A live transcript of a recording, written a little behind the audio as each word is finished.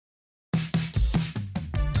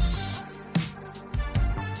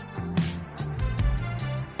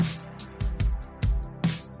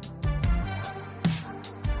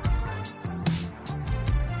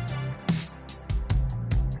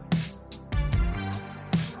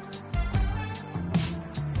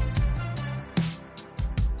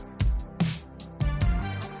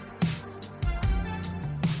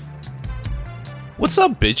What's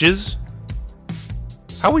up, bitches?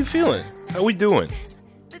 How we feeling? How we doing?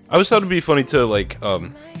 I always thought it'd be funny to, like,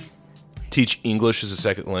 teach English as a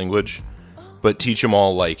second language, but teach them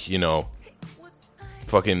all, like, you know,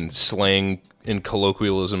 fucking slang and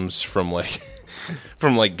colloquialisms from, like,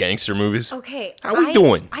 gangster movies. Okay. How we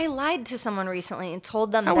doing? I lied to someone recently and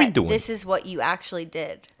told them How we that doing? this is what you actually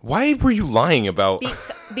did. Why were you lying about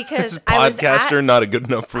Because this podcaster not a good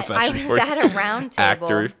enough profession I for was at a round table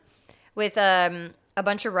actor with a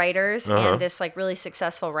bunch of writers and this like really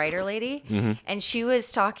successful writer lady, and she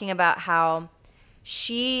was talking about how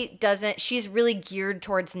she's really geared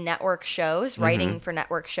towards network shows, writing for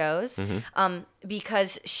network shows,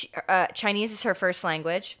 because Chinese is her first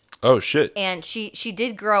language. Oh shit! And she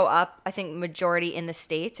did grow up, I think, majority in the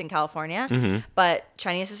States, in California. But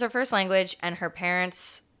Chinese is her first language, and her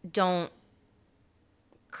parents don't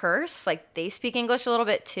curse. Like, they speak English a little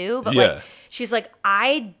bit too. But, like, she's like,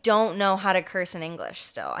 I don't know how to curse in English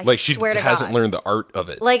still. I swear to God. She hasn't learned the art of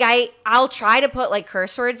it. Like, I'll try to put, like,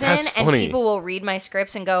 curse words That's in, funny. and people will read my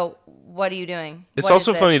scripts and go, what are you doing? It's What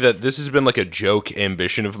also is funny this? that this has been like a joke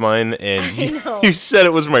ambition of mine, and you said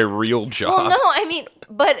it was my real job. Well, no, I mean,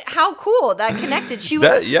 but how cool that connected. She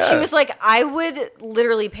was like, I would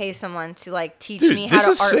literally pay someone to like teach me how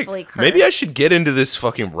to artfully curse. Maybe I should get into this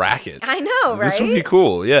fucking racket. I know, right? This would be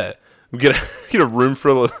cool. Yeah, we get a room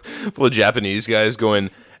full of Japanese guys going,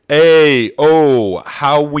 "Hey, oh,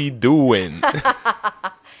 how we doing?"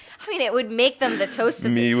 I mean, it would make them the toast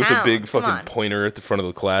of Me the with town. a big fucking pointer at the front of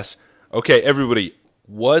the class. Okay, everybody,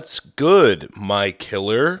 what's good, my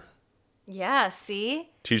killer? Yeah, see?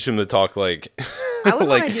 Teach them to talk like I would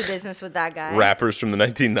like want to do business with that guy. rappers from the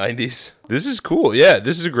 1990s. This is cool. Yeah,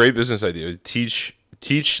 this is a great business idea. Teach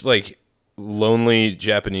like lonely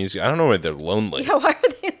Japanese. I don't know why they're lonely. Yeah, why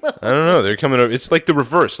are they lonely? I don't know. They're coming over. It's like the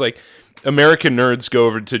reverse. Like American nerds go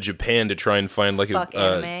over to Japan to try and find like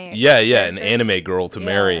anime an anime girl to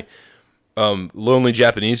marry. Lonely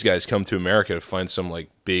Japanese guys come to America to find some like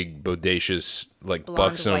big bodacious like Blonde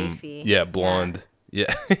buxom wifey. blonde.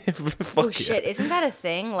 Yeah. Fuck Oh shit, isn't that a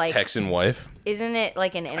thing? Like, Texan wife. isn't it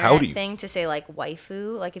like an internet thing to say like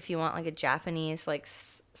waifu? Like if you want like a Japanese like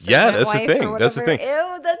Yeah, that's the wife thing. or That's the whatever. thing.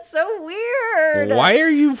 Ew, that's so weird. Why are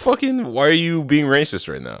you being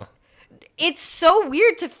racist right now? It's so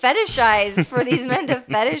weird to fetishize for these men to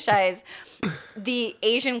fetishize the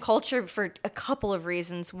Asian culture for a couple of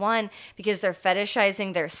reasons. One, because they're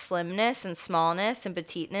fetishizing their slimness and smallness and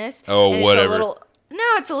petiteness. Oh, and whatever.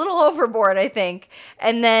 It's a little overboard, I think.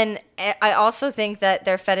 And then I also think that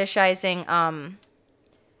they're fetishizing.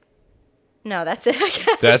 No, that's it. I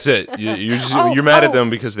guess. That's it. You're mad at them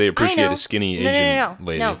because they appreciate a skinny Asian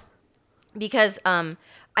lady. No, because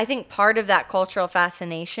I think part of that cultural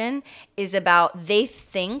fascination is about they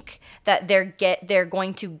think that they're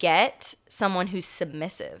going to get someone who's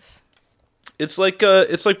submissive. It's like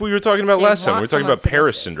we were talking about last time. We were talking about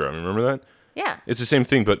Paris submissive. syndrome. Remember that? Yeah. It's the same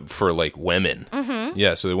thing, but for like women. Mm-hmm.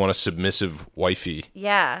 Yeah, so they want a submissive wifey.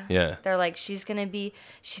 Yeah. Yeah. They're like, she's gonna be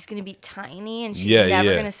tiny and she's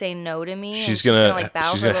never gonna say no to me. She's and gonna like bow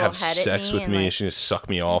she's her gonna little have head sex at me with and, me. like, She's gonna suck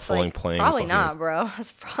me off while I'm playing. Probably fucking, not, bro.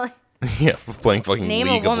 That's probably. Yeah, playing fucking Name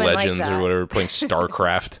a League of woman like Legends or that. whatever, playing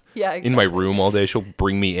StarCraft. Yeah, In my exactly. room all day, she'll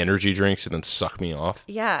bring me energy drinks and then suck me off.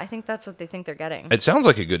 Yeah, I think that's what they think they're getting. It sounds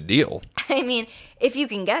like a good deal. I mean, if you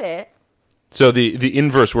can get it. So the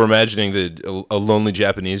inverse, we're imagining a lonely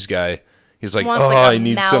Japanese guy. He's like, Wants, oh, like, I a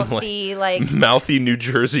need mouthy, some like mouthy New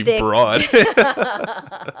Jersey thick- broad.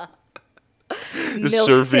 Just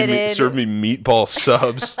serve me meatball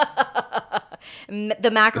subs. The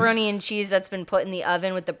macaroni and cheese that's been put in the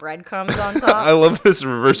oven with the breadcrumbs on top. I love this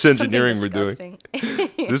reverse Something engineering we're doing.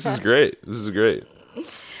 disgusting. This is great. This is great.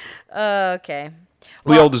 Okay.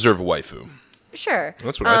 We all deserve a waifu. Sure.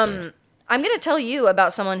 That's what I think. I'm going to tell you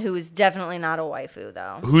about someone who is definitely not a waifu,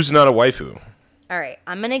 though. Who's not a waifu? All right.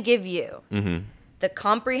 I'm going to give you the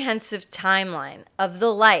comprehensive timeline of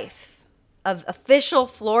the life of official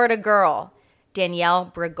Florida girl,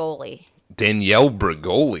 Danielle Bregoli. Danielle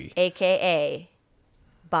Bregoli. A.K.A.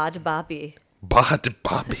 Bhad Bhabie. Bhad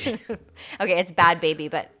Bhabie. Okay, it's Bad Baby,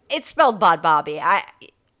 but it's spelled Bhad Bhabie.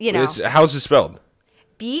 How's it spelled?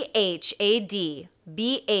 Bhadbhabie.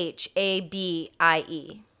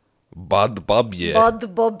 Bhad Bhabie. Bhad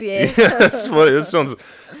Bhabie. That's funny. That sounds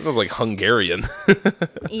like Hungarian.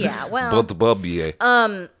 Yeah, well. Bhad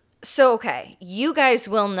Bhabie. So, okay, you guys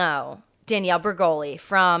will know Danielle Bregoli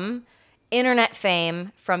from internet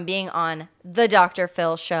fame, from being on the Dr.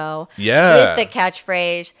 Phil show. Yeah. With the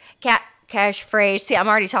catchphrase. See, I'm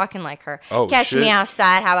already talking like her. Oh, Catch shit. me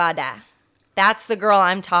outside. How about that? That's the girl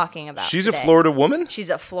I'm talking about. She's today. a Florida woman? She's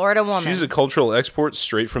a Florida woman. She's a cultural export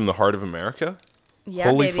straight from the heart of America? Yeah,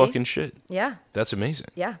 Holy baby. fucking shit. Yeah. That's amazing.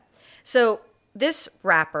 Yeah. So this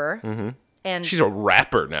rapper, and She's a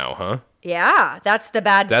rapper now, huh? yeah, that's the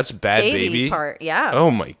bad. That's Bhad Bhabie part. Yeah.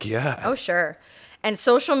 Oh my god. Oh, sure. And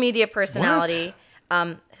social media personality,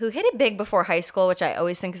 who hit it big before high school, which I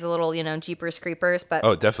always think is a little, Jeepers Creepers. But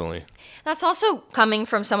Oh, definitely. that's also coming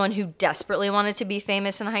from someone who desperately wanted to be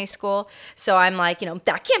famous in high school. So I'm like,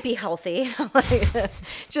 that can't be healthy.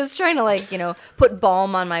 Just trying to put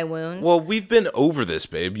balm on my wounds. Well, we've been over this,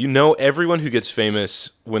 babe. Everyone who gets famous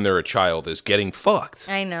when they're a child is getting fucked.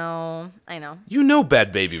 I know.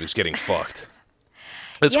 Bhad Bhabie was getting fucked.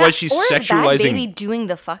 That's Yeah, why she's or sexualizing. Is Bhad Bhabie doing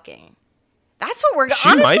the fucking? That's what we're She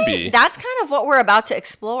honestly, might be. That's kind of what we're about to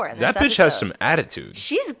explore in this That bitch episode. has some attitude.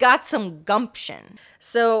 She's got some gumption.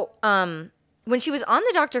 So, when she was on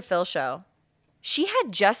the Dr. Phil show, she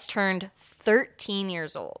had just turned 13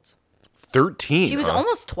 years old. 13. She was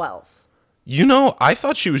almost 12. I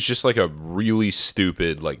thought she was just like a really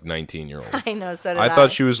stupid 19-year-old. I know, so did I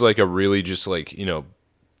thought she was like a really just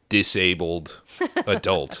disabled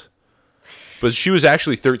adult. But she was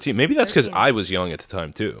actually 13. Maybe that's because I was young at the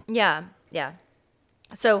time too. Yeah.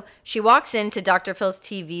 So she walks into Dr. Phil's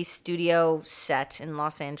TV studio set in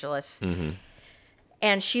Los Angeles,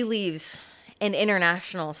 and she leaves an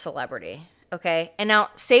international celebrity. Okay, and now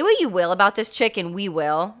say what you will about this chick, and we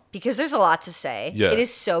will, because there's a lot to say. Yeah. It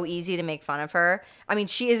is so easy to make fun of her. I mean,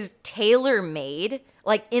 she is tailor-made,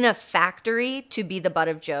 in a factory to be the butt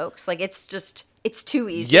of jokes. It's too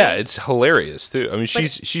easy. Yeah, it's hilarious too. I mean,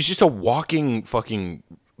 she's just a walking fucking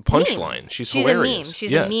punchline. She's hilarious. a meme.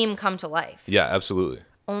 She's a meme come to life. Yeah, absolutely.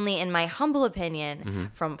 Only in my humble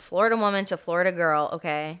opinion, from Florida woman to Florida girl,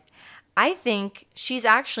 okay, I think she's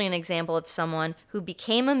actually an example of someone who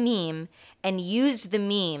became a meme and used the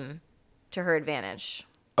meme to her advantage.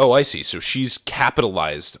 Oh, I see. So she's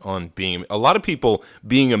capitalized on being... A lot of people,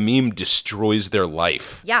 being a meme destroys their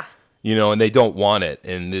life. Yeah. And they don't want it.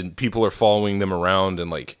 And then people are following them around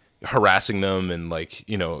and harassing them. And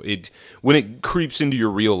when it creeps into your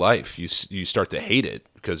real life, you start to hate it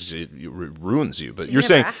because it ruins you. But you're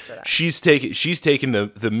saying she's taken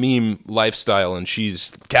the meme lifestyle and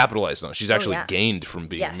she's capitalized on it. She's actually gained from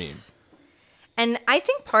being a meme. And I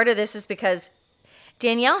think part of this is because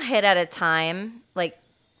Danielle hit at a time,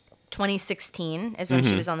 2016 is when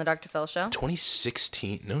she was on the Dr. Phil show.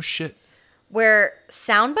 2016? No shit. Where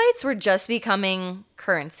sound bites were just becoming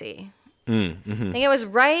currency. I think it was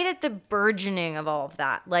right at the burgeoning of all of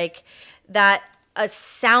that. That a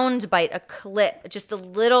sound bite, a clip, just a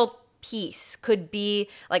little piece could be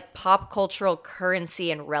pop cultural currency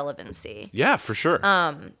and relevancy. Yeah, for sure.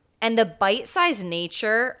 And the bite-sized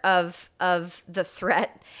nature of the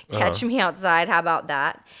threat, catch me outside, how about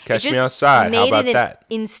that? Catch me outside, how about that? Made it an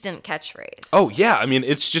instant catchphrase. Oh, yeah. I mean,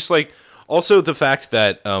 it's just also the fact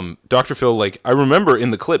that Dr. Phil, I remember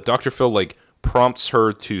in the clip, Dr. Phil, prompts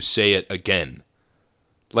her to say it again.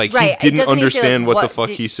 Right. He didn't understand what the fuck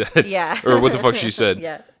he said. Yeah. Or what the fuck she said.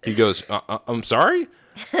 Yeah. He goes, I'm sorry?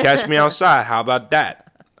 Catch me outside, how about that?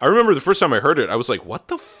 I remember the first time I heard it, I was like, what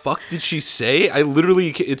the fuck did she say?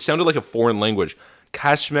 It sounded like a foreign language.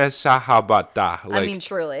 Catch me outside, how about that? I mean,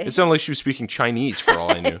 truly. It sounded like she was speaking Chinese for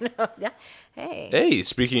all I knew. Yeah. Hey. Hey,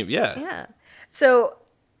 speaking of, yeah. Yeah. So...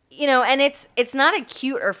 and it's not a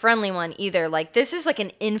cute or friendly one either. This is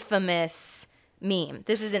an infamous meme.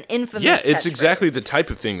 This is an infamous Yeah, it's catchphrase. exactly the type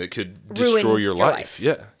of thing that could destroy your life.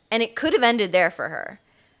 Yeah. And it could have ended there for her.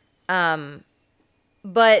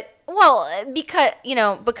 But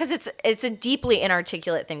because it's a deeply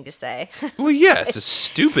inarticulate thing to say. Well, yeah, it's a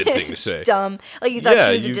stupid thing to say. Dumb. You thought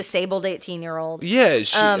she was a disabled 18-year-old. Yeah,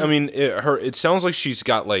 it sounds like she's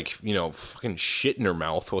got fucking shit in her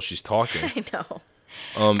mouth while she's talking. I know.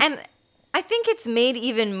 And I think it's made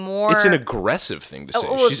even more... It's an aggressive thing to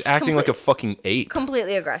say. She's acting like a fucking ape.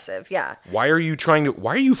 Completely aggressive, yeah. Why are you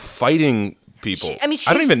fighting people? I don't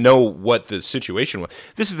she's- even know what the situation was.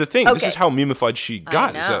 This is the thing. Okay. This is how memeified she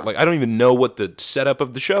got. Is that, know. I don't even know what the setup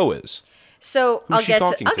of the show is. So Who's she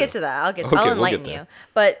talking I'll to? get to that. I'll we'll enlighten get you.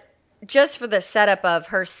 But just for the setup of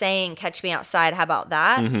her saying, catch me outside, how about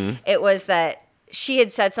that? It was that she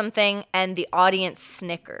had said something and the audience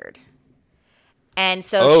snickered. And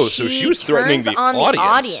so she was threatening the on audience. the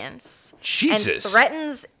audience. Jesus. And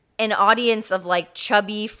threatens an audience of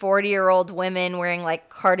chubby 40-year-old women wearing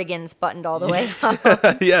cardigans buttoned all the way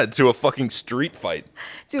up. Yeah, to a fucking street fight.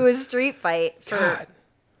 To a street fight for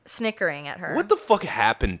snickering at her. What the fuck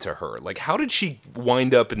happened to her? How did she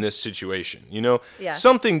wind up in this situation? Yeah.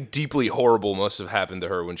 Something deeply horrible must have happened to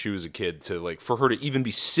her when she was a kid to for her to even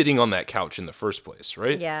be sitting on that couch in the first place,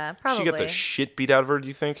 right? Yeah, probably. She got the shit beat out of her, do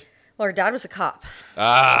you think? Well, her dad was a cop.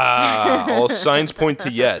 All signs point to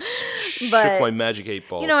yes. But, Shook my magic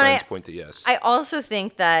 8-ball. Signs point to yes. I also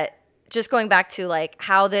think that just going back to like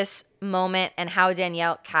how this moment and how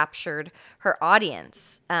Danielle captured her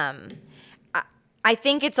audience, I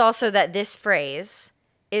think it's also that this phrase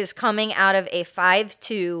is coming out of a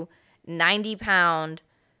 5'2", 90-pound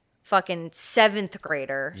fucking 7th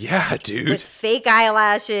grader. Yeah, dude. With fake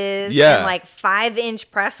eyelashes and like 5-inch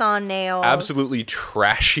press-on nails. Absolutely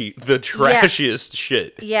trashy. The trashiest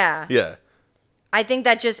shit. Yeah. Yeah. I think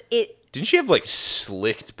that just Didn't she have like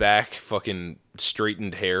slicked back fucking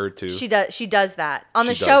straightened hair too? She does that. On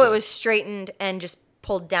the show it was straightened and just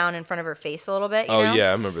pulled down in front of her face a little bit, you know? Yeah,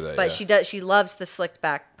 I remember that. But she loves the slicked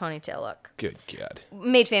back ponytail look. Good God.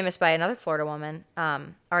 Made famous by another Florida woman,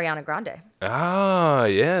 Ariana Grande. Ah,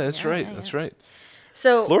 yeah, that's right. Yeah. That's right.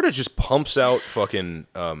 So Florida just pumps out fucking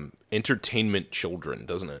entertainment children,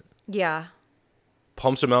 doesn't it? Yeah.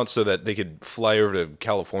 Pumps them out so that they could fly over to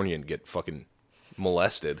California and get fucking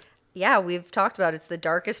molested. Yeah, we've talked about it's the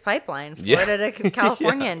darkest pipeline, Florida to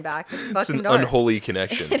California and back. It's fucking it's an dark. Unholy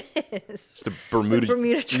connection. It is. It's the Bermuda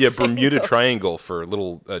Triangle. Yeah, Bermuda Triangle for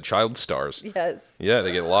little child stars. Yes. Yeah,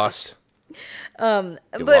 they get lost.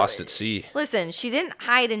 Lost at sea. Listen, she didn't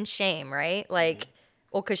hide in shame, right? Like,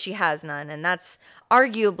 well, because she has none, and that's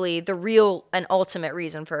arguably the real and ultimate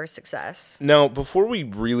reason for her success. Now, before we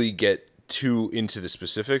really get too into the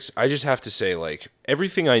specifics, I just have to say, like,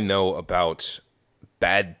 everything I know about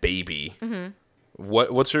Bhad Bhabie. Mm-hmm.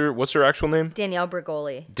 What's her actual name? Danielle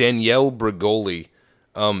Bregoli. Danielle Bregoli.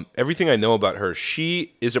 Everything I know about her,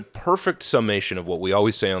 she is a perfect summation of what we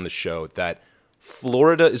always say on the show, that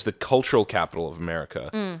Florida is the cultural capital of America.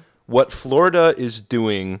 Mm. What Florida is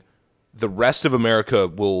doing, the rest of America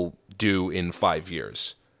will do in 5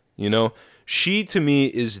 years. You know? She, to me,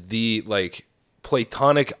 is the, like,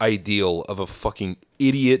 platonic ideal of a fucking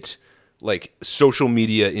idiot, like, social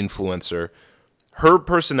media influencer. Her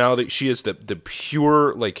personality, she is the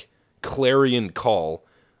pure, like, clarion call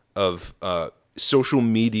of social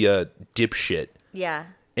media dipshit. Yeah.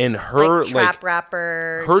 And her, like, trap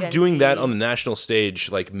rapper, her Gen doing Z. that on the national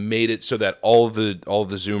stage, like, made it so that all the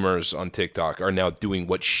Zoomers on TikTok are now doing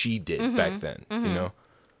what she did back then, you know?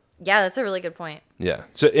 Yeah, that's a really good point. Yeah.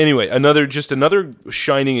 So anyway, another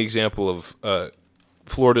shining example of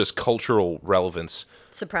Florida's cultural relevance.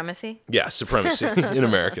 Supremacy? Yeah, supremacy in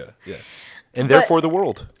America. Yeah. And therefore the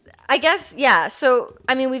world. I guess, yeah. So,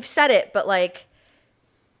 I mean, we've said it, but, like,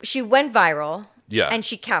 she went viral. Yeah. And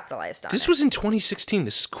she capitalized on it. This was in 2016.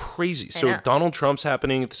 This is crazy. So Donald Trump's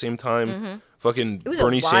happening at the same time. Mm-hmm. Fucking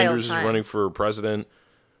Bernie Sanders is running for president.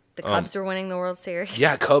 The Cubs were winning the World Series.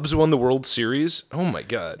 Yeah, Cubs won the World Series. Oh, my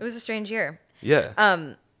God. It was a strange year. Yeah.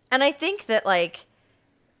 And I think that, like,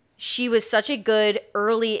 she was such a good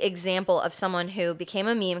early example of someone who became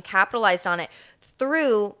a meme, capitalized on it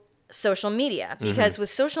through social media. Because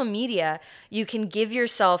with social media, you can give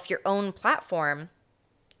yourself your own platform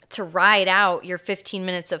to ride out your 15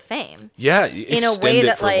 minutes of fame. Yeah, in a way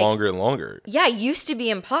that, for like, longer and longer. Yeah, it used to be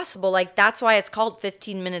impossible. Like, that's why it's called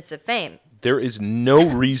 15 minutes of fame. There is no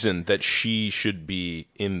reason that she should be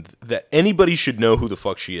that anybody should know who the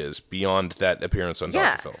fuck she is beyond that appearance on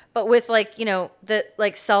Dr. Phil. But with, like, you know, the,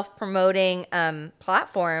 like, self-promoting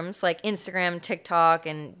platforms like Instagram, TikTok,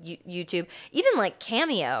 and YouTube, even like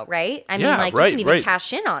Cameo, right? I mean, like, you can even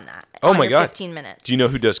cash in on that. Oh my God. 15 minutes. Do you know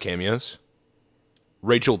who does cameos?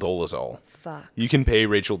 Rachel Dolezal. Fuck. You can pay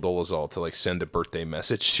Rachel Dolezal to, like, send a birthday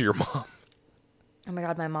message to your mom. Oh my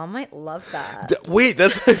God, my mom might love that. Wait,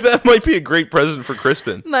 that might be a great present for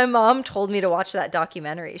Kristen. My mom told me to watch that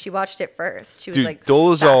documentary. She watched it first. She was like,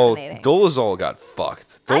 fascinating. Dolezal got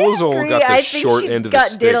fucked. Dolezal got the short end of the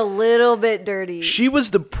stick. Did a little bit dirty. She was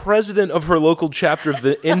the president of her local chapter of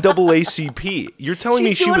the NAACP. You're telling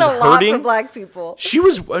me she was hurting? Lot for black people. She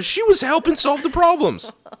was helping solve the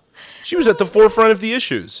problems. She was at the forefront of the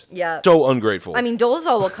issues. Yeah. So ungrateful. I mean,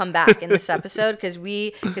 Dolezal will come back in this episode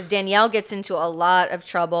because Danielle gets into a lot of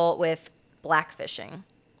trouble with blackfishing,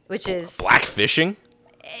 which is... Blackfishing?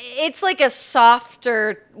 It's like a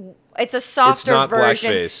softer... It's a softer version. It's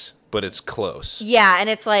not blackface, but it's close. Yeah, and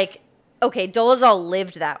it's like... Okay, Dolezal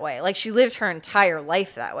lived that way. Like, she lived her entire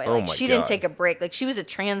life that way. Like, she didn't take a break. Like, she was a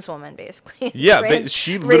trans woman, basically. Yeah,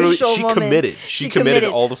 she literally, committed. She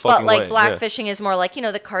committed all the fucking way. But, like, blackfishing is more like, you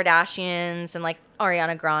know, the Kardashians and, like,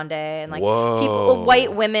 Ariana Grande and, like, people,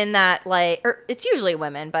 white women that, like, or it's usually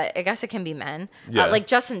women, but I guess it can be men. Yeah. Like,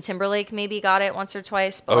 Justin Timberlake maybe got it once or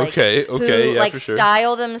twice. But, like, who, like,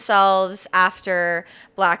 style themselves after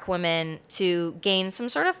black women to gain some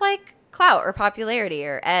sort of, like, clout or popularity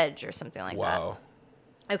or edge or something like that. Wow.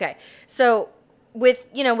 Okay, so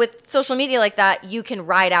with social media like that, you can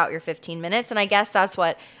ride out your 15 minutes. And I guess that's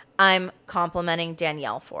what I'm complimenting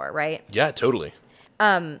Danielle for, right? Yeah, totally.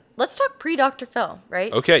 Let's talk pre-Dr. Phil,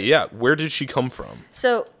 right? Okay, yeah. Where did she come from?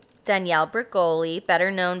 So Danielle Bregoli,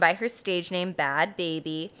 better known by her stage name Bhad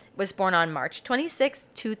Bhabie, was born on March 26,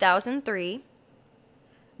 2003,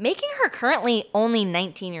 making her currently only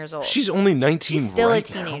 19 years old. She's only 19 She's still right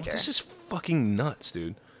a teenager. now. This is fucking nuts,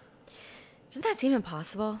 dude. Doesn't that seem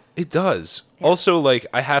impossible? It does. Yeah. Also, like,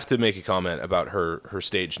 I have to make a comment about her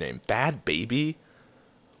stage name. Bhad Bhabie?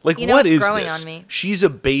 Like, what is growing this? On me. She's a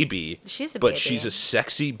baby. She's a but baby. She's a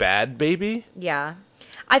sexy bad baby? Yeah.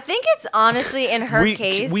 I think it's honestly in her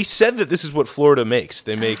case. We said that this is what Florida makes.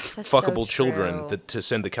 They make fuckable so children to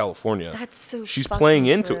send to California. That's so She's playing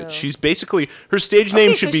into true. it. She's basically, her stage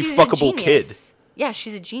name should be Fuckable Kid. Yeah,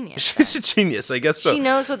 she's a genius. She's a genius, I guess so. She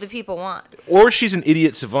knows what the people want. Or she's an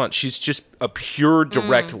idiot savant. She's just a pure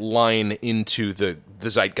direct line into the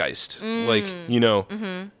zeitgeist. Like,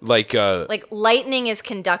 like lightning is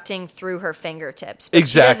conducting through her fingertips. But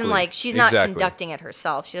exactly. She's not conducting it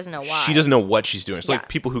herself. She doesn't know why. She doesn't know what she's doing. It's like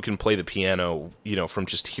people who can play the piano, from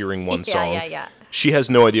just hearing one song. Yeah. She has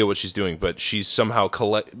no idea what she's doing, but she's somehow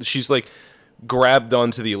she's like grabbed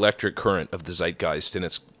onto the electric current of the zeitgeist, and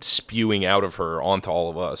it's spewing out of her onto all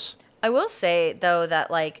of us. I will say, though,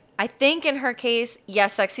 that, I think in her case,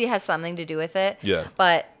 yes, sexy has something to do with it. Yeah.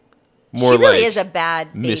 But more she really is a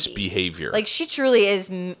bad baby. Misbehavior. She truly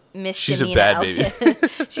is misdemeanor. She's a bad baby.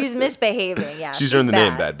 She's misbehaving, yeah. She's earned the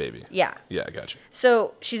name Bad Baby. Yeah. Yeah, I gotcha.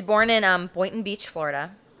 So she's born in Boynton Beach,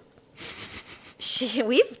 Florida.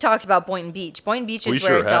 We've talked about Boynton Beach. Boynton Beach is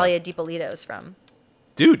where Dahlia DiPolito's from.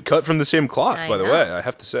 Dude, cut from the same cloth, by the way, I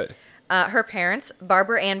have to say. Her parents,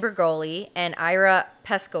 Barbara Ann Bregoli and Ira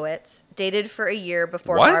Peskowitz, dated for a year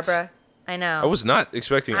before what? Barbara. I know. I was not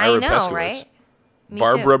expecting Ira Peskowitz. Right? Me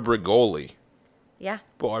Barbara too. Bregoli. Yeah.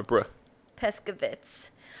 Barbara Peskowitz.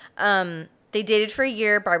 They dated for a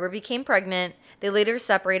year. Barbara became pregnant. They later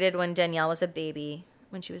separated when Danielle was a baby.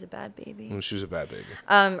 When she was a bad baby. When she was a bad baby.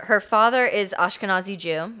 Her father is Ashkenazi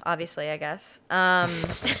Jew, obviously, I guess. No. Not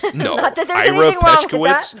that there's Ira anything wrong with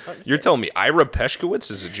Peskowitz? that. No, you're telling me Ira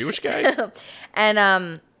Peskowitz is a Jewish guy?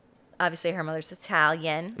 And obviously her mother's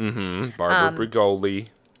Italian. Mm-hmm. Barbara Bregoli.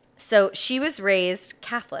 So she was raised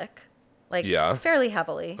Catholic, fairly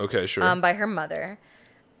heavily. Okay, sure. By her mother.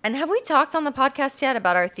 And have we talked on the podcast yet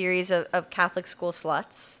about our theories of Catholic school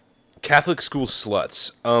sluts? Catholic school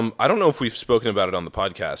sluts. I don't know if we've spoken about it on the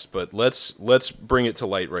podcast, but let's bring it to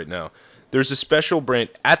light right now. There's a special brand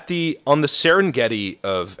on the Serengeti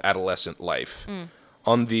of adolescent life,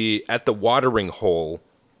 at the watering hole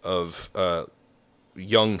of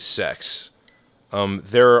young sex.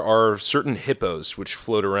 There are certain hippos which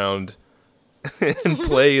float around and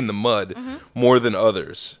play in the mud more than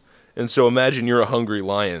others. And so imagine you're a hungry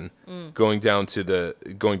lion going down to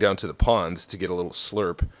the pond to get a little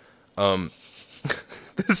slurp.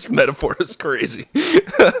 This metaphor is crazy.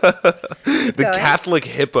 The Catholic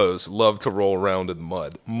hippos love to roll around in the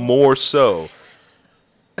mud more so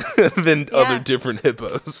than other different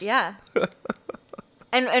hippos. Yeah.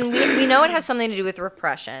 And we know it has something to do with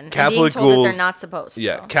repression. Catholic and being told that they're not supposed to.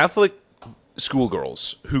 Yeah, Catholic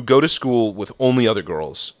schoolgirls who go to school with only other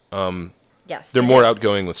girls. Yes, they're more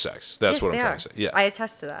outgoing with sex. That's what I'm trying to say. Yeah, I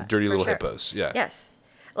attest to that. Dirty little hippos. Yeah. Yes.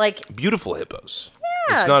 Beautiful hippos.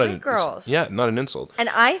 Yeah, it's not great girls. Not an insult. And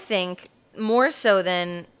I think more so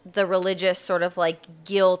than the religious sort of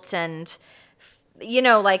guilt and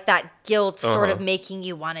that guilt sort of making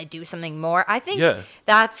you want to do something more. I think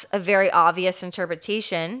that's a very obvious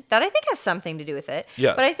interpretation that I think has something to do with it.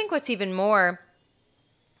 Yeah. But I think what's even more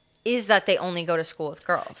is that they only go to school with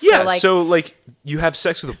girls. Yeah, so you have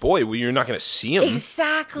sex with a boy, well, you're not going to see him.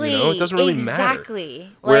 Exactly. It doesn't really matter.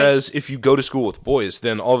 Exactly. Whereas if you go to school with boys,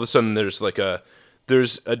 then all of a sudden there's a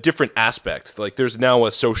different aspect. There's now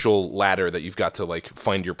a social ladder that you've got to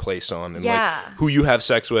find your place on, and who you have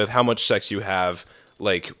sex with, how much sex you have,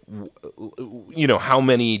 how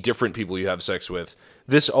many different people you have sex with.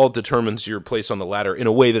 This all determines your place on the ladder in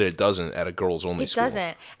a way that it doesn't at a girls-only school. It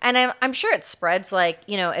doesn't. And I'm sure it spreads,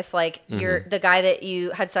 if, you're the guy that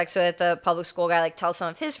you had sex with, the public school guy, tells some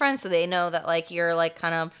of his friends so they know that, you're,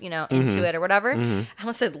 kind of, into it or whatever. I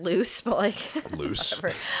almost said loose, but, loose.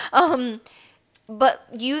 Whatever. But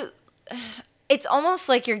it's almost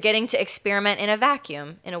like you're getting to experiment in a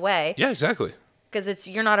vacuum, in a way. Yeah, exactly. Because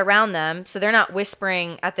you're not around them, so they're not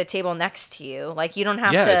whispering at the table next to you. You don't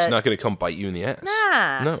have to... Yeah, it's not going to come bite you in the ass.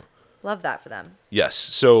 Nah. No. Love that for them. Yes.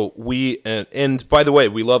 So and by the way,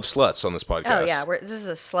 we love sluts on this podcast. Oh yeah, this is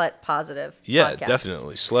a slut positive. Yeah, podcast.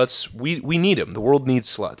 definitely. Sluts. We need them. The world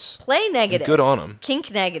needs sluts. Play negative. And good on them.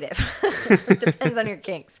 Kink negative. Depends on your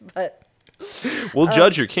kinks, but we'll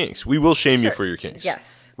judge your kinks. We will shame you sure. for your kinks.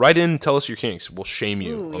 Yes. Write in, tell us your kinks. We'll shame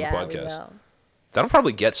you on the podcast. We will. That'll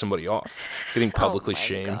probably get somebody off. Getting publicly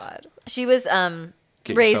shamed. God. She was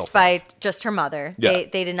raised by just her mother. Yeah.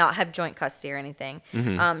 They did not have joint custody or anything.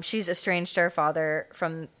 Mm-hmm. She's estranged her father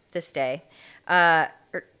from this day, or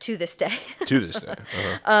to this day. To this day.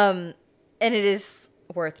 And it is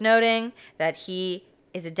worth noting that he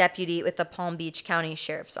is a deputy with the Palm Beach County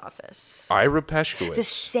Sheriff's Office. Ira Peshkowitz. The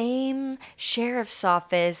same sheriff's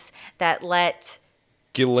office that let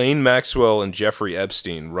Ghislaine Maxwell and Jeffrey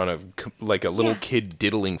Epstein run a little kid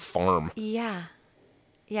diddling farm. Yeah.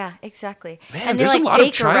 Yeah, exactly. Man, and they there's a lot of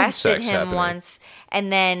fake child arrested sex him happening. once,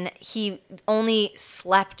 and then he only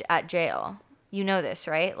slept at jail. You know this,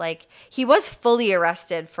 right? Like, he was fully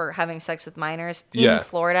arrested for having sex with minors in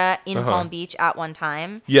Florida, in Palm Beach at one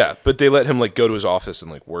time. Yeah, but they let him go to his office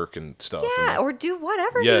and work and stuff. Yeah, and, or do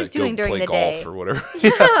whatever he was doing during the play day. golf or whatever.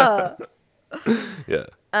 Yeah. Yeah.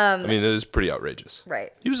 I mean, it is pretty outrageous.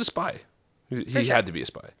 Right. He was a spy. He sure. had to be a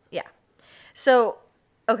spy. Yeah. So,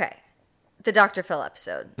 okay. The Dr. Phil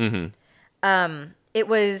episode. Mm-hmm. It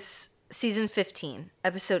was season 15,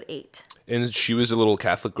 episode 8. And she was a little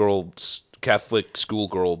Catholic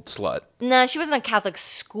schoolgirl slut. No, she wasn't a Catholic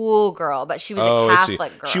schoolgirl, but she was Oh, a I see.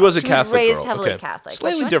 Catholic girl. She was a Catholic raised girl. heavily Okay. Catholic.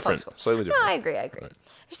 Slightly But she went to different. public school. Slightly different. No, I agree. I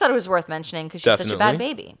just thought it was worth mentioning because she's such a bad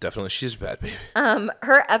baby. Definitely. She's a bad baby.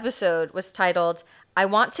 Her episode was titled, I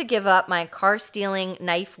want to give up my car-stealing,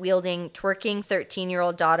 knife-wielding, twerking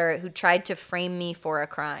 13-year-old daughter who tried to frame me for a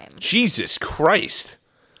crime. Jesus Christ.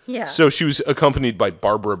 Yeah. So she was accompanied by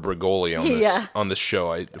Barbara Brigoli on this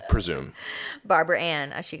show, I presume. Barbara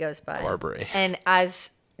Ann, as she goes by. Barbara Ann. And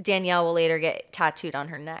as Danielle will later get tattooed on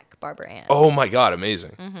her neck, Barbara Ann. Oh my God,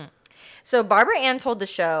 amazing. Mm-hmm. So Barbara Ann told the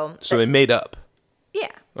show... So they made up.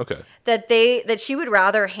 Yeah. Okay. That she would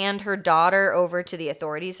rather hand her daughter over to the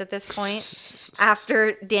authorities at this point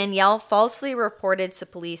after Danielle falsely reported to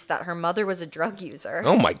police that her mother was a drug user.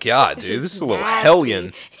 Oh my God, dude. This is a little nasty.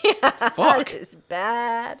 hellion. Yeah, Fuck. It is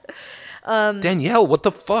bad. Danielle, what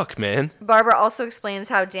the fuck, man? Barbara also explains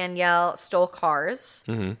how Danielle stole cars.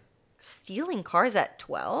 Mm-hmm. Stealing cars at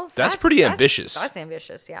 12? That's pretty ambitious. That's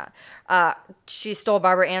ambitious, yeah. She stole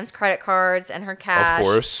Barbara Ann's credit cards and her cash. Of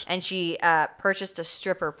course. And she purchased a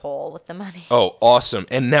stripper pole with the money. Oh, awesome.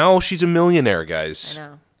 And now she's a millionaire, guys. I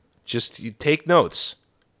know. Just you take notes.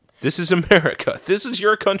 This is America. This is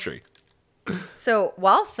your country. So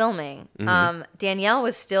while filming, Danielle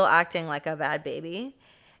was still acting like a bad baby.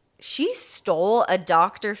 She stole a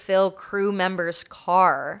Dr. Phil crew member's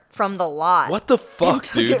car from the lot. What the fuck, and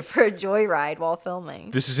took dude? it for a joyride while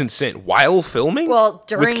filming. This is insane. While filming? Well,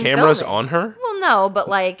 during with cameras filming. on her? Well, no, but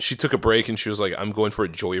like... She took a break and she was like, I'm going for a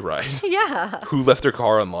joyride. Yeah. Who left her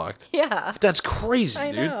car unlocked? Yeah. That's crazy,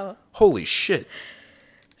 I dude. know. Holy shit.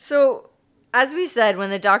 So, as we said,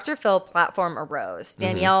 when the Dr. Phil platform arose,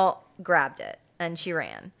 Danielle grabbed it and she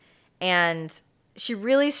ran. And she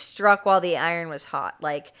really struck while the iron was hot.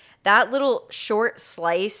 Like, that little short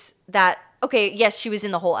slice that, okay, yes, she was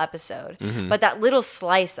in the whole episode, but that little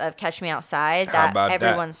slice of Catch Me Outside that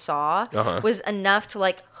everyone saw was enough to,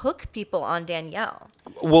 like, hook people on Danielle.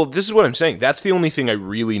 Well, this is what I'm saying. That's the only thing I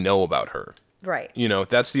really know about her. Right. You know,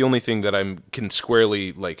 that's the only thing that I can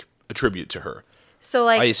squarely, attribute to her. So,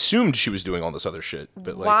 like, I assumed she was doing all this other shit,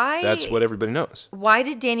 but that's what everybody knows. Why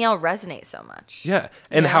did Danielle resonate so much? Yeah,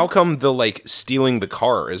 and how come the stealing the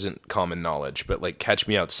car isn't common knowledge, but Catch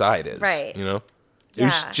Me Outside is? Right. You know, it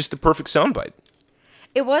was just the perfect soundbite.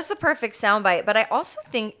 It was the perfect soundbite, but I also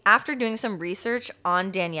think after doing some research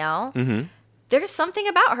on Danielle, there's something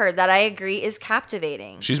about her that I agree is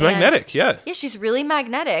captivating. She's magnetic, yeah. Yeah, she's really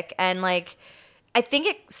magnetic, and I think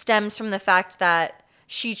it stems from the fact that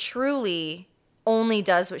she truly only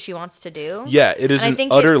does what she wants to do. Yeah, it is an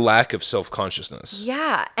utter lack of self-consciousness.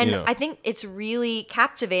 Yeah, and I think it's really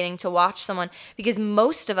captivating to watch someone because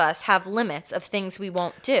most of us have limits of things we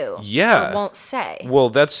won't do. Yeah. Or won't say. Well,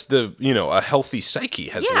 that's a healthy psyche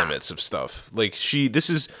has limits of stuff. This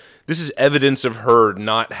is evidence of her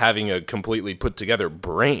not having a completely put together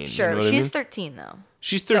brain. Sure, you know she's 13 though.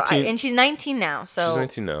 She's 13. And she's 19 now, so. She's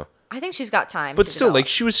 19 now. I think she's got time. But to still,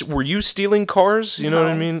 develop. were you stealing cars? You know what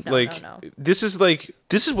I mean? No. This is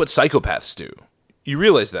what psychopaths do. You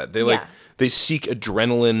realize that. They seek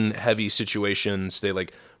adrenaline heavy situations. They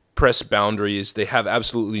press boundaries. They have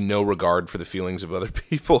absolutely no regard for the feelings of other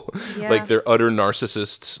people. Yeah. They're utter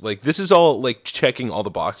narcissists. This is all checking all the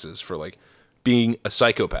boxes for being a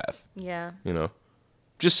psychopath. Yeah. You know?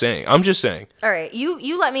 Just saying. I'm just saying. All right.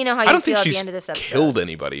 You let me know how I you don't feel think at the end of this she's episode. killed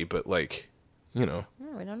anybody, but like, you know.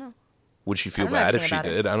 No, we don't know. Would she feel I don't know bad if she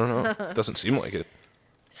anything did? about I don't know. It doesn't seem like it.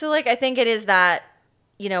 So, like, I think it is that,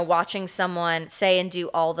 you know, watching someone say and do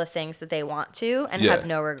all the things that they want to and Yeah. have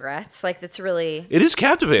no regrets. Like, that's really... It is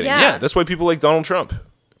captivating. Yeah. That's why people like Donald Trump,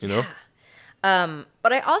 you know?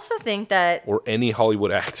 But I also think that, Or any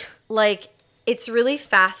Hollywood actor. like, it's really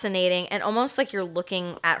fascinating and almost like you're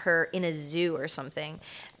looking at her in a zoo or something.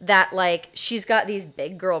 That, like, she's got these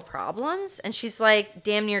big girl problems and she's, like,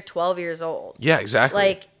 damn near 12 years old. Yeah, exactly.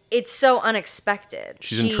 Like, it's so unexpected.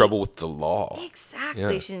 She's in trouble with the law. Exactly.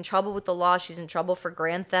 Yeah. She's in trouble with the law. She's in trouble for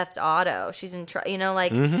Grand Theft Auto. She's in trouble, you know,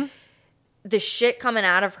 like the shit coming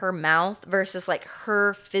out of her mouth versus like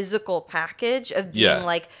her physical package of being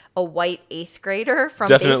like a white 8th grader from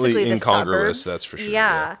Definitely basically the incongruous, suburbs. that's for sure.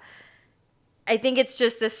 Yeah. I think it's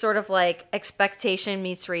just this sort of like expectation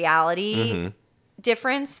meets reality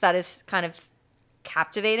difference that is kind of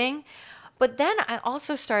captivating. But then I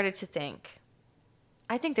also started to think,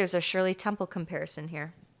 I think there's a Shirley Temple comparison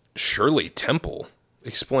here. Shirley Temple?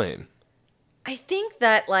 Explain. I think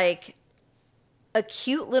that, like, a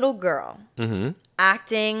cute little girl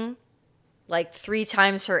acting like 3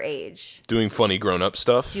 times her age, Doing funny grown-up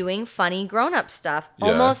stuff? doing funny grown-up stuff, Yeah.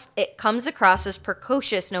 almost it comes across as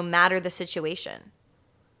precocious no matter the situation.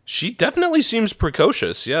 She definitely seems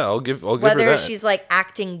precocious. Yeah, I'll give her Whether that. she's, like,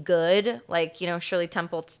 acting good, like, you know, Shirley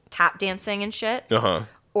Temple tap dancing and shit, Uh-huh.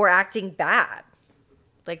 or acting bad,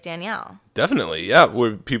 like Danielle. Definitely, yeah.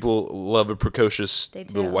 Where people love a precocious They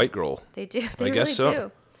do. little white girl. They do. They I really guess so.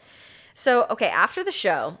 do. So, okay, after the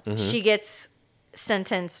show, she gets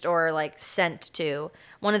sentenced or like sent to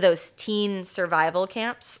one of those teen survival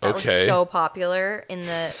camps that were so popular in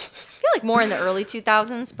the, I feel like more in the early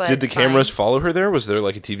 2000s, but Did the cameras follow her there? Was there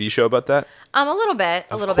like a TV show about that? a little bit,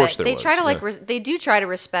 a little course bit. there They try was, to like, yeah. they do try to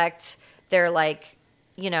respect their like,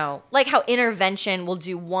 you know, like how Intervention will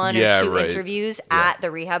do one or two interviews at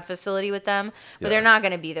the rehab facility with them, but they're not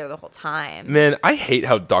going to be there the whole time. Man, I hate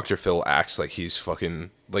how Dr. Phil acts like he's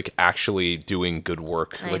fucking like actually doing good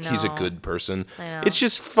work. Like he's a know. good person. I know. It's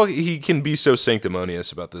just he can be so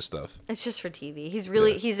sanctimonious about this stuff. It's just for TV. He's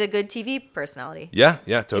really, he's a good TV personality. Yeah,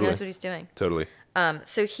 He totally. knows what he's doing. Totally.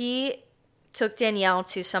 So he took Danielle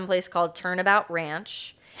to someplace called Turnabout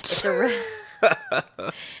Ranch. It's a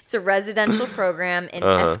it's a residential program in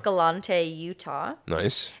Escalante, Utah,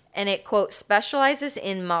 Nice. and it quote specializes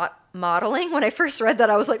in modeling. When I first read that,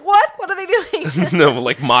 I was like, "What? What are they doing?" No,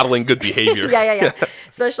 like modeling good behavior. Yeah.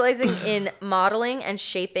 Specializing in modeling and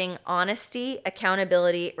shaping honesty,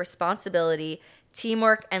 accountability, responsibility,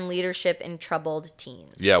 teamwork, and leadership in troubled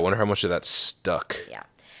teens. Yeah, I wonder how much of that stuck. Yeah.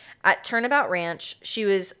 At Turnabout Ranch, she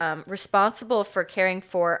was responsible for caring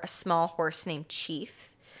for a small horse named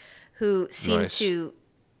Chief, who seemed Nice. to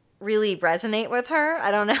really resonate with her.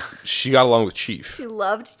 I don't know. She got along with Chief. She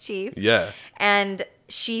loved Chief. Yeah. And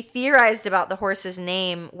she theorized about the horse's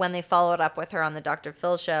name when they followed up with her on the Dr.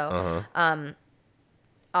 Phil show,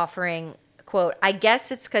 offering, quote, "I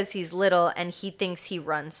guess it's because he's little and he thinks he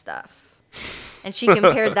runs stuff." And she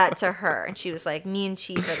compared that to her. And she was like, me and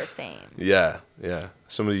Chief are the same. Yeah.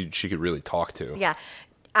 Somebody she could really talk to. Yeah.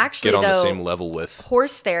 Actually, Get on though, the same level with.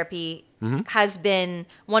 horse therapy has been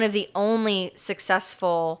one of the only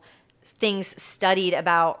successful things studied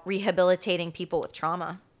about rehabilitating people with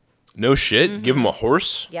trauma. No shit? Give him a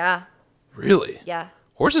horse? Yeah. Really? Yeah.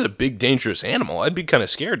 Horse is a big, dangerous animal. I'd be kind of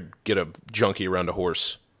scared to get a junkie around a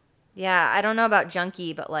horse. Yeah. I don't know about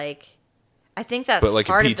junkie, but like, I think that's But like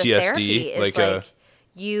a part of the PTSD, therapy is like like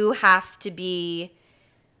you have to be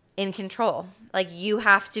in control. Like you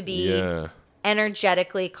have to be Yeah.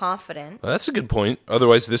 energetically confident. Well, that's a good point.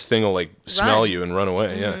 Otherwise, this thing will like smell you and run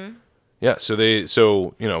away. Yeah. So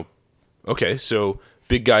so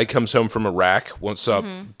big guy comes home from Iraq, won't stop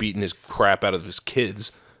beating his crap out of his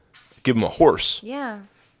kids. Give him a horse, Yeah.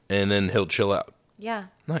 and then he'll chill out. Yeah.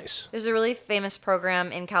 Nice. There's a really famous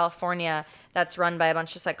program in California that's run by a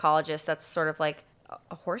bunch of psychologists that's sort of like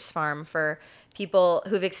a horse farm for people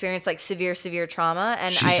who've experienced like severe trauma.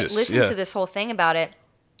 And I Jesus, listened yeah. to this whole thing about it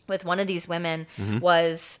with one of these women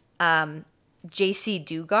was J.C.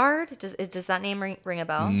 Dugard. Does that name ring a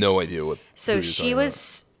bell? No idea what. So who you're she talking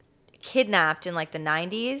was kidnapped in like the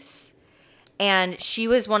 90s. And she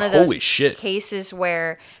was one of Holy those shit. cases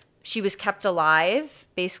where she was kept alive,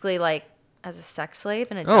 basically like as a sex slave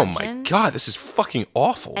in a about. Oh dungeon. my god, this is fucking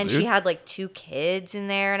awful. And dude. she had like 2 kids in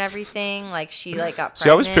there and everything. Like she like got pregnant. See,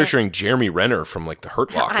 I was picturing Jeremy Renner from like the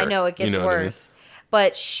Hurt Locker. I know it gets You know what I mean? worse.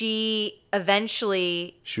 But she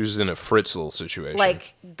eventually She was in a Fritzl situation.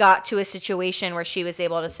 like got to a situation where she was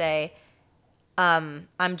able to say, I'm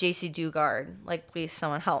JC Dugard. Like, please,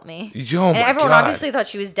 someone help me. Oh, and my everyone God. obviously thought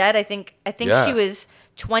she was dead. I think Yeah. she was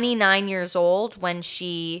 29 years old when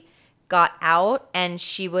she got out, and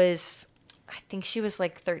she was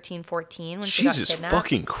like 13, 14 when she got Jesus kidnapped.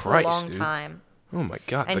 fucking Christ, for a long dude. time. Oh my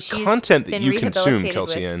God. And The she's content that been you consume, rehabilitated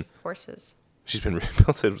Kelsey Ann. with horses. She's been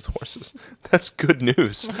rehabilitated with horses. That's good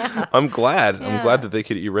news. Yeah. I'm glad. Yeah. I'm glad that they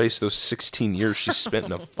could erase those 16 years she spent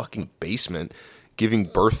in a fucking basement giving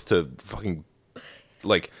birth to fucking,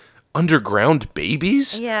 like, underground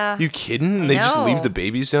babies? Yeah. You kidding? I They just leave know. the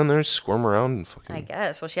babies down there, squirm around, and fucking... I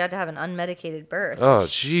guess. Well, she had to have an unmedicated birth. Oh,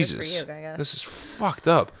 which, Jesus. good for you, I guess. This is fucked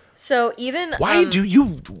up. So even Why do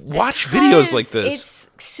you watch videos like this?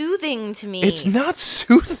 It's soothing to me. It's not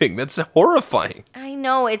soothing. That's horrifying. I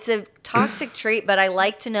know it's a toxic trait, but I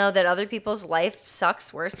like to know that other people's life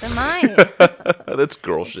sucks worse than mine. That's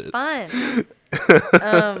girl shit. Fun.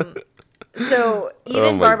 So even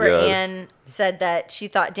Oh my Barbara God. Ann said that she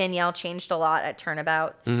thought Danielle changed a lot at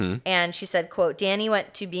Turnabout, and she said, "quote Danny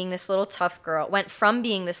went from being this little tough girl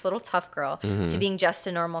to being just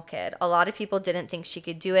a normal kid. A lot of people didn't think she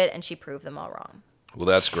could do it, and she proved them all wrong." Well,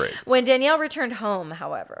 that's great. When Danielle returned home,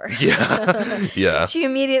 however, Yeah. she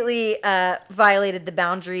immediately violated the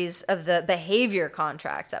boundaries of the behavior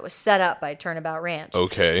contract that was set up by Turnabout Ranch.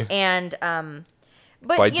 Okay. And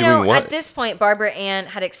but By you know, doing what? at this point, Barbara Ann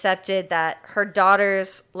had accepted that her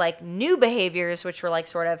daughter's like new behaviors, which were like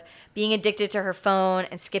sort of being addicted to her phone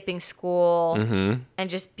and skipping school and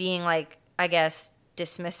just being like, I guess,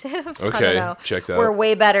 dismissive. I Okay, don't know, checked out. were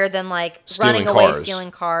way better than like Stealing running away, cars. stealing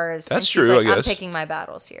cars. That's and she's true, I like, I'm guess. picking my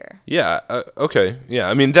battles here. Yeah. Okay. Yeah.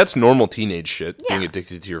 I mean, that's normal teenage shit. Being Yeah.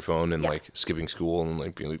 addicted to your phone and Yeah. like skipping school and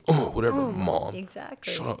like being like, oh, whatever, mom.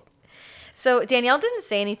 Exactly. Shut up. So Danielle didn't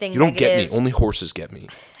say anything You don't get negative me. Only horses get me.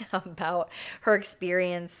 about her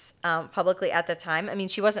experience publicly at the time. I mean,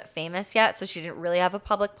 she wasn't famous yet, so she didn't really have a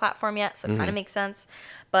public platform yet, so it kind of makes sense.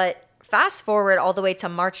 But fast forward all the way to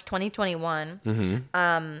March 2021,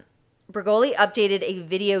 Bergoli updated a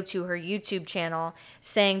video to her YouTube channel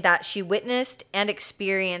saying that she witnessed and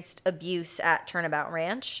experienced abuse at Turnabout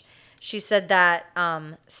Ranch. She said that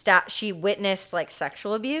she witnessed like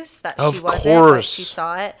sexual abuse, that Of she wasn't, but course. she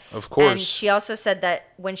saw it. Of course. And she also said that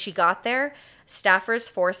when she got there, staffers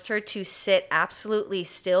forced her to sit absolutely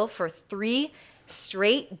still for 3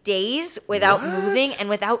 straight days without moving and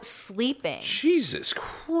without sleeping. Jesus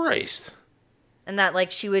Christ. And that like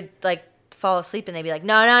she would like fall asleep and they'd be like,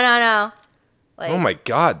 no, no, no, no. Like, Oh my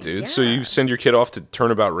God, dude. So yeah. you send your kid off to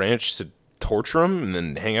Turnabout Ranch to torture him and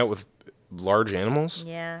then hang out with large animals?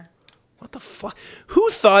 Yeah. What the fuck? Who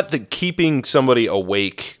thought that keeping somebody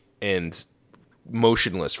awake and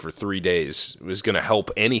motionless for 3 days was going to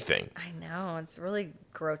help anything? I know. It's really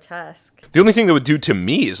grotesque. The only thing that would do to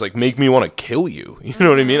me is like make me want to kill you. You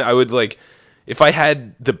know what I mean? I would like, if I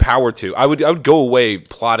had the power to, I would go away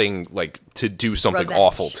plotting like to do something Revenge.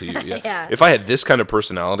 awful to you. Yeah. Yeah. If I had this kind of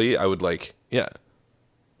personality, I would like, yeah.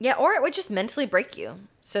 Yeah, or it would just mentally break you.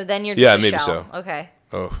 So then you're Yeah, just a maybe shell. so. Okay.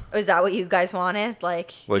 Oh, Is that what you guys wanted?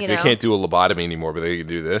 Like you they know? can't do a lobotomy anymore, but they can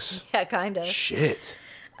do this. Yeah, kind of. Shit.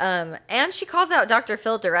 And she calls out Dr.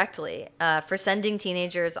 Phil directly for sending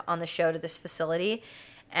teenagers on the show to this facility.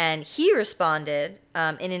 And he responded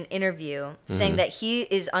in an interview saying that he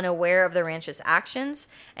is unaware of the ranch's actions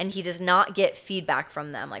and he does not get feedback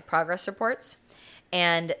from them, like progress reports.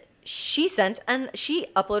 And she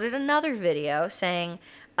uploaded another video saying,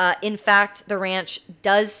 in fact, the ranch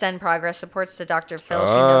does send progress reports to Dr. Phil.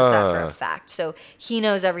 She knows that for a fact. So he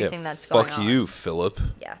knows everything that's going on. Fuck you, Philip.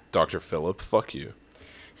 Yeah. Dr. Philip, fuck you.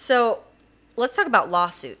 So let's talk about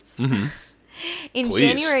lawsuits. In Please.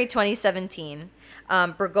 January 2017,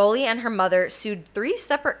 Bergoli and her mother sued 3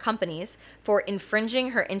 separate companies for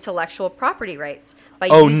infringing her intellectual property rights. By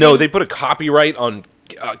No, they put a copyright on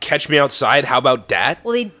Catch Me Outside. How about that?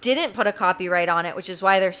 Well, they didn't put a copyright on it, which is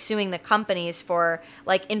why they're suing the companies for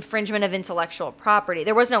like infringement of intellectual property.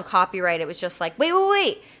 There was no copyright. It was just like,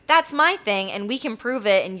 wait, that's my thing, and we can prove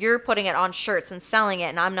it, and you're putting it on shirts and selling it,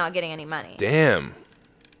 and I'm not getting any money. Damn.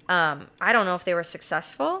 I don't know if they were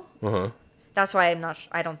successful. That's why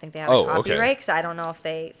I don't think they have Oh, a okay. copyright because I don't know if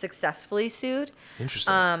they successfully sued.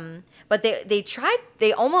 Interesting. But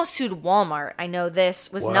they almost sued Walmart. I know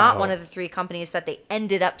this was not one of the 3 companies that they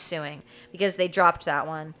ended up suing because they dropped that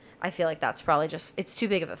one. I feel like that's probably it's too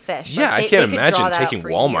big of a fish. Yeah, Like, I can't they could draw imagine that out taking for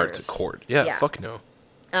Walmart years. to court. Yeah, fuck no.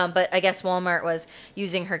 But I guess Walmart was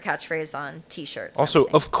using her catchphrase on T-shirts. and Also,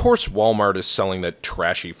 everything. of course, Walmart is selling that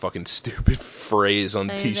trashy, fucking stupid phrase on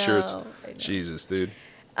T-shirts. know. Jesus, dude.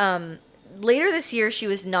 later this year, she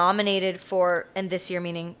was nominated for, and this year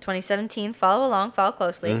meaning 2017, follow along, follow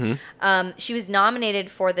closely. She was nominated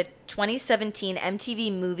for the 2017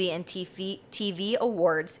 MTV Movie and TV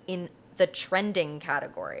Awards in the trending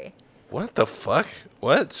category. What the fuck?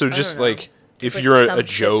 What? So just know. like, Just if like you're some a shit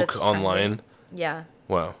joke that's online. trending. Yeah.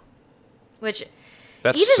 Wow. Which,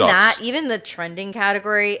 That even sucks. even the trending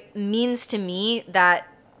category means to me that,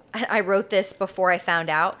 I wrote this before I found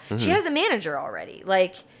out, she has a manager already.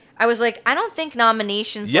 Like, I was like, I don't think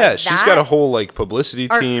nominations like She's that got a whole like publicity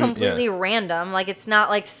are team. completely random. Like, it's not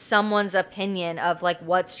like someone's opinion of like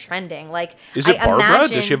what's trending. Like, Is it Barbara?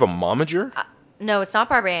 Does she have a momager? No, it's not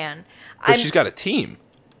Barbara Ann. But she's got a team.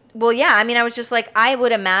 Well, yeah. I mean, I was just like, I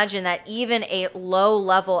would imagine that even a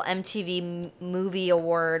low-level MTV Movie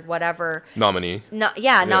Award, whatever Nominee.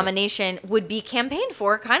 nomination would be campaigned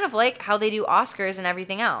for, kind of like how they do Oscars and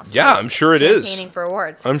everything else. Yeah, I'm sure it is. Campaigning for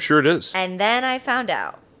awards. I'm sure it is. And then I found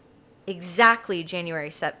out exactly January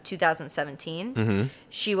 2017,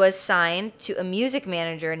 she was signed to a music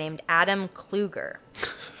manager named Adam Kluger.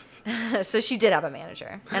 So she did have a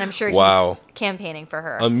manager, and I'm sure he's campaigning for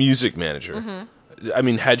her. A music manager. I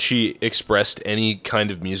mean, had she expressed any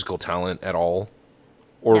kind of musical talent at all?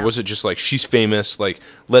 Or was it just like, she's famous, like,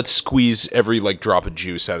 let's squeeze every, like, drop of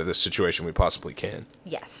juice out of this situation we possibly can?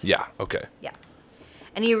 Yes. Yeah, okay. Yeah.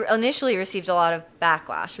 And he initially received a lot of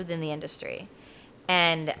backlash within the industry.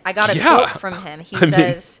 And I got a quote from him. He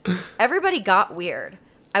says, everybody got weird.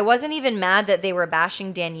 I wasn't even mad that they were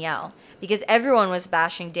bashing Danielle, because everyone was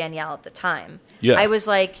bashing Danielle at the time. Yeah. I was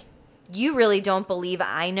like, you really don't believe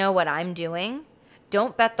I know what I'm doing?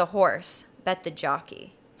 Don't bet the horse, bet the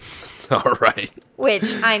jockey. All right. Which,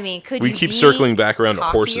 I mean, could we you keep be circling back around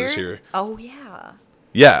cockier? to horses here. Oh, yeah.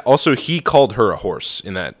 Yeah, also, he called her a horse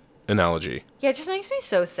in that analogy. Yeah, it just makes me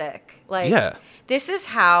so sick. Like, Yeah. This is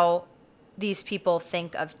how these people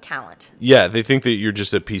think of talent. Yeah, they think that you're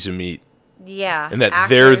just a piece of meat. Yeah. And that actors,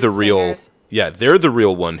 they're the real... singers, Yeah, they're the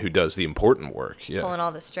real one who does the important work. Yeah. pulling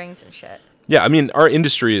all the strings and shit. Yeah, I mean, our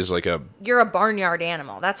industry is like a... You're a barnyard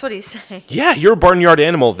animal. That's what he's saying. Yeah, you're a barnyard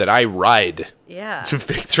animal that I ride Yeah. to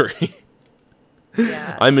victory.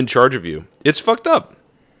 Yeah. I'm in charge of you. It's fucked up.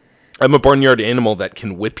 I'm a barnyard animal that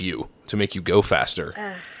can whip you to make you go faster.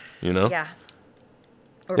 You know? Yeah.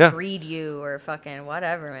 Or Yeah. breed you or fucking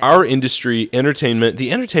whatever, man. Our industry,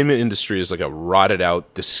 the entertainment industry is like a rotted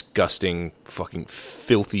out, disgusting, fucking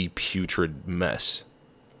filthy, putrid mess.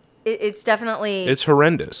 It's definitely... It's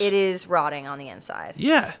horrendous. It is rotting on the inside.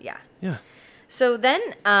 Yeah. Yeah. Yeah. So then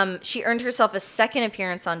she earned herself a second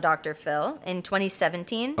appearance on Dr. Phil in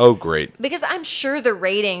 2017. Oh, great. Because I'm sure the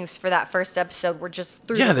ratings for that first episode were just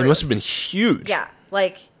through the Yeah, they roof. must have been huge. Yeah,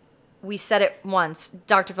 like we said it once.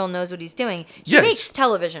 Dr. Phil knows what he's doing. He Yes. makes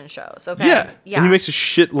television shows, okay? Yeah. And he makes a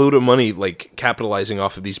shitload of money, like, capitalizing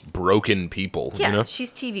off of these broken people, Yeah, you know?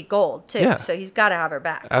 she's TV gold, too, Yeah. so he's got to have her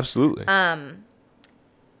back. Absolutely.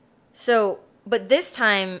 So, but this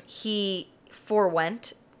time he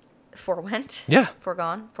forwent a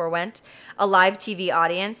live TV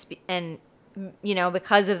audience, and you know,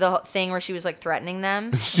 because of the thing where she was like threatening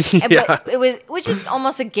them. Yeah. But it was, which is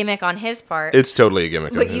almost a gimmick on his part. It's totally a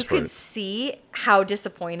gimmick but on his you part. could see how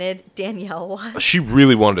disappointed Danielle was. She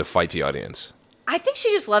really wanted to fight the audience. I think she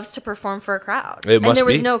just loves to perform for a crowd. It must and there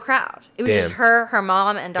was be. no crowd. It was Damn. just her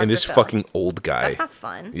mom, and Dr. And this Phil. fucking old guy. That's not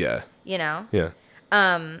fun. Yeah. You know? Yeah.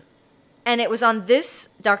 And it was on this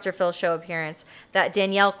Dr. Phil show appearance that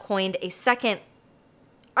Danielle coined a second,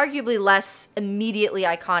 arguably less immediately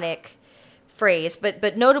iconic phrase,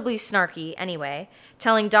 but notably snarky anyway,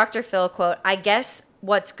 telling Dr. Phil, quote, "I guess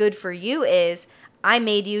what's good for you is I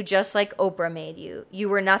made you just like Oprah made you. You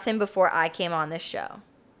were nothing before I came on this show."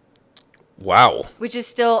 Wow. Which is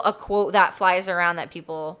still a quote that flies around that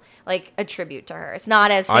people like attribute to her. It's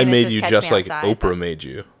not as famous I made as you Catch just Me like Outside, Oprah but- made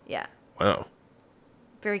you. Yeah. Wow.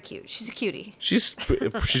 Very cute. She's a cutie. She's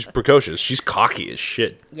precocious. She's cocky as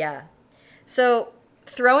shit. Yeah. So,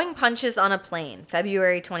 throwing punches on a plane,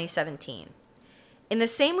 February 2017. In the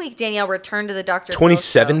same week, Danielle returned to the Dr. Phil show.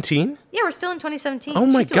 2017? Yeah, we're still in 2017. Oh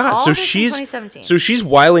my She's doing god. all So this in she's 2017. so she's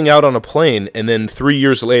wiling out on a plane, and then 3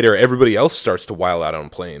 years later everybody else starts to wile out on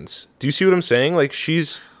planes. Do you see what I'm saying? Like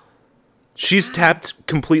she's tapped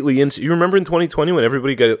completely into. You remember in 2020 when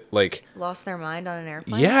everybody got like lost their mind on an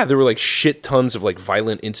airplane? yeah, there were like shit tons of like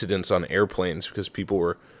violent incidents on airplanes because people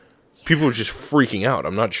were just freaking out.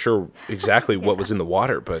 I'm not sure exactly what was in the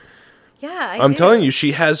water, but Yeah, I'm telling you,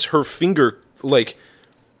 she has her finger on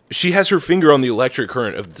the electric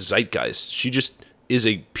current of the zeitgeist. She just is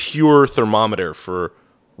a pure thermometer for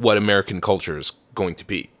what American culture is going to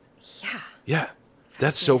be. Yeah. Yeah.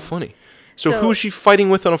 That's so funny. So So- who is she fighting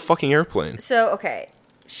with on a fucking airplane? So, okay.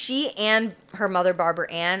 she and her mother, Barbara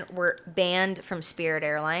Ann, were banned from Spirit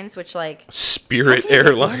Airlines, which, like... Spirit how can you get banned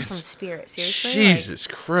Airlines? from Spirit, seriously? Jesus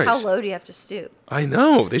Christ. How low do you have to stoop? I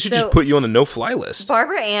know. They should just put you on the no-fly list.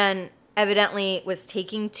 Barbara Ann evidently was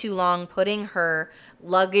taking too long putting her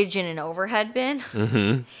luggage in an overhead bin.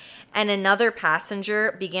 Mm-hmm. And another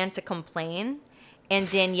passenger began to complain, and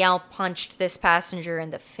Danielle punched this passenger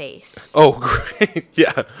in the face. Oh, great.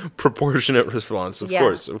 Yeah. Proportionate response. Of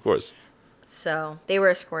course. So they were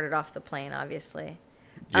escorted off the plane, obviously.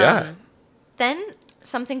 Yeah. Then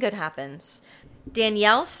something good happens.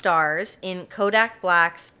 Danielle stars in Kodak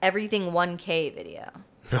Black's Everything 1K video.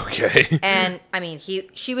 Okay. And I mean,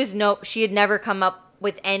 she had never come up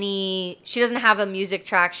with any. She doesn't have a music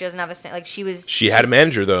track. She doesn't have a She had a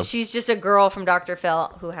manager though. She's just a girl from Dr.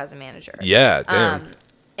 Phil who has a manager. Yeah, damn.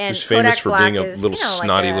 And who's famous Kodak for Black being a is, little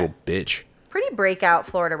snotty like little bitch. Pretty breakout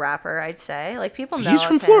Florida rapper, I'd say. Like people know. He's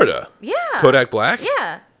from him. Florida. Yeah. Kodak Black.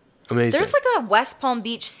 Yeah. Amazing. There's like a West Palm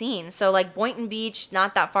Beach scene. So like Boynton Beach,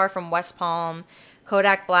 not that far from West Palm.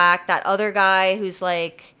 Kodak Black, that other guy who's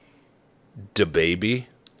like Bhabie.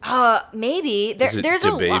 Maybe there's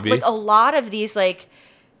a lot of these, like,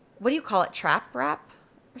 what do you call it, trap rap?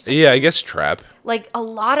 Yeah, I guess trap. Like a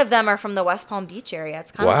lot of them are from the West Palm Beach area.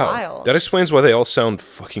 It's kind of wild. That explains why they all sound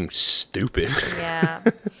fucking stupid. Yeah,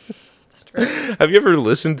 it's true. Have you ever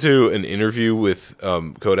listened to an interview with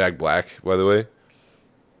Kodak Black? By the way,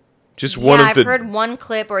 I've heard one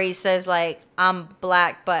clip where he says like, "I'm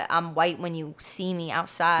black, but I'm white when you see me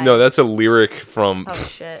outside." No, that's a lyric from. Oh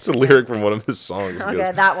shit! It's a lyric from one of his songs. Okay,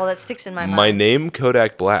 goes, that sticks in my mind. My name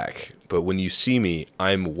Kodak Black, but when you see me,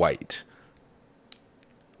 I'm white.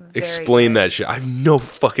 Explain that shit. I have no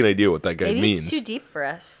fucking idea what that guy means. Maybe it's too deep for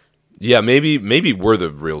us. Yeah, maybe we're the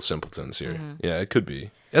real simpletons here. Mm-hmm. Yeah, it could be.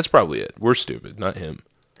 That's probably it. We're stupid, not him.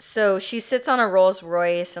 So she sits on a Rolls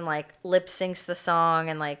Royce and like lip syncs the song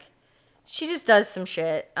and like she just does some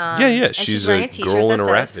shit. She's a girl in a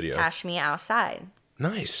rap video. Cash Me Outside.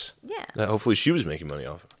 Nice. Yeah. That hopefully she was making money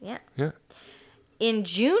off of. Yeah. Yeah. In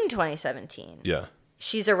June 2017, yeah,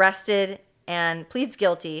 she's arrested and pleads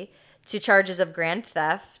guilty to charges of grand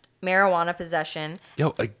theft, marijuana possession.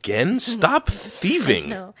 Yo, again? Stop thieving.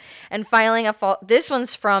 No. And filing this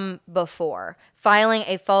one's from before. Filing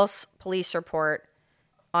a false police report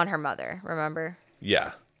on her mother, remember?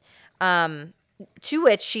 Yeah. To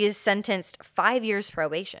which she is sentenced 5 years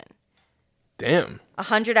probation. Damn.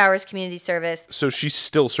 100 hours community service. So she's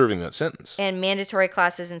still serving that sentence. And mandatory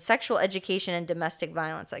classes in sexual education and domestic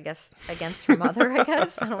violence, I guess, against her mother, I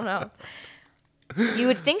guess. I don't know. You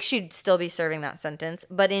would think she'd still be serving that sentence,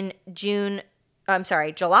 but in July,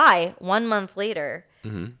 1 month later,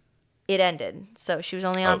 it ended. So she was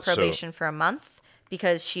only on probation for a month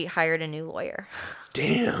because she hired a new lawyer.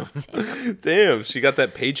 Damn. Damn. She got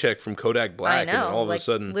that paycheck from Kodak Black, I know. And all of a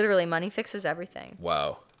sudden, literally, money fixes everything.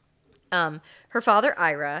 Wow. Her father,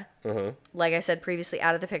 Ira, like I said previously,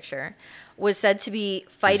 out of the picture, was said to be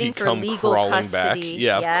fighting for legal custody. Back?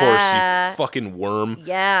 Yeah, of course, you fucking worm.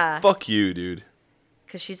 Yeah. Fuck you, dude.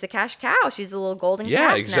 Because she's the cash cow. She's the little golden calf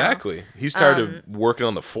Yeah, exactly. now. He's tired of working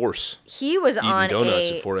on the force. He was eating on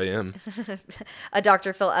donuts at 4 a.m. a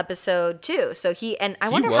Dr. Phil episode, too. So I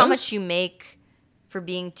wonder how much you make for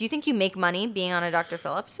being... Do you think you make money being on a Dr.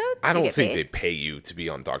 Phil episode? I don't think they pay you to be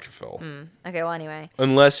on Dr. Phil. Okay, well, anyway.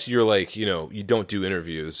 Unless you're like, you don't do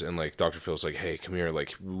interviews and like Dr. Phil's like, hey, come here,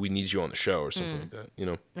 like we need you on the show or something like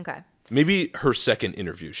that, Okay. Maybe her second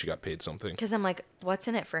interview, she got paid something. Because I'm like, what's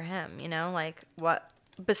in it for him? Like what?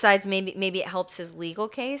 Besides, maybe it helps his legal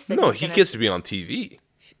case. No, he gets to be on TV.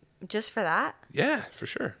 Just for that? Yeah, for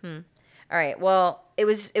sure. All right. Well, there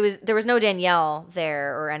was no Danielle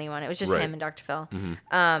there or anyone. It was just him and Dr. Phil.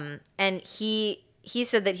 And he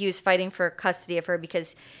said that he was fighting for custody of her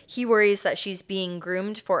because he worries that she's being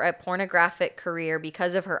groomed for a pornographic career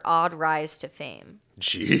because of her odd rise to fame.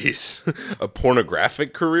 Jeez, a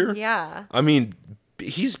pornographic career? Yeah. I mean,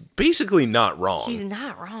 he's basically not wrong. He's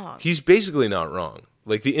not wrong. He's basically not wrong.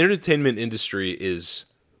 Like, the entertainment industry is,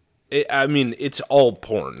 it's all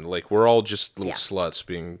porn. Like, we're all just little sluts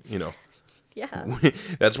being, Yeah.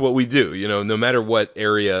 That's what we do, no matter what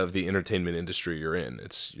area of the entertainment industry you're in.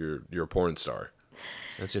 You're a porn star.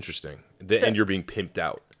 That's interesting. And you're being pimped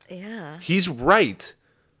out. Yeah. He's right.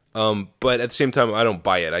 But at the same time, I don't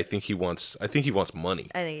buy it. I think he wants money.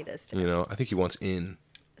 I think he does too. I think he wants in.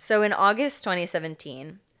 So in August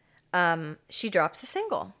 2017, she drops a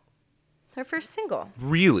single. Her first single.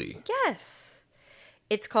 Really? Yes.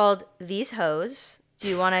 It's called These Hoes. Do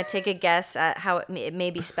you want to take a guess at how it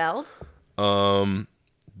may be spelled?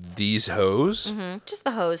 These hoes? Mm-hmm. Just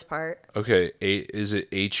the hose part. Okay. Is it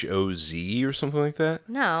HOZ or something like that?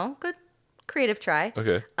 No. Good creative try.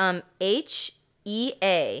 Okay. HEAUX.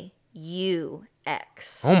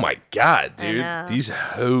 Oh my God, dude. know. These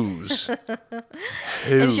hoes.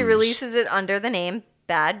 And she releases it under the name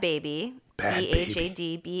Bhad Bhabie. Bhad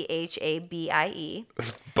Bhadbhabie.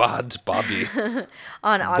 Bhad Bhabie.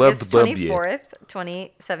 On August Bhabie. 24th,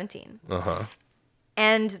 2017. Uh-huh.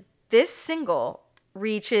 And this single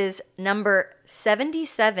reaches number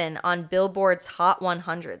 77 on Billboard's Hot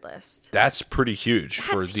 100 list. That's pretty huge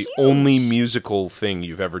for the huge. only musical thing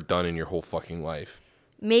you've ever done in your whole fucking life.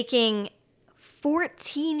 Making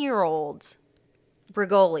 14-year-old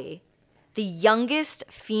Brigoli the youngest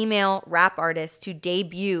female rap artist to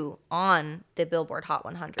debut on the Billboard Hot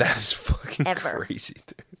 100. That is fucking Ever. crazy,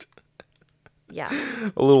 dude. Yeah.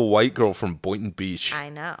 A little white girl from Boynton Beach. I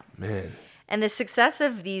know. Man. And the success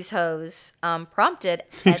of these hoes prompted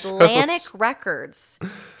These Atlantic hoes. Records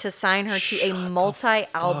to sign her to a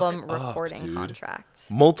multi-album recording contract.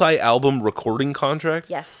 Multi-album recording contract?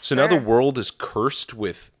 Yes, So now the sir. world is cursed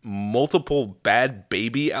with multiple Bhad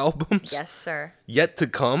Bhabie albums? Yes, sir. Yet to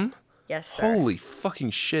come? Yes, sir. Holy fucking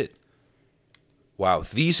shit. Wow,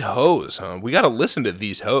 these hoes, huh? We gotta listen to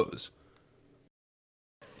these hoes.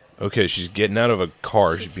 Okay, she's getting out of a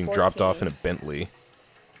car. She's being dropped 14. off in a Bentley.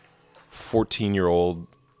 14-year-old,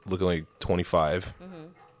 looking like 25.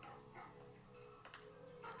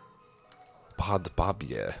 Bhad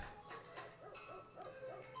Bhabie.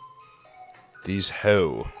 These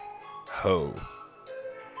ho.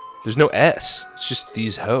 There's no S. It's just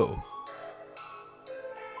these ho.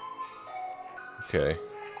 Okay.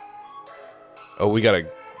 Oh, we got a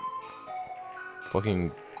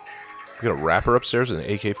rapper upstairs with an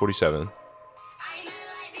AK-47.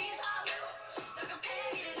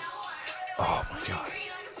 Oh my God.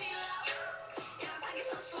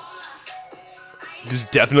 This is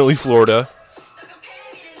definitely Florida.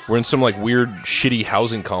 We're in some like weird shitty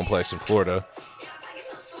housing complex in Florida.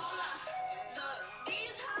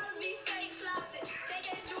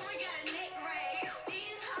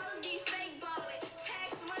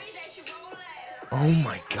 Oh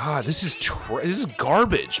my God, this is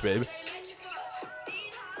garbage, babe.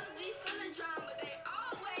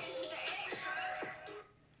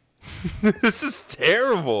 This is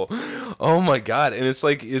terrible. Oh my God. And it's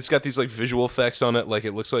like it's got these like visual effects on it, like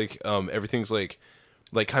it looks like everything's like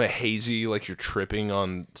kind of hazy, like you're tripping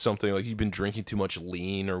on something, like you've been drinking too much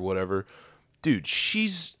lean or whatever. Dude,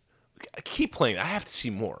 keep playing. I have to see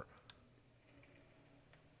more.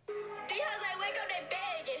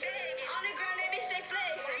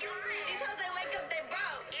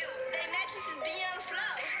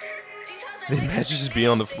 They mattresses be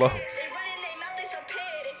on the floor.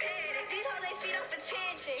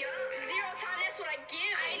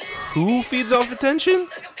 Who feeds off attention?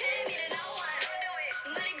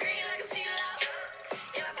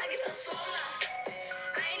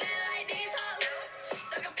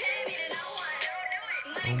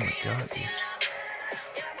 Oh my God, dude.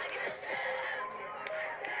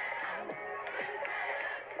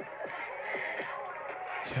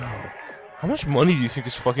 Yo, how much money do you think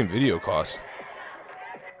this fucking video cost?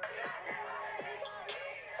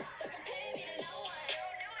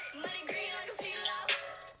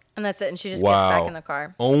 And that's it. And she just gets back in the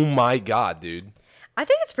car. Oh my God, dude. I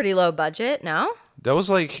think it's pretty low budget, no? That was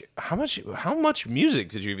like, how much music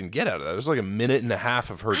did you even get out of that? It was like a minute and a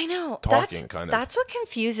half of her I know. talking, kind of. That's what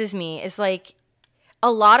confuses me is like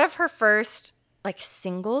a lot of her first like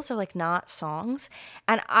singles are like not songs.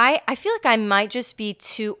 And I feel like I might just be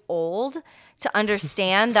too old to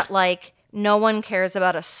understand that like no one cares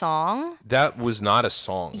about a song. That was not a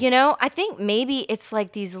song. You know, I think maybe it's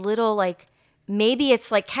like these little like, maybe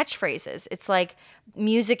it's like catchphrases. It's like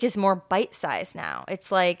music is more bite-sized now.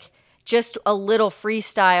 It's like just a little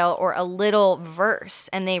freestyle or a little verse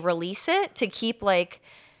and they release it to keep like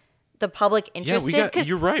the public interested.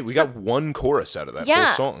 You're right. We got one chorus out of that whole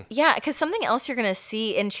song. Yeah, because something else you're going to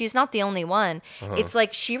see, and she's not the only one, it's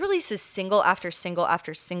like she releases single after single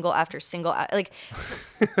after single after single. Like,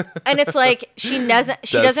 and it's like she doesn't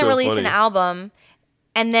so release funny. an album.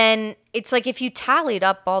 And then it's like if you tallied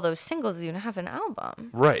up all those singles, you'd have an album.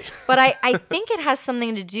 Right. But I think it has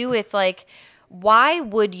something to do with like, why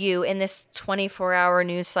would you in this 24-hour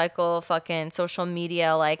news cycle, fucking social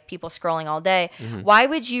media, like people scrolling all day, why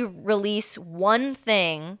would you release one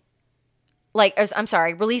thing,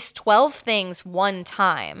 release 12 things one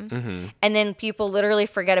time, and then people literally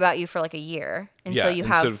forget about you for like a year until you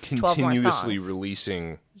have 12 more continuously songs.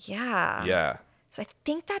 releasing. Yeah. Yeah. So I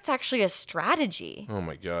think that's actually a strategy. Oh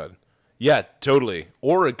my God. Yeah, totally.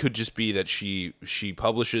 Or it could just be that she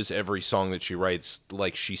publishes every song that she writes,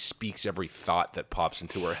 like she speaks every thought that pops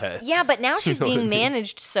into her head. Yeah, but now she's being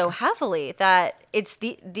managed so heavily that it's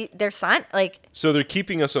they're signed like. So they're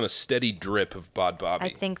keeping us on a steady drip of Bhad Bhabie. I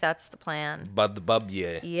think that's the plan. Bhad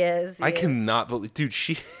Bhabie. Yes. I cannot believe, dude.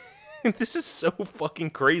 This is so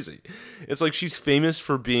fucking crazy. It's like she's famous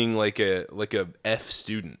for being like a F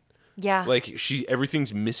student. Yeah. Like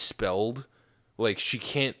everything's misspelled. Like she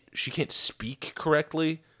can't speak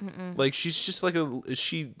correctly. Mm-mm. Like she's just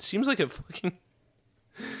she seems like a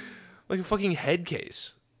fucking head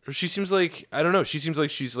case. Or she seems like, I don't know, she seems like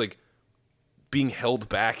she's like being held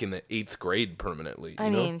back in the 8th grade permanently. I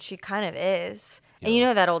mean, she kind of is. And you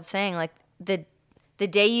know that old saying, like the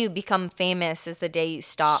day you become famous is the day you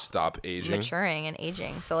stop aging, maturing and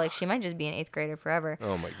aging. So like she might just be an 8th grader forever.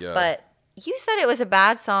 Oh my God. But you said it was a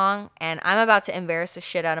bad song, and I'm about to embarrass the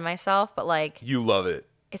shit out of myself, but like... You love it.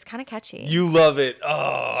 It's kind of catchy. You love it.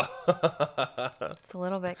 Oh. It's a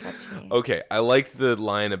little bit catchy. Okay, I liked the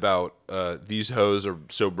line about these hoes are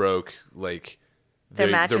so broke, like... Their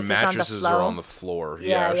mattresses are on the floor.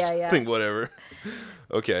 Yeah. Something, whatever.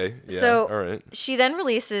 Okay, yeah, so all right. She then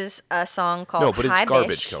releases a song called No, but it's High garbage,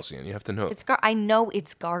 Bish. Kelsey, and you have to know. I know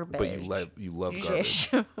it's garbage. But you love garbage.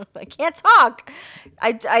 I can't talk.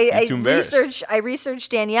 I too embarrassed.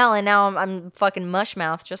 researched Danielle, and now I'm fucking mush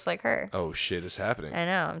mouth just like her. Oh shit is happening. I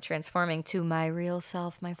know. I'm transforming to my real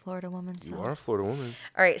self, my Florida woman self. You are a Florida woman.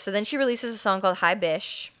 All right, so then she releases a song called High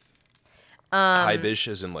Bish. High bish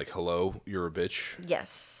as in like hello, you're a bitch.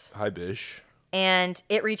 Yes. High bish. And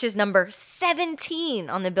it reaches number 17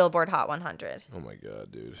 on the Billboard Hot 100. Oh my God,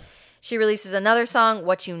 dude. She releases another song,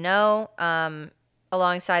 What You Know,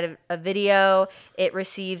 alongside a video. It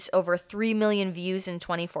receives over 3 million views in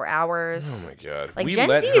 24 hours. Oh my God. Like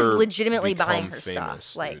Gen Z is legitimately buying her famous,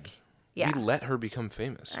 stuff. Like, dude. yeah. We let her become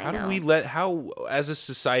famous. I How know. did how as a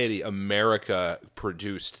society America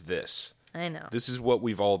produced this? I know. This is what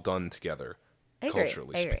we've all done together,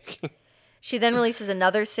 culturally speaking. She then releases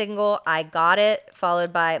another single, I Got It,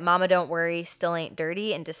 followed by Mama Don't Worry, Still Ain't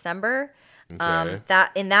Dirty in December. Okay.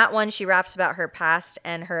 In that one, she raps about her past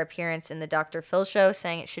and her appearance in the Dr. Phil show,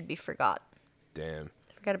 saying it should be forgot. Damn.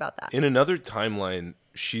 Forget about that. In another timeline,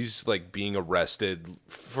 she's like being arrested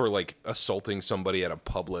for like assaulting somebody at a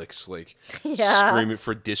Publix, like screaming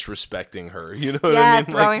for disrespecting her. You know what I mean?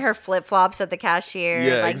 Throwing her flip flops at the cashier,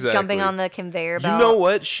 exactly. Jumping on the conveyor belt. You know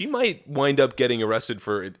what? She might wind up getting arrested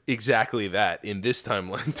for exactly that in this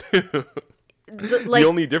timeline too. The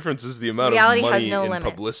only difference is the amount of money and limits.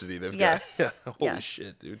 Publicity they've got. Yeah. Holy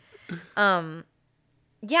shit, dude.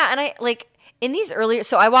 Yeah, and I like in these earlier.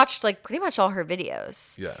 So I watched like pretty much all her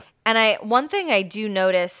videos. Yeah. And one thing I do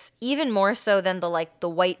notice, even more so than the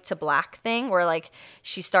white to black thing, where like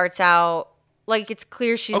she starts out like it's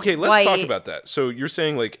clear she's okay. Let's white. talk about that. So you're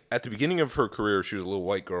saying like at the beginning of her career, she was a little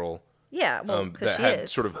white girl. Yeah, well, that she had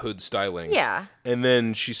is. sort of hood stylings. Yeah. And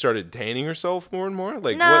then she started tanning herself more and more?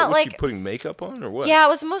 Like, No, what? Was she like- putting makeup on or what? Yeah, it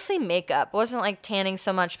was mostly makeup. It wasn't like tanning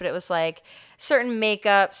so much, but it was like certain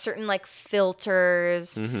makeup, certain like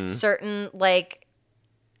filters, Mm-hmm. certain like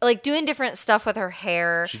doing different stuff with her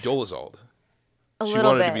hair. She dolazoled. She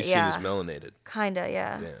wanted bit, to be seen yeah. as melanated. Kinda,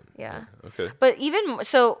 yeah. Damn. Yeah. Okay. But even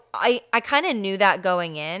so, I kind of knew that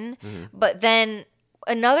going in, but then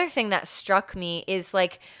another thing that struck me is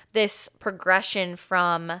like this progression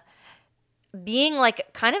from being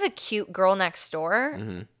like kind of a cute girl next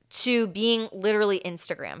door to being literally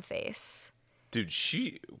Instagram face. Dude,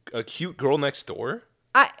 a cute girl next door?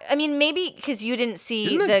 I mean, maybe because you didn't see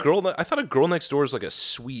Isn't that I thought a girl next door is like a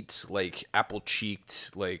sweet, like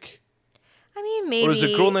apple-cheeked, like... I mean, maybe. Or is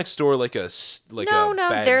a girl next door like a no,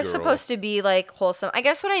 bad they're girl? supposed to be like wholesome. I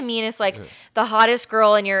guess what I mean is like the hottest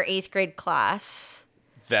girl in your 8th grade class.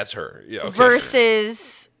 That's her. Yeah. Okay.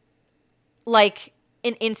 Versus like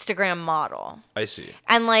an Instagram model. I see.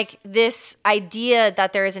 And like this idea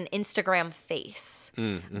that there is an Instagram face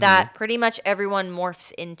that pretty much everyone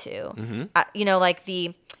morphs into. You know, like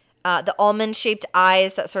the almond shaped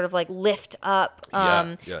eyes that sort of like lift up,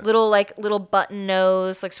 little button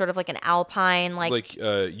nose, like sort of like an alpine, like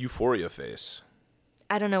Euphoria face.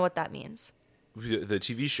 I don't know what that means. The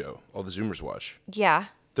TV show, all the Zoomers watch. Yeah.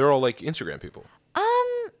 They're all like Instagram people.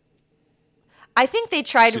 I think they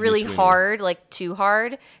tried Sydney really Sweeney. hard, like too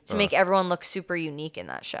hard, to make everyone look super unique in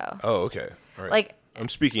that show. Oh, okay. All right. Like, I'm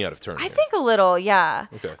speaking out of turn. I here. think a little, yeah.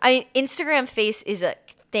 Okay. Instagram face is a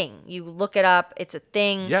thing. You look it up, it's a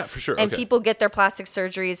thing. Yeah, for sure. And people get their plastic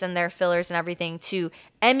surgeries and their fillers and everything to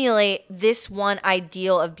emulate this one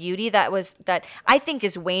ideal of beauty that I think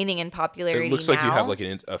is waning in popularity. It looks like you have like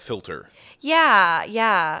a filter.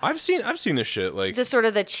 Yeah. I've seen this shit, like the sort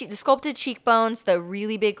of the sculpted cheekbones, the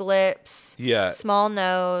really big lips, small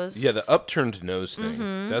nose. Yeah, the upturned nose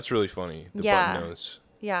thing. That's really funny. The button nose.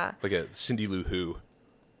 Yeah. Like a Cindy Lou Who.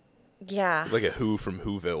 Yeah. Like a Who from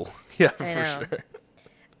Whoville. Yeah, for sure.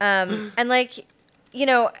 And like, you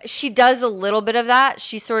know, she does a little bit of that.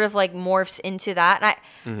 She sort of like morphs into that.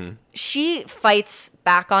 And she fights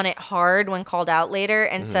back on it hard when called out later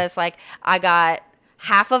and says like, I got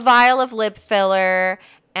half a vial of lip filler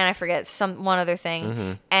and I forget one other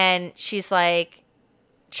thing. And she's like,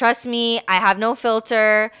 trust me, I have no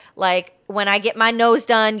filter. Like, when I get my nose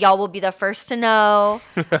done, y'all will be the first to know.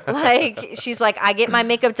 Like, she's like, I get my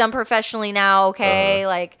makeup done professionally now, okay?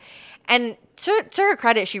 Like, and to her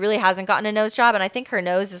credit, she really hasn't gotten a nose job. And I think her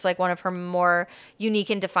nose is like one of her more unique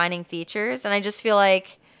and defining features. And I just feel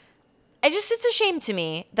like, it's a shame to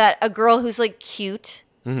me that a girl who's like cute,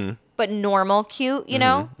 but normal cute, you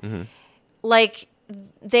know? Like,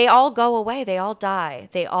 they all go away. They all die.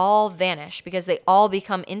 They all vanish because they all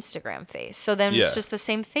become Instagram face. So then it's just the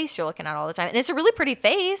same face you're looking at all the time. And it's a really pretty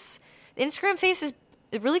face. The Instagram face is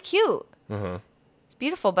really cute. It's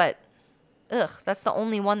beautiful, but that's the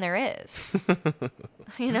only one there is.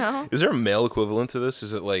 You know? Is there a male equivalent to this?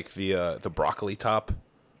 Is it like the broccoli top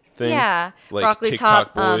thing? Yeah. Like broccoli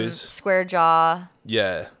TikTok top, boys? square jaw.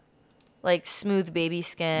 Yeah. Like smooth baby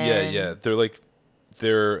skin. Yeah. They're like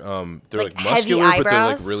muscular, but they're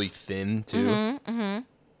like really thin too.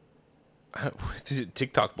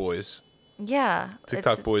 TikTok boys. Yeah.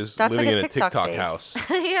 TikTok boys living in a TikTok house.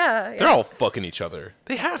 Yeah. They're all fucking each other.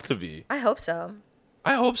 They have to be. I hope so.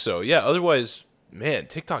 I hope so. Yeah. Otherwise, man,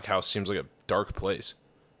 TikTok house seems like a dark place.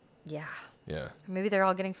 Yeah. Yeah. Maybe they're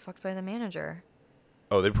all getting fucked by the manager.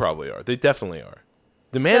 Oh, they probably are. They definitely are.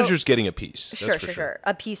 The manager's getting a piece. Sure.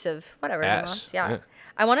 A piece of whatever he Ass. wants. Yeah.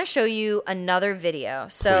 I want to show you another video.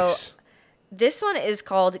 So Please. This one is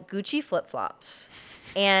called Gucci Flip Flops.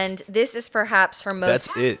 And this is perhaps her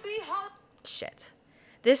most... That's it. Shit.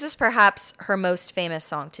 This is perhaps her most famous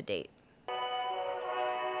song to date.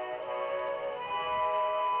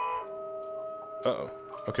 Uh-oh.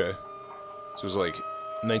 Okay. So it was like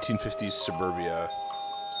 1950s suburbia,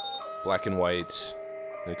 black and white,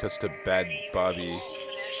 and it cuts to Bad Bhabie.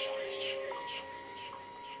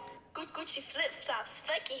 Gucci flip flops,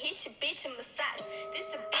 fuck it, hit your bitch in massage.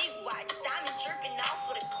 This a big watch, diamonds dripping off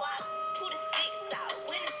with a clock. Pull the six out,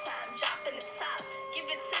 winter time, dropping the top. Give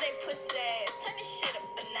it to they pussy ass, turn this shit up a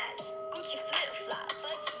notch. Gucci flip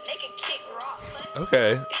flops, make a kick rock.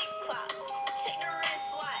 Okay. Big clock, check the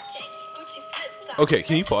wristwatch. Gucci flip flops. Okay,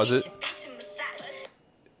 can you pause it?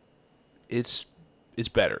 It's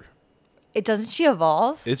better. Doesn't she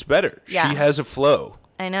evolve? It's better. Yeah. She has a flow.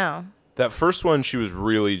 I know. That first one, she was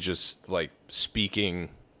really just like speaking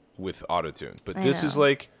with autotune, but this is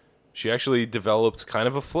like she actually developed kind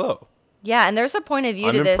of a flow. Yeah, and there's a point of view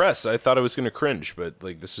I'm to this. impressed. I thought I was going to cringe, but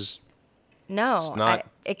like this is no, not.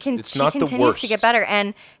 She continues to get better.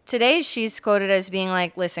 And today she's quoted as being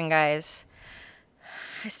like, "Listen, guys,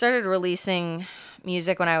 I started releasing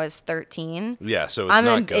music when I was 13. Yeah, so it's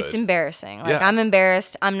not good. It's embarrassing. Like, I'm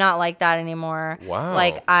embarrassed. I'm not like that anymore. Wow.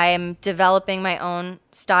 Like, I'm developing my own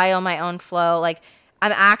style, my own flow. Like,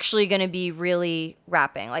 I'm actually going to be really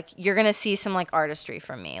rapping. Like, you're going to see some, like, artistry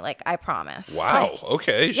from me. Like, I promise. Wow. Like,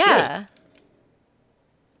 okay. Yeah. Shit.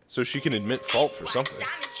 So she can admit fault for something.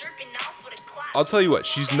 I'll tell you what.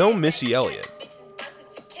 She's no Missy Elliott.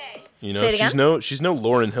 You know, she's no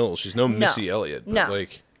Lauryn Hill. She's no Missy Elliott. But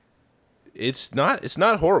like, it's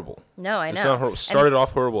not horrible. No, I know. It's not horrible. Started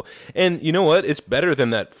off horrible. And you know what? It's better than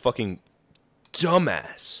that fucking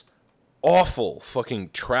dumbass, awful fucking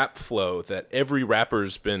trap flow that every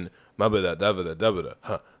rapper's been like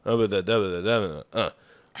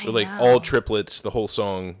all triplets, the whole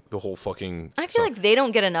song, the whole fucking I feel like they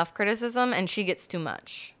don't get enough criticism and she gets too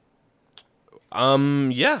much.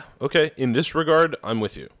 Yeah. Okay. In this regard, I'm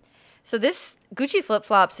with you. So this Gucci Flip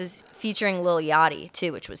Flops is featuring Lil Yachty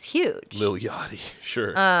too, which was huge. Lil Yachty,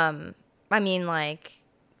 sure. I mean, like,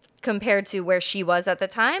 compared to where she was at the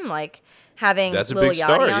time, like having That's a Lil big Yachty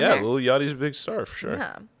star. on Yeah, there. Lil Yachty's a big star for sure.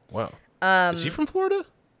 Yeah. Wow. Is he from Florida?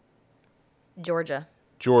 Georgia.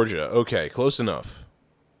 Georgia. Okay, close enough.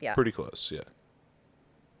 Yeah. Pretty close. Yeah.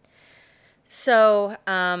 So,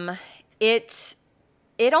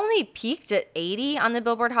 it only peaked at 80 on the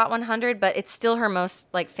Billboard Hot 100, but it's still her most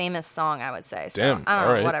like famous song, I would say. So Damn, I don't all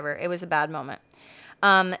know, right. whatever. It was a bad moment.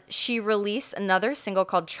 She released another single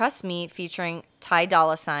called Trust Me featuring Ty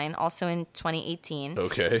Dolla $ign, also in 2018.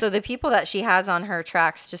 Okay. So the people that she has on her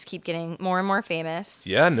tracks just keep getting more and more famous.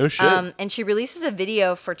 Yeah, no shit. And she releases a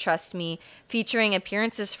video for Trust Me featuring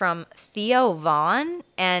appearances from Theo Von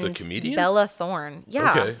and The comedian? Bella Thorne.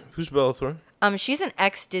 Yeah. Okay. Who's Bella Thorne? She's an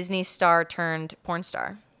ex-Disney star turned porn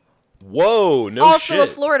star. Whoa, no also shit. a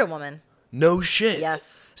Florida woman. No shit.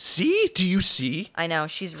 Yes. See? Do you see? I know.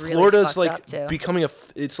 She's really Florida's fucked like up too. becoming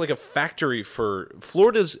it's like a factory for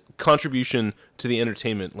Florida's contribution to the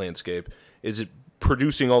entertainment landscape is it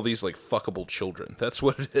producing all these like fuckable children. That's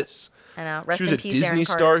what it is. I know. Rest she was in a peace, Disney Aaron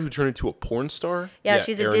star Carter. who turned into a porn star. Yeah,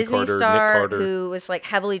 she's a Aaron Disney Carter, Nick star Carter. who was like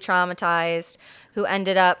heavily traumatized, who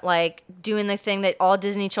ended up like doing the thing that all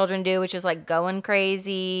Disney children do, which is like going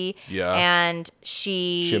crazy. Yeah. And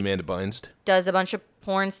She Amanda Bynes. does a bunch of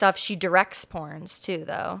porn stuff. She directs porns too,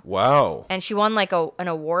 though. Wow. And she won like an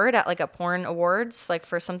award at like a porn awards, like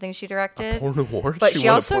for something she directed. Porn award? But she won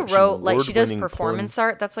a also porn- wrote like she does award-winning performance porn-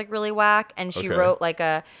 art that's like really whack, and she Okay. wrote like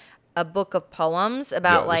a book of poems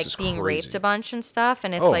about Yo, this like is being crazy. raped a bunch and stuff,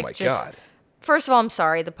 and it's Oh like my just. God. First of all, I'm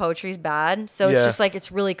sorry, the poetry's bad. So it's Yeah. just like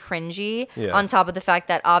it's really cringy. Yeah. On top of the fact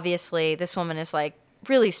that obviously this woman is like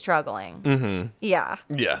really struggling. Mm-hmm. Yeah.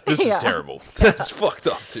 Yeah, this Yeah. is terrible. That's fucked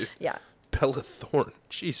up, dude. Yeah. Bella Thorne.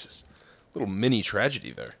 Jesus. Little mini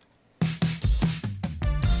tragedy there.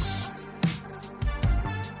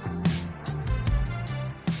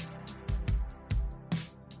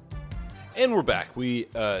 And we're back. We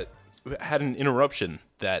had an interruption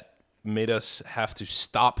that made us have to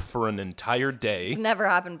stop for an entire day. It's never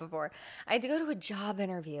happened before. I had to go to a job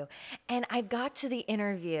interview, and I got to the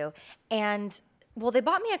interview, and well, they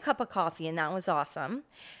bought me a cup of coffee, and that was awesome.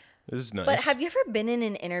 This is nice. But have you ever been in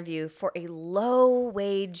an interview for a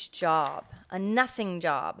low-wage job, a nothing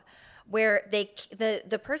job, where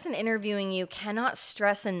the person interviewing you cannot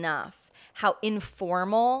stress enough how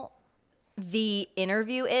informal the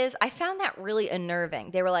interview is? I found that really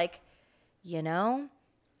unnerving. They were like,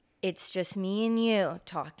 it's just me and you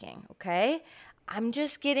talking, okay? I'm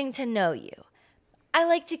just getting to know you. I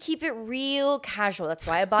like to keep it real casual. That's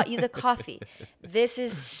why I bought you the coffee. This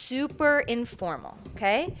is super informal,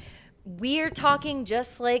 okay? We're talking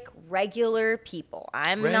just like regular people.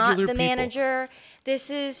 I'm not Regular the people. manager. This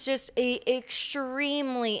is just a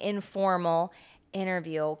extremely informal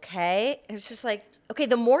interview, okay? It's just like, okay,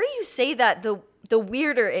 the more you say that, the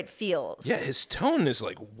weirder it feels. Yeah, his tone is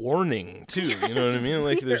like warning too. You know what I mean?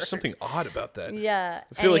 Like there's something odd about that. Yeah.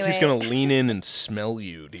 I feel like he's anyway. gonna lean in and smell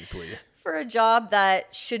you deeply. For a job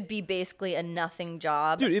that should be basically a nothing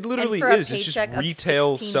job. Dude, it literally and for a is. It's just paycheck of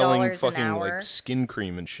retail selling $16 fucking an hour, like skin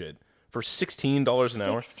cream and shit for $16 an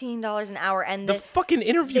hour. $16 an hour, and The fucking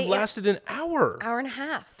interview they- lasted an hour. hour and a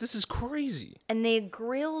half. This is crazy. And they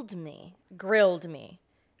grilled me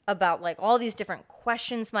about like all these different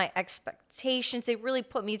questions, my expectations. They really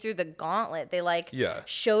put me through the gauntlet. They like Yeah.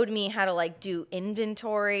 showed me how to like do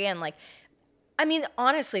inventory and like, I mean,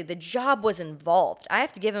 honestly, the job was involved. I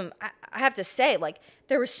have to give him, I have to say, like,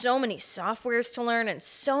 there were so many softwares to learn and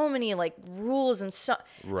so many like rules and so,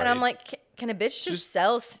 Right. and I'm like, can a bitch just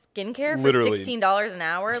sell skincare for Literally. $16 an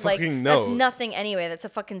hour? Like, Fucking no. that's nothing anyway. That's a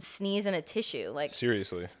fucking sneeze and a tissue. Like,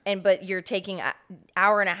 Seriously. but you're taking an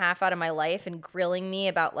hour and a half out of my life and grilling me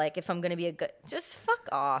about like if I'm gonna be a good, just fuck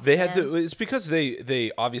off. They had man. to. It's because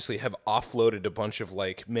they obviously have offloaded a bunch of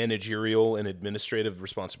like managerial and administrative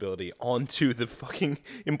responsibility onto the fucking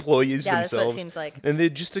employees Yeah, that's what it themselves. seems like. And they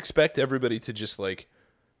just expect everybody to just like,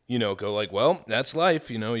 go like, well, that's life.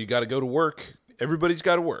 You got to go to work. Everybody's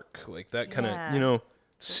got to work. Like that kind of Yeah.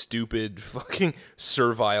 stupid fucking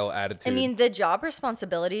servile attitude. I mean, the job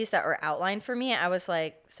responsibilities that were outlined for me, I was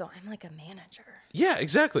like, so I'm like a manager. yeah,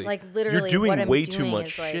 exactly. Like literally, you're doing what I'm way doing too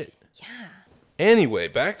much is like, shit. yeah. Anyway,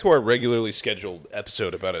 back to our regularly scheduled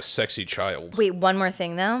episode about a sexy child. Wait, one more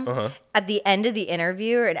thing though. Uh-huh. At the end of the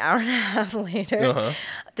interview, an hour and a half later,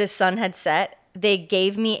 the sun had set. They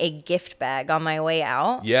gave me a gift bag on my way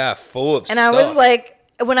out. Yeah, full of And stuff. I was like,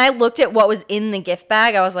 when I looked at what was in the gift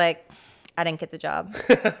bag, I was like, I didn't get the job.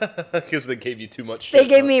 because they gave you too much shit. They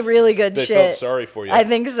gave me really good They shit. felt sorry for you. I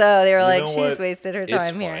think so. They were like, know she's what? wasted her It's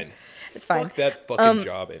time here. fine. It's fine. Fuck that fucking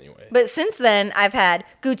job anyway. But since then, I've had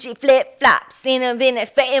Gucci flip flops in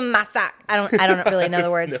my sock. I don't really know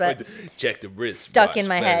the words, No, but check the wrist. stuck in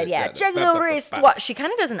my head. Yeah, check the wristwatch. She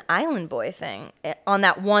kind of does an island boy thing on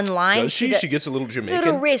that one line. Does she? She gets a little Jamaican.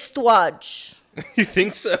 little wristwatch. You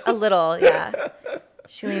think so? A little, yeah.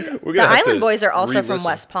 The Island Boys are also from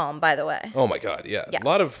West Palm, by the way. Oh my God, yeah. A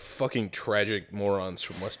lot of fucking tragic morons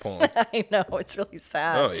from West Palm. I know, it's really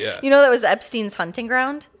sad. Oh, yeah. You know that was Epstein's hunting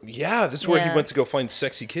ground? Yeah, this is where he went to go find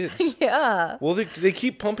sexy kids. Yeah. Well, they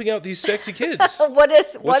keep pumping out these sexy kids. What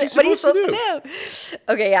are you supposed to do?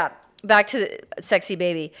 Okay, yeah. Back to the sexy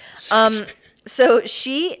baby. So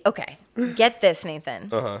get this, Nathan.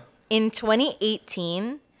 Uh-huh. In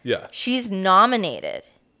 2018, Yeah. she's nominated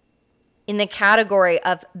in the category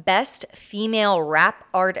of Best Female Rap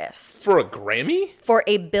Artist For a Grammy? for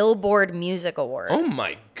a Billboard Music Award. Oh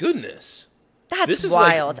my goodness. That's this is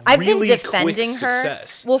wild. Like I've been really defending quick her.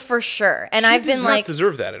 Success. Well, for sure. And She I've does been not like,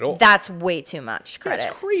 deserve that at all. that's way too much credit.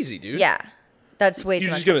 That's crazy, dude. Yeah. That's way too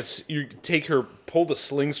You're much. just gonna take her, pull the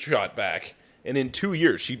slingshot back, and in 2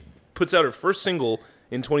 years she puts out her first single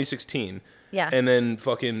in 2016. Yeah. And then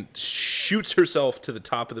fucking shoots herself to the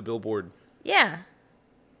top of the Billboard. Yeah.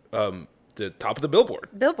 The top of the Billboard.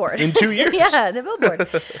 In 2 years. Yeah, the Billboard.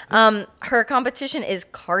 Her competition is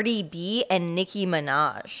Cardi B and Nicki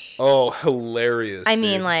Minaj. Oh, hilarious. I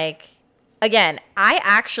mean, like, again, I've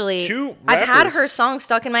had her song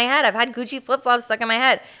stuck in my head. I've had Gucci Flip Flops stuck in my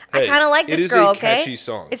head. Hey, I kind of like this girl, okay? It is a catchy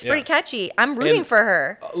song. It's pretty catchy. I'm rooting for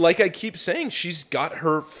her. Like I keep saying, she's got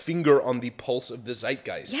her finger on the pulse of the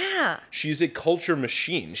zeitgeist. Yeah. She's a culture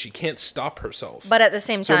machine. She can't stop herself. But at the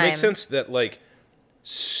same So time, it makes sense that, like,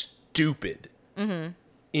 stupid,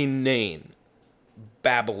 inane,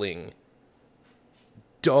 babbling,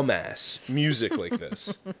 dumbass music like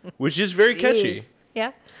this, which is very catchy.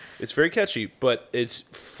 Yeah. It's very catchy, but it's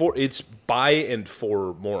by and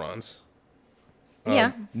for morons.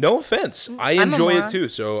 Yeah. No offense, I enjoy it moron. too.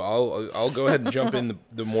 So I'll go ahead and jump in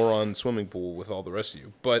the moron swimming pool with all the rest of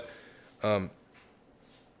you. But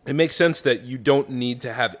it makes sense that you don't need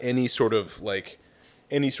to have any sort of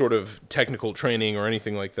technical training or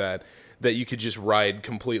anything like that. That you could just ride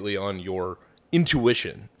completely on your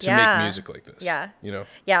intuition to make music like this. Yeah. You know?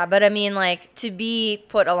 Yeah, but I mean, like, to be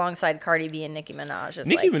put alongside Cardi B and Nicki Minaj is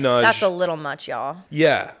Minaj, that's a little much, y'all.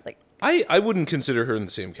 Yeah. Like, I wouldn't consider her in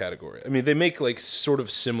the same category. I mean, they make, like, sort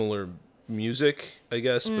of similar music, I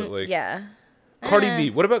guess, but, like... Yeah. Cardi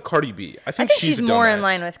B. What about Cardi B? I think she's more in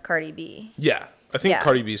line with Cardi B. Yeah. I think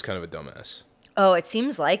Cardi B is kind of a dumbass. Oh, it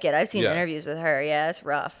seems like it. I've seen interviews with her. Yeah, it's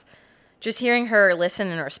rough. Just hearing her listen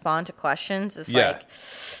and respond to questions is like...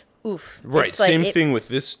 Oof. Right. It's like, Same thing with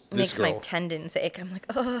this makes girl. My tendons ache. I'm like,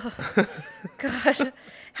 oh, God.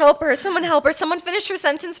 Help her. Someone help her. Someone finish her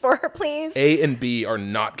sentence for her, please. A and B are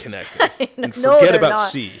not connected. And forget about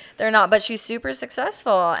C. They're not. But she's super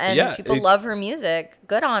successful. And people love her music.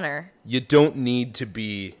 Good on her. You don't need to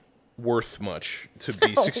be worth much to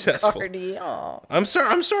be successful. Cardi. Oh. I'm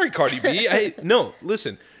sorry, Cardi B. No,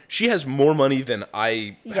 listen. She has more money than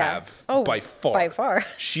I have by far. By far.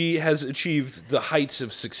 She has achieved the heights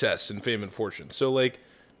of success and fame and fortune. So, like,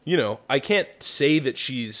 you know, I can't say that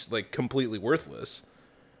she's, like, completely worthless.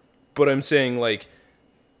 But I'm saying, like,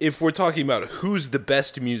 if we're talking about who's the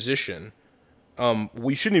best musician,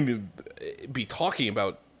 we shouldn't even be talking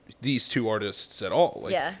about these two artists at all.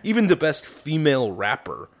 Like, even the best female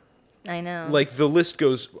rapper. I know. Like, the list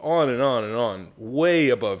goes on and on and on, way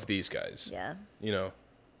above these guys. Yeah. You know?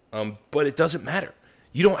 But it doesn't matter.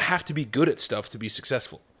 You don't have to be good at stuff to be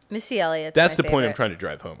successful. Missy Elliott's That's the my point I'm favorite. trying to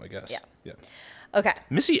drive home, I guess. Yeah. Okay.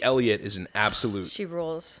 Missy Elliott is an absolute She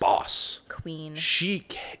rules. boss. Queen. She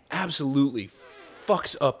absolutely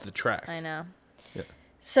fucks up the track. I know. Yeah.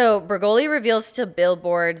 So Bergoli reveals to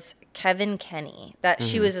Billboard's Kevin Kenny that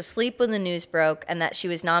she was asleep when the news broke and that she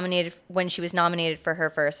was nominated for her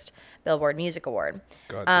first Billboard Music Award.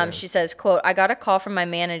 She says, quote, "I got a call from my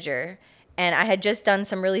manager and I had just done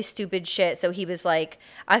some really stupid shit. So he was like,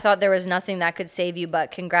 I thought there was nothing that could save you, but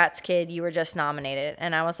congrats, kid. You were just nominated."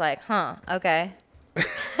 And I was like, huh, okay.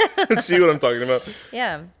 See what I'm talking about?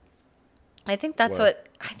 Yeah. I think that's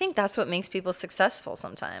what makes people successful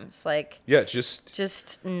sometimes. Like,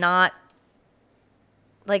 just not,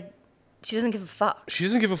 like, she doesn't give a fuck. She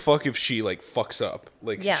doesn't give a fuck if she, like, fucks up.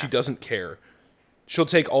 Like, she doesn't care. She'll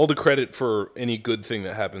take all the credit for any good thing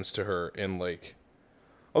that happens to her and, like...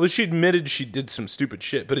 Although she admitted she did some stupid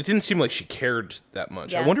shit, but it didn't seem like she cared that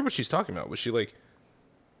much. Yeah. I wonder what she's talking about. Was she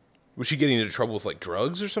getting into trouble with, like,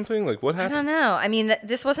 drugs or something? Like, what happened? I don't know. I mean,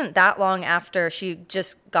 this wasn't that long after she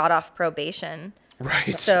just got off probation.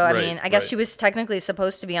 Right. So, I mean, I guess she was technically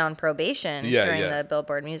supposed to be on probation during the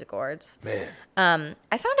Billboard Music Awards. Man.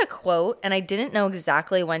 I found a quote, and I didn't know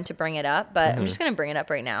exactly when to bring it up, but I'm just going to bring it up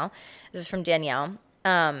right now. This is from Danielle.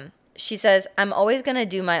 She says, "I'm always going to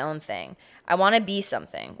do my own thing. I want to be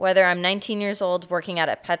something. Whether I'm 19 years old working at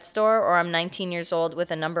a pet store or I'm 19 years old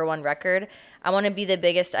with a #1 record, I want to be the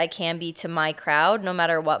biggest I can be to my crowd, no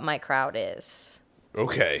matter what my crowd is.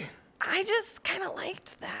 Okay. I just kind of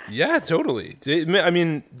liked that. Yeah, totally. I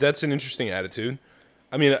mean, that's an interesting attitude.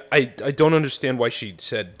 I mean, I don't understand why she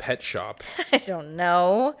said pet shop. I don't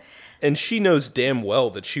know. And she knows damn well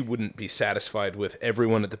that she wouldn't be satisfied with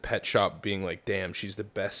everyone at the pet shop being like, damn, she's the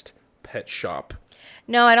best pet shop.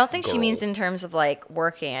 No, I don't think girl. she means in terms of like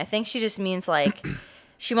working. I think she just means like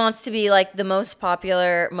she wants to be like the most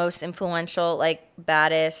popular, most influential, like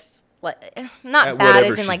baddest, like not At bad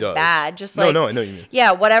whatever as in she like does. bad, just like No, I know what you mean.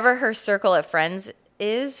 Yeah, whatever her circle of friends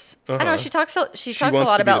is. I don't know. She talks a She lot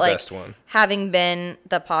wants to be about the like best one. having been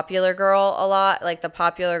the popular girl a lot, like the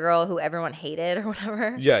popular girl who everyone hated or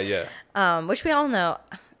whatever. Yeah. Which we all know.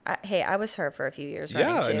 Hey, I was her for a few years.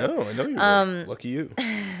 Yeah, running too. I know you were. Lucky you.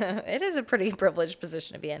 It is a pretty privileged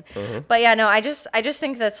position to be in. Uh-huh. But yeah, no, I just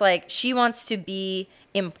think that's like she wants to be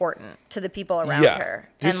important to the people around her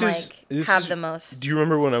and have the most. Do you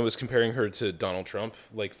remember when I was comparing her to Donald Trump?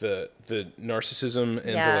 Like the narcissism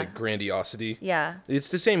and the like grandiosity? Yeah. It's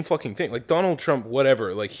the same fucking thing. Like Donald Trump,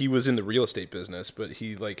 whatever, like he was in the real estate business, but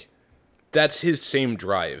he like that's his same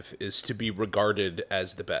drive is to be regarded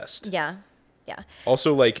as the best. Yeah. Yeah.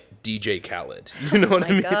 Also, like DJ Khaled, you know what I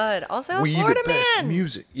mean? Oh my God! Also, a We Florida the best man.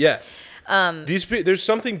 music, yeah. There's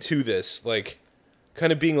something to this, like,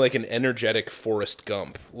 kind of being like an energetic Forrest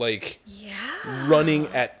Gump, like running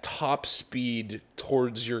at top speed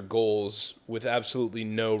towards your goals with absolutely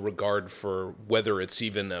no regard for whether it's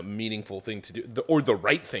even a meaningful thing to do or the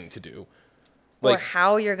right thing to do, Like, or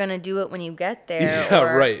how you're gonna do it when you get there. Yeah,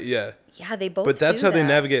 or, right. Yeah. Yeah, they both. But that's how they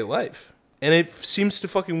navigate life, and it seems to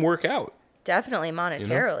fucking work out. Definitely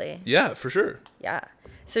monetarily. You know? Yeah, for sure. Yeah.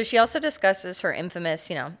 So she also discusses her infamous,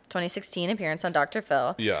 2016 appearance on Dr.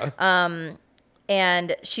 Phil. Yeah.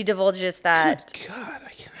 And she divulges that God, I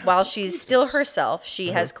can't while she's still herself, she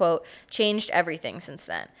has, quote, changed everything since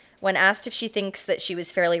then. When asked if she thinks that she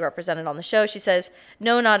was fairly represented on the show, she says,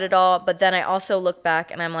 no, not at all. But then I also look back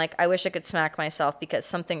and I'm like, I wish I could smack myself because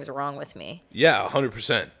something's wrong with me. Yeah,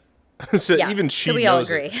 100%. So yeah. even she so we knows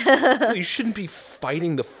all agree. Well, you shouldn't be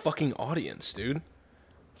fighting the fucking audience, dude.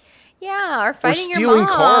 Yeah, or fighting your stealing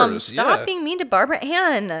mom. cars, Stop yeah. being mean to Barbara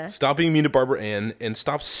Ann. Stop being mean to Barbara Ann and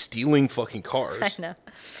stop stealing fucking cars. I know.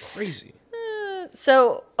 Crazy.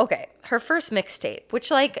 So, okay, her first mixtape, which,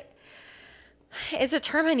 like, is a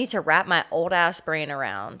term I need to wrap my old-ass brain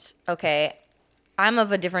around, okay? I'm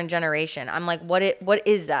of a different generation. I'm like, what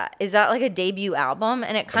is that? Is that, like, a debut album?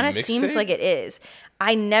 And it kind of seems like it is.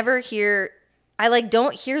 I don't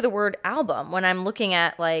hear the word album when I'm looking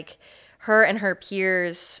at, like, her and her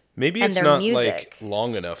peers Maybe and it's their not, music. like,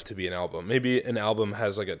 long enough to be an album. Maybe an album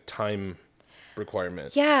has, like, a time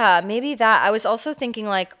requirement. Yeah, maybe that. I was also thinking,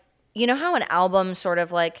 like, you know how an album sort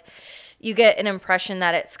of, like, you get an impression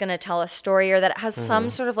that it's going to tell a story or that it has some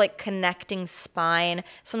sort of, like, connecting spine,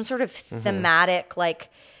 some sort of thematic, like,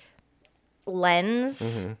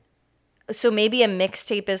 lens. So maybe a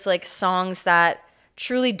mixtape is, like, songs that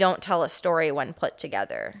truly don't tell a story when put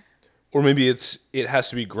together. Or maybe it has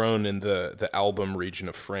to be grown in the album region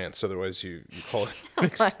of France. Otherwise, you call it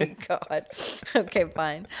mixtape. Oh my God. Okay,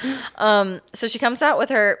 fine. So she comes out with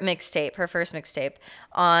her mixtape, her first mixtape,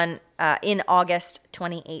 in August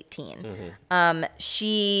 2018.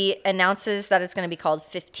 She announces that it's going to be called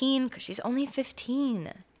 15 because she's only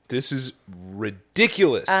 15. This is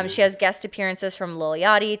ridiculous. She has guest appearances from Lil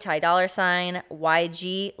Yachty, Ty Dolla $ign,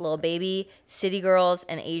 YG, Lil Baby, City Girls,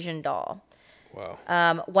 and Asian Doll.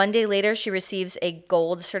 Wow. One day later, she receives a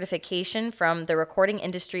gold certification from the Recording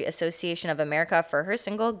Industry Association of America for her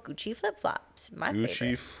single Gucci Flip Flops. My Gucci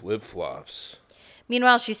favorite. Flip Flops.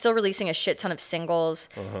 Meanwhile, she's still releasing a shit ton of singles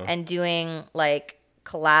and doing like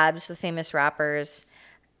collabs with famous rappers.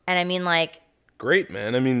 And I mean, like, great,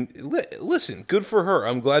 man. I mean, listen, good for her.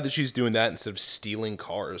 I'm glad that she's doing that instead of stealing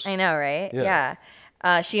cars. I know, right? Yeah.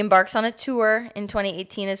 She embarks on a tour in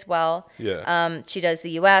 2018 as well. Yeah. She does the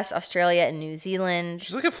U.S., Australia, and New Zealand.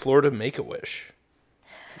 She's like a Florida Make-A-Wish.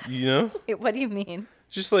 You know? Wait, what do you mean?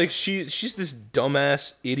 Just like she's this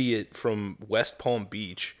dumbass idiot from West Palm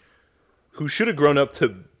Beach who should have grown up to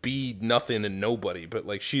be nothing and nobody, but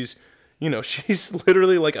like she's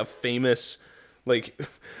literally like a famous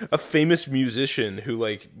musician who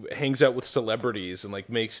like hangs out with celebrities and like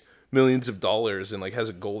makes millions of dollars and like has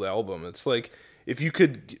a gold album. It's like if you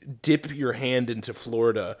could dip your hand into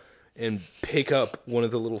Florida and pick up one of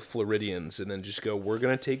the little Floridians and then just go, we're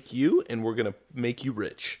going to take you and we're going to make you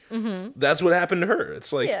rich. Mm-hmm. That's what happened to her.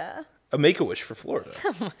 It's like a Make-A-Wish for Florida.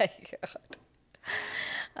 Oh my God.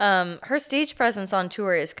 Her stage presence on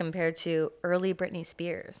tour is compared to early Britney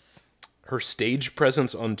Spears. Her stage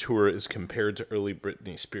presence on tour is compared to early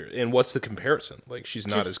Britney Spears. And what's the comparison? Like, she's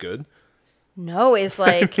not as good? No, is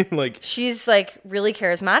like, Like, she's like really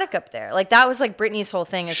charismatic up there. Like that was like Britney's whole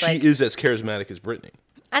thing. Is she like, is as charismatic as Britney.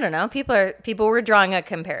 I don't know. People were drawing a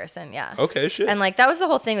comparison. Yeah. Okay, shit. And like that was the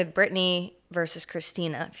whole thing with Britney versus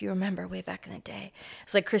Christina. If you remember way back in the day,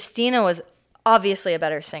 it's like Christina was obviously a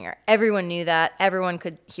better singer. Everyone knew that. Everyone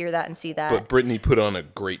could hear that and see that. But Britney put on a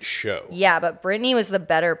great show. Yeah, but Britney was the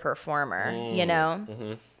better performer, you know?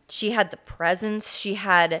 Mm-hmm. She had the presence.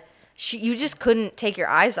 You just couldn't take your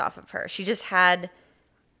eyes off of her. She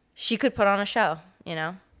could put on a show, you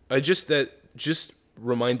know? That just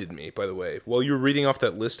reminded me, by the way, while you were reading off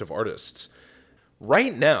that list of artists,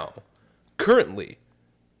 right now, currently,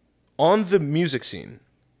 on the music scene,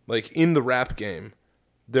 like in the rap game,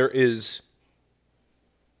 there is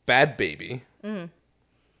Bhad Baby,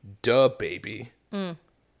 Duh Baby,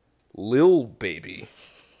 Lil Baby,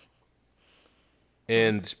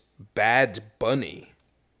 and Bad Bunny.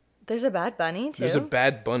 There's a Bad Bunny, too? There's a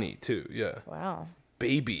Bad Bunny, too, yeah. Wow.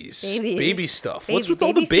 Babies. Baby stuff. What's with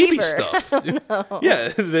all the baby stuff? I don't know.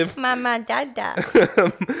 Yeah. Mama, dada.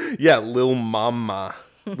 Yeah, Lil Mama.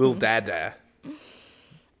 Lil Dada.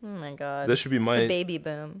 Oh, my God. That should be my... It's a baby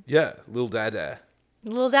boom. Yeah, Lil Dada.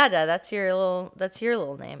 Lil Dada, that's your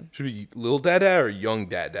little name. Should be Lil Dada or Young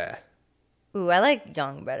Dada? Ooh, I like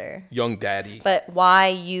Young better. Young Daddy. But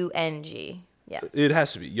Y-U-N-G. Yeah. It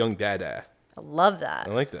has to be Young Dada. I love that.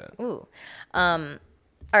 I like that. Ooh.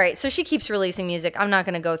 All right, so she keeps releasing music. I'm not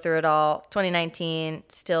going to go through it all. 2019,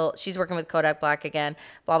 still, she's working with Kodak Black again.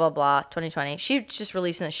 Blah, blah, blah. 2020. She's just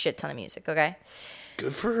releasing a shit ton of music, okay?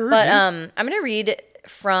 Good for her. But I'm going to read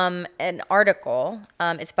from an article.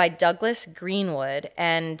 It's by Douglas Greenwood,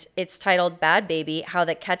 and it's titled Bhad Baby, How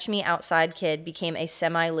the Catch Me Outside Kid Became a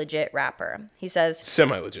Semi-Legit Rapper. He says,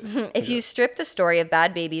 Semi-legit. if you strip the story of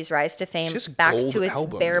Bhad Baby's rise to fame back to its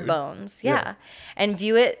bare bones, and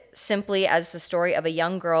view it simply as the story of a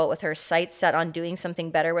young girl with her sights set on doing something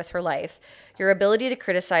better with her life, your ability to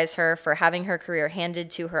criticize her for having her career handed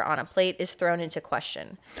to her on a plate is thrown into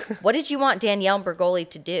question. What did you want Danielle Bergoli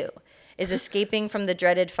to do? Is escaping from the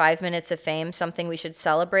dreaded 5 minutes of fame something we should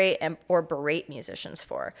celebrate or berate musicians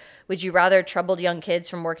for? Would you rather troubled young kids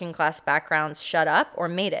from working class backgrounds shut up or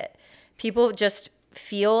made it? People just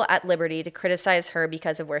feel at liberty to criticize her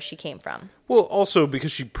because of where she came from. Well, also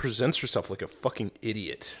because she presents herself like a fucking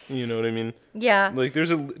idiot. You know what I mean? Yeah. Like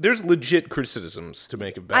there's legit criticisms to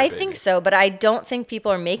make of Bhad Baby. I think so, but I don't think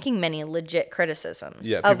people are making many legit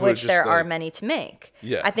criticisms, of which there are many to make.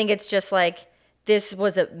 Yeah. I think it's just like this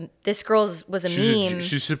girl was a meme.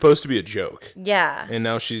 She's supposed to be a joke. Yeah. And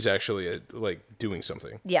now she's actually doing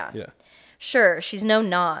something. Yeah. Yeah. Sure, she's no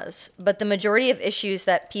Nas, but the majority of issues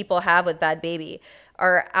that people have with Bhad Baby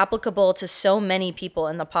are applicable to so many people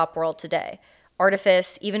in the pop world today.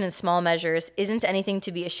 Artifice, even in small measures, isn't anything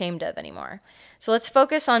to be ashamed of anymore. So let's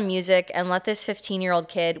focus on music and let this 15-year-old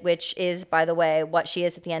kid, which is, by the way, what she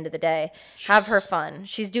is at the end of the day, have her fun.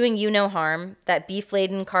 She's doing you no harm. That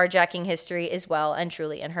beef-laden carjacking history is well and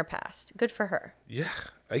truly in her past. Good for her. Yeah,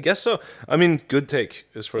 I guess so. I mean, good take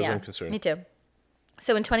as far as I'm concerned. Me too.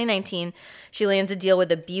 So in 2019, she lands a deal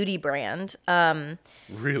with a beauty brand.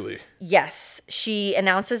 Really? Yes. She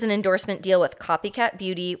announces an endorsement deal with Copycat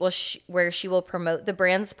Beauty, where she will promote the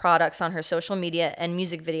brand's products on her social media and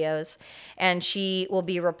music videos. And she will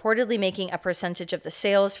be reportedly making a percentage of the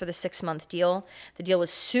sales for the 6-month deal. The deal was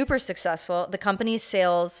super successful. The company's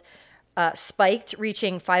sales spiked,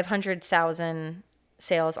 reaching 500,000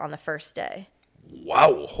 sales on the first day.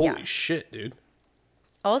 Wow. Holy shit, dude.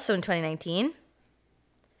 Also in 2019...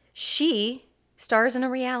 she stars in a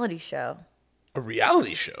reality show. A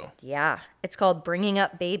reality show? Yeah. It's called Bringing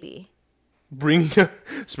Up Baby.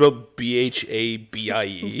 Spelled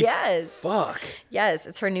Bhabie? Yes. Fuck. Yes.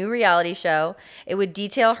 It's her new reality show. It would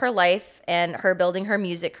detail her life and her building her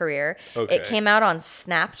music career. Okay. It came out on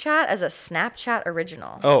Snapchat as a Snapchat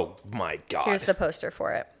original. Oh, my God. Here's the poster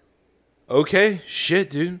for it. Okay. Shit,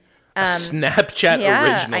 dude. A Snapchat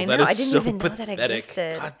original. I know. That is I didn't so even know pathetic. that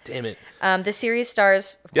existed. God damn it. The series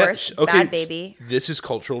stars, of course, Bhad Baby. This is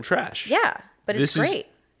cultural trash. Yeah, but it's great.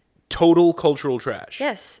 Total cultural trash.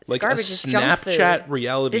 Yes, it's like garbage. It's junk food. Snapchat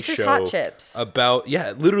reality show. This is Hot Chips. About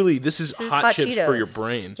literally, this is hot chips Cheetos for your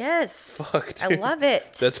brain. Yes, fuck, dude. I love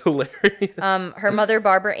it. That's hilarious. Her mother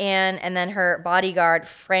Barbara Ann, and then her bodyguard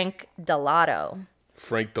Frank Delato.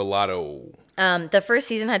 The first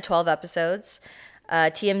season had 12 episodes.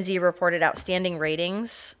 TMZ reported outstanding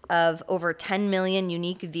ratings of over 10 million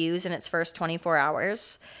unique views in its first 24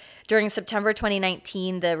 hours. During September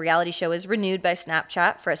 2019, the reality show was renewed by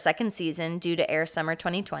Snapchat for a second season due to air summer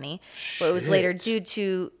 2020. But it was later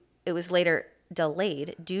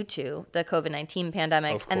delayed due to the COVID-19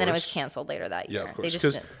 pandemic, and then it was canceled later that year. Yeah, of course.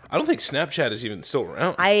 Because I don't think Snapchat is even still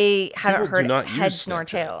around. I haven't heard heads nor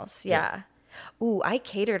tails. Yeah. Ooh, I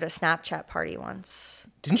catered a Snapchat party once.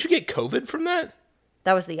 Didn't you get COVID from that?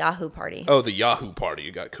 That was the Yahoo party. Oh, the Yahoo party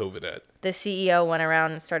you got COVID at. The CEO went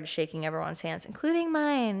around and started shaking everyone's hands, including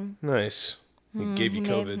mine. Nice. He gave you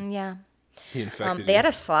COVID. Yeah. He infected you. They had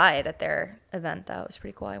a slide at their event, though. It was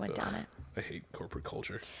pretty cool. I went down it. I hate corporate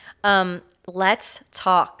culture. Let's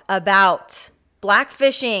talk about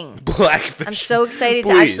blackfishing. Blackfishing. I'm so excited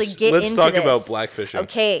to actually get into this. Let's talk about blackfishing.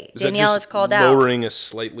 Okay, is Danielle is called out. Lowering a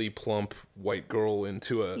slightly plump white girl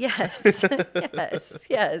into a... Yes.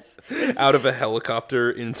 yes. Out of a helicopter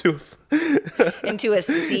into a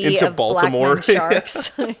sea into of Baltimore. black men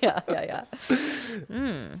sharks. yeah.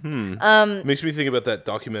 Makes me think about that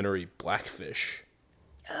documentary Blackfish.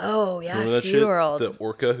 Oh, yeah, SeaWorld. SeaWorld. The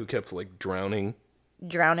orca who kept like drowning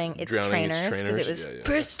its trainers because it was Yeah.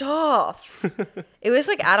 pissed off. It was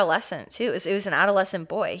like adolescent too. It was an adolescent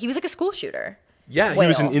boy. He was like a school shooter. Yeah, whale. He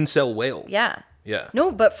was an incel whale. Yeah. Yeah.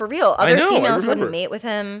 No, but for real, other I females remember. wouldn't mate with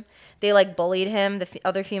him. They like bullied him. The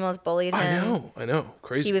other females bullied him. I know.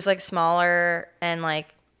 Crazy. He was like smaller and like,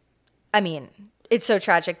 I mean, it's so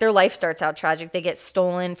tragic. Their life starts out tragic. They get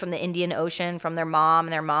stolen from the Indian Ocean from their mom,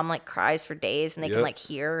 and their mom like cries for days, and they can like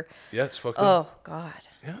hear. Yeah, it's fucked up. Oh God.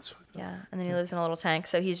 Yeah, it's fucked up. Yeah, and then he lives in a little tank,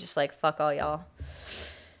 so he's just like, fuck all y'all.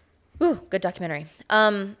 Ooh, good documentary.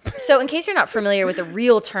 So in case you're not familiar with the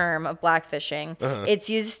real term of blackfishing, it's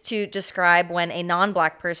used to describe when a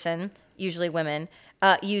non-black person, usually women,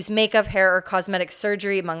 use makeup, hair, or cosmetic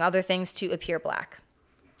surgery, among other things, to appear black.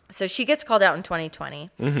 So she gets called out in 2020.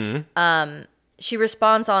 She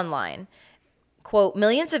responds online, quote,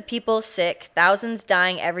 "Millions of people sick, thousands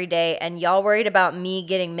dying every day, and y'all worried about me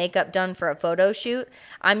getting makeup done for a photo shoot?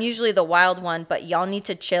 I'm usually the wild one, but y'all need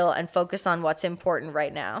to chill and focus on what's important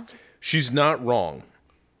right now." She's not wrong.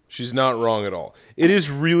 She's not wrong at all. It is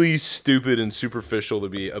really stupid and superficial to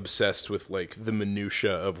be obsessed with like the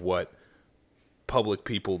minutia of what public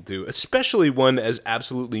people do, especially one as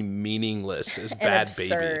absolutely meaningless as Bad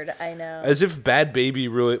absurd, Baby. I know. As if Bad Baby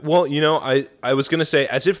really... Well, you know, I was going to say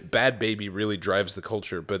as if Bad Baby really drives the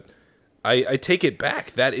culture, but I take it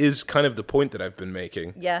back. That is kind of the point that I've been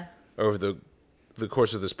making. Yeah. Over the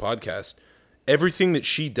course of this podcast. Everything that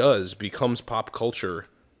she does becomes pop culture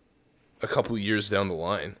a couple of years down the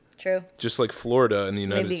line. True. Just like Florida and the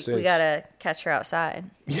United States. Maybe we gotta catch her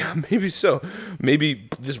outside. Yeah, maybe so. Maybe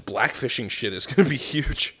this blackfishing shit is going to be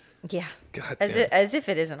huge. Yeah. God as if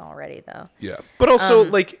it isn't already, though. Yeah. But also,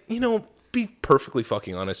 like, you know, be perfectly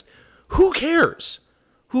fucking honest. Who cares?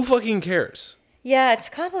 Who fucking cares? Yeah, it's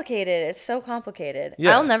complicated. It's so complicated.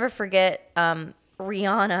 Yeah. I'll never forget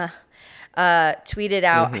Rihanna tweeted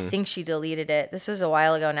out, I think she deleted it. This was a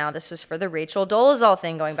while ago now. This was for the Rachel Dolezal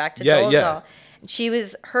thing, going back to Dolezal. Yeah.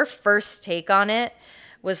 Her first take on it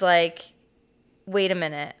was like, wait a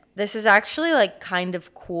minute. This is actually like kind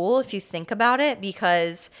of cool if you think about it,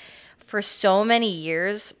 because for so many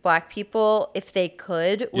years, black people, if they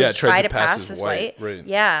could, would try to pass as white. Right.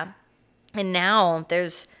 Yeah. And now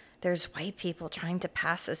there's white people trying to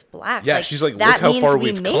pass as black. Yeah, she's like, look how far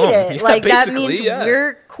we've come. It. Yeah, like, that means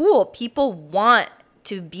we're cool. People want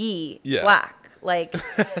to be black. Like,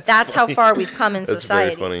 that's how far we've come in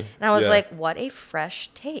society. Very funny. And I was like, what a fresh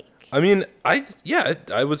take. I mean, I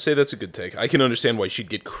would say that's a good take. I can understand why she'd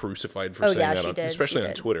get crucified for saying that, especially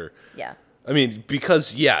on Twitter. Yeah. I mean,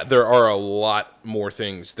 because, there are a lot more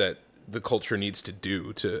things that the culture needs to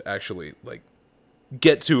do to actually, like,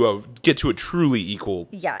 get to a truly equal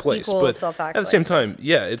place. Equal, but at the same time,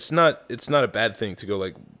 it's not a bad thing to go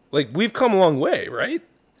like we've come a long way, right?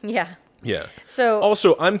 Yeah. Yeah. So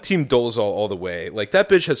also, I'm Team Dolezal all the way. Like, that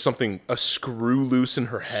bitch has a screw loose in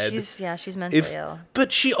her head. She's mentally ill.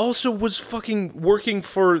 But she also was fucking working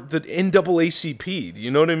for the NAACP. Do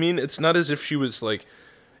you know what I mean? It's not as if she was like...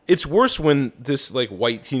 It's worse when this, like,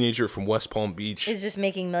 white teenager from West Palm Beach... is just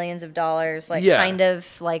making millions of dollars, like, kind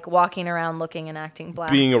of, like, walking around looking and acting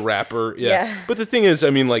black. Being a rapper, yeah. But the thing is, I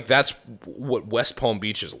mean, like, that's what West Palm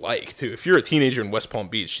Beach is like, too. If you're a teenager in West Palm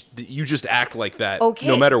Beach, you just act like that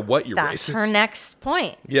no matter what your race is. That's her next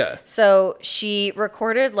point. Yeah. So she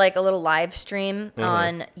recorded, like, a little live stream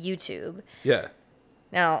on YouTube. Yeah.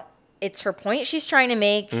 Now, it's her point she's trying to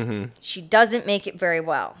make. She doesn't make it very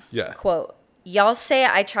well. Yeah. Quote, "Y'all say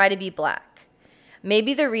I try to be black.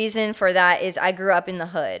 Maybe the reason for that is I grew up in the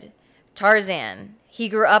hood. Tarzan, He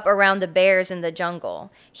grew up around the bears in the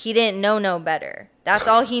jungle. He didn't know no better. That's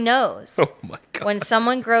all he knows. Oh my God. When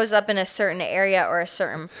someone grows up in a certain area or a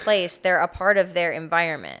certain place, they're a part of their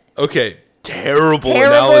environment. Okay, terrible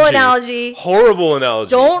analogy. Horrible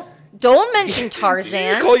analogy. Don't mention Did you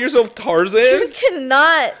Tarzan. call yourself Tarzan? You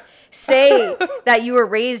cannot say that you were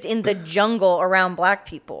raised in the jungle around black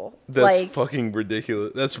people. That's fucking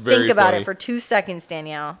ridiculous. That's very Think about funny. it for 2 seconds,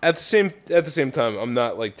 Danielle. At the same time, I'm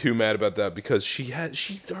not like too mad about that because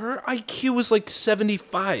her IQ was like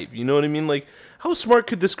 75. You know what I mean? Like, how smart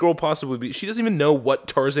could this girl possibly be? She doesn't even know what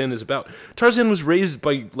Tarzan is about. Tarzan was raised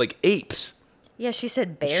by like apes. Yeah, she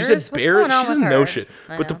said bears. She said bears. She doesn't know shit.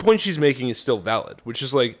 But the know. point she's making is still valid, which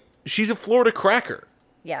is like she's a Florida cracker.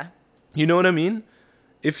 Yeah. You know what I mean?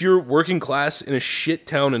 If you're working class in a shit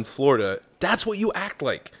town in Florida, that's what you act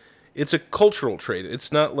like. It's a cultural trait.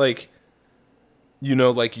 It's not like, you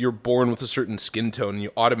know, like you're born with a certain skin tone and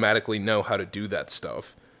you automatically know how to do that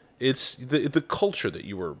stuff. It's the culture that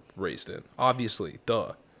you were raised in, obviously.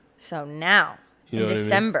 Duh. So now, You know in what I mean?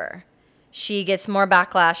 December, she gets more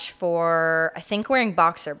backlash for, I think, wearing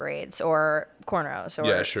boxer braids or cornrows. Or,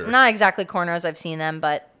 Yeah, sure. Not exactly cornrows, I've seen them,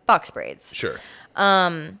 but box braids. Sure.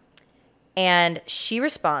 And she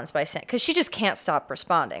responds by saying, because she just can't stop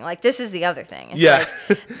responding. Like, this is the other thing. It's Yeah.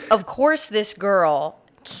 like, of course, this girl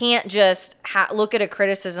can't just look at a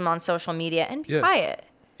criticism on social media and be quiet.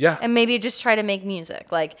 Yeah. And maybe just try to make music.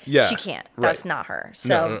 Like, Yeah, she can't. right. That's not her.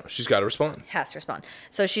 So No. She's got to respond. has to respond.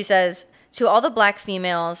 So she says, to all the black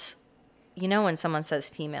females, you know when someone says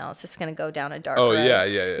females, it's going to go down a dark road.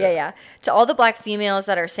 Yeah. To all the black females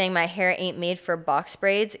that are saying my hair ain't made for box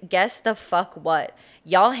braids, guess the fuck what?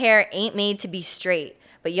 Y'all hair ain't made to be straight,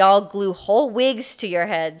 but y'all glue whole wigs to your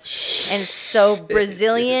heads. And so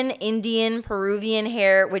Brazilian, Indian, Peruvian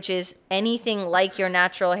hair, which is anything like your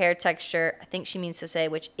natural hair texture, I think she means to say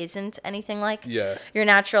which isn't anything like your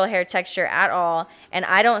natural hair texture at all. And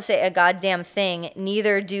I don't say a goddamn thing,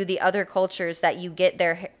 neither do the other cultures that you get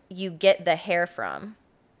the hair from.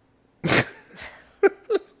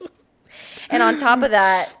 And on top of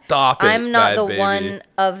that, I'm not the one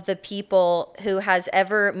of the people who has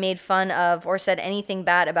ever made fun of or said anything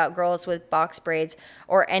bad about girls with box braids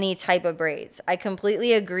or any type of braids. I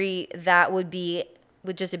completely agree that would be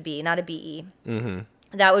with just a B, not a BE.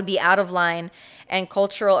 Mm-hmm. That would be out of line and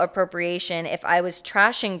cultural appropriation if I was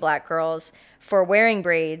trashing black girls for wearing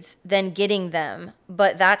braids, then getting them.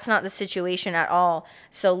 But that's not the situation at all.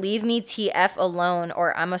 So leave me TF alone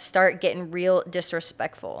or I'm going to start getting real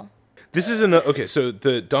disrespectful. This is okay. So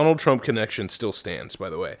the Donald Trump connection still stands. By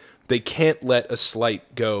the way, they can't let a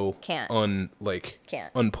slight go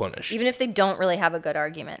unpunished. Even if they don't really have a good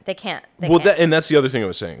argument, they can't. And that's the other thing I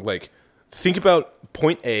was saying. Like, think about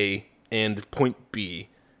point A and point B,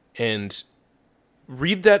 and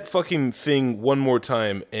read that fucking thing one more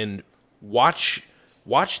time, and watch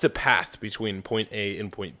the path between point A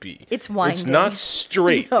and point B. It's winding. It's not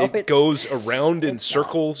straight. No, it goes around in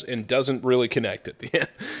circles and doesn't really connect at the end.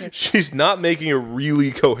 She's not making a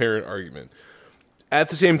really coherent argument. At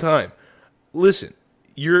the same time, listen,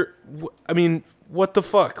 what the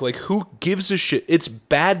fuck? Like, who gives a shit? It's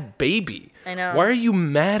Bhad Bhabie. I know. Why are you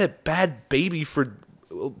mad at Bhad Bhabie for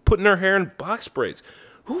putting her hair in box braids?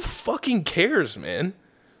 Who fucking cares, man?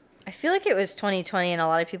 I feel like it was 2020 and a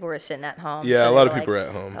lot of people were sitting at home. Yeah, so a lot of people were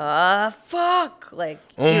at home. Fuck. Like,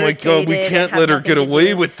 oh my God, we can't let her get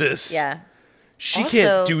away with this. Yeah. She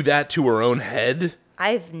can't do that to her own head.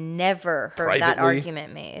 I've never heard that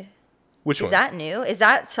argument made. Which one? Is that new? Is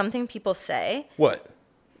that something people say? What?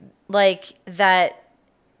 Like, that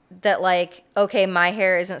like, okay, my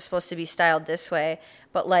hair isn't supposed to be styled this way,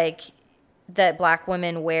 but like, that black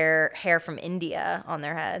women wear hair from India on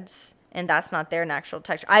their heads. And that's not their natural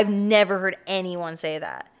texture. I've never heard anyone say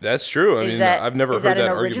that. That's true. I've never heard that argument. Is that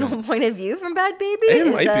an original point of view from Bhad Bhabie?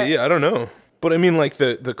 It might be. I don't know. But I mean, like,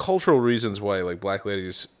 the cultural reasons why, like, black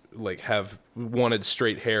ladies, like, have wanted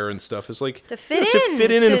straight hair and stuff is, like, to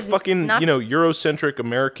fit in a fucking, Eurocentric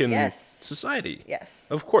American society.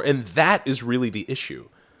 Yes. Of course. And that is really the issue,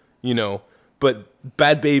 But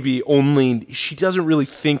Bhad Bhabie she doesn't really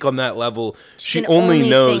think on that level. She only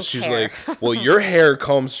knows, she's hair. like, well, your hair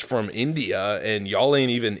comes from India and y'all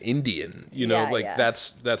ain't even Indian.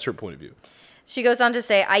 That's her point of view. She goes on to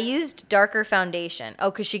say, I used darker foundation.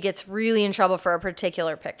 Oh, because she gets really in trouble for a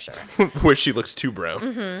particular picture. Where she looks too brown.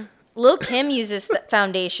 Mm-hmm. Lil' Kim uses the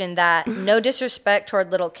foundation that, no disrespect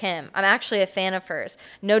toward Lil' Kim. I'm actually a fan of hers.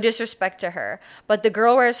 No disrespect to her. But the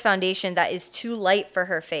girl wears foundation that is too light for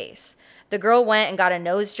her face. The girl went and got a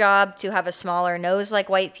nose job to have a smaller nose like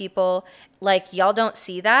white people. Like, y'all don't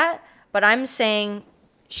see that, but I'm saying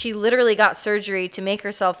she literally got surgery to make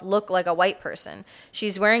herself look like a white person.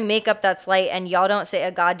 She's wearing makeup that's light, and y'all don't say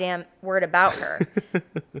a goddamn word about her.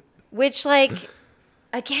 Which, like,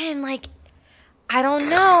 again, like, I don't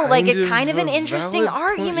know. Like, it's kind of an interesting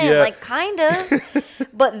argument. Yeah. Like, kind of.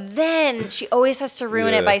 But then she always has to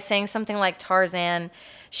ruin it by saying something like Tarzan.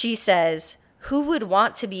 She says, who would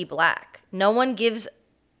want to be black? No one gives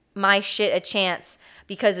my shit a chance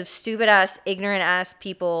because of stupid-ass, ignorant-ass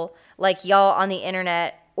people like y'all on the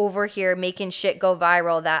internet over here making shit go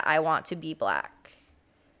viral that I want to be black.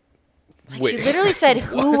 Like, she literally said,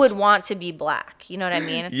 who would want to be black? You know what I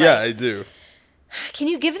mean? It's yeah, like, I do. Can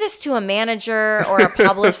you give this to a manager or a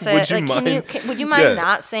publicist? Would you mind? Would you mind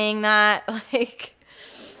not saying that? Like,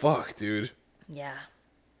 fuck, dude. Yeah.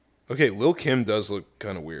 Okay, Lil' Kim does look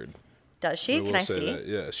kind of weird. Does she? Can I see? That.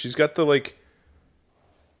 Yeah, she's got the, like,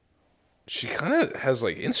 she kind of has,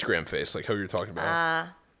 like, Instagram face, like how you were talking about.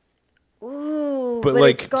 Ooh, but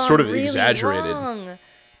like, sort of really exaggerated. Wrong.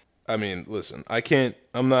 I mean, listen,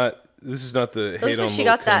 this is not the It hate looks on like she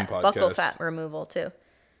Lil' got Kim that podcast. buckle fat removal, too.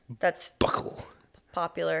 That's Buckle.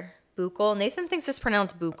 popular. Buccal. Nathan thinks it's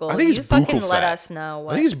pronounced buccal. I think it's you fucking buccal let fat. us know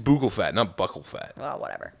what. I think it's buccal fat, not buckle fat. Well,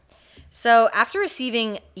 whatever. So, after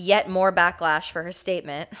receiving yet more backlash for her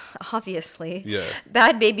statement, obviously,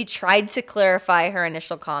 Bhad Bhabie tried to clarify her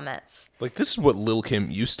initial comments. Like, this is what Lil'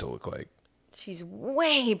 Kim used to look like. She's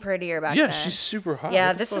way prettier back then. Yeah, she's super hot.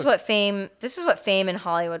 Yeah, this is what fame in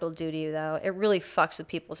Hollywood will do to you, though. It really fucks with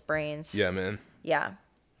people's brains. Yeah, man. Yeah.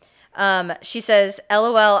 She says,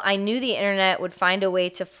 LOL, I knew the internet would find a way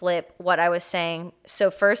to flip what I was saying. So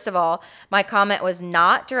first of all, my comment was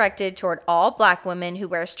not directed toward all black women who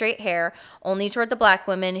wear straight hair, only toward the black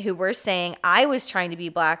women who were saying I was trying to be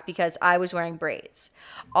black because I was wearing braids.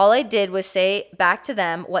 All I did was say back to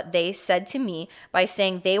them what they said to me by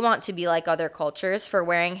saying they want to be like other cultures for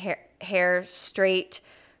wearing hair straight,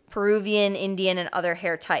 Peruvian, Indian, and other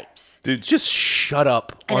hair types. Dude, just shut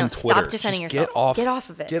up on Twitter. Stop defending just yourself. Get off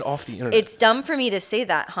of it. Get off the internet. It's dumb for me to say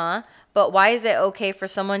that, huh? But why is it okay for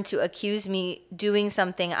someone to accuse me doing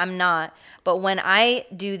something I'm not, but when I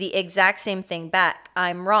do the exact same thing back,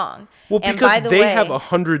 I'm wrong? Well, because they have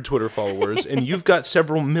 100 Twitter followers and you've got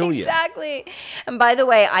several million. Exactly. And by the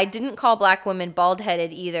way, I didn't call black women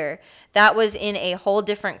bald-headed either. That was in a whole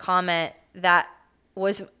different comment that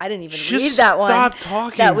was, I didn't even read that one. Stop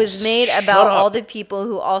talking. That was made about up. all the people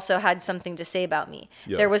who also had something to say about me.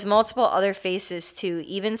 Yeah. There was multiple other faces too.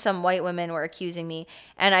 Even some white women were accusing me.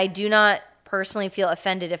 And I do not personally feel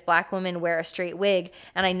offended if black women wear a straight wig.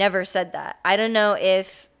 And I never said that. I don't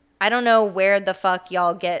know where the fuck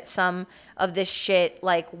y'all get some of this shit.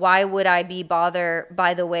 Like, why would I be bothered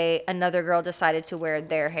by the way another girl decided to wear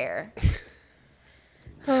their hair?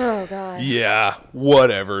 Oh, God. Yeah,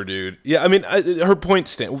 whatever, dude. Yeah, I mean, her point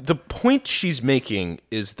the point she's making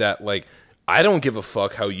is that, like, I don't give a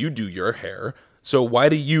fuck how you do your hair, so why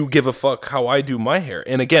do you give a fuck how I do my hair?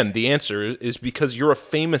 And again, the answer is because you're a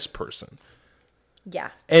famous person.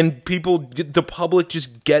 Yeah. And the public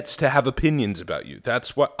just gets to have opinions about you.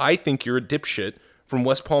 That's what I think you're a dipshit from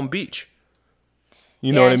West Palm Beach.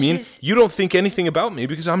 You know what I mean? You don't think anything about me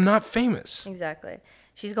because I'm not famous. Exactly.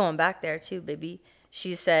 She's going back there too, baby.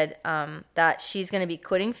 She said that she's going to be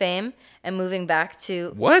quitting fame and moving back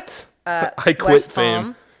to what? I quit West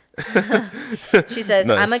fame. She says,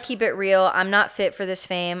 Nice. I'm going to keep it real. I'm not fit for this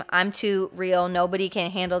fame. I'm too real. Nobody can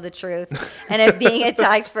handle the truth. And if being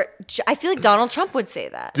attacked for... I feel like Donald Trump would say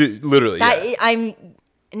that. Dude, literally, yeah.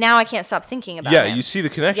 Now I can't stop thinking about Yeah, him. you see the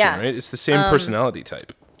connection, right? It's the same personality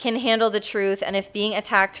type. Can handle the truth, and if being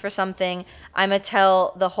attacked for something, I'm going to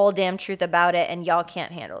tell the whole damn truth about it, and y'all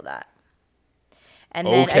can't handle that. And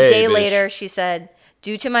then a day later, she said,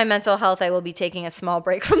 due to my mental health, I will be taking a small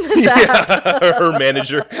break from this app. Her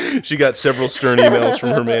manager. She got several stern emails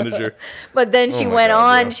from her manager. But then she went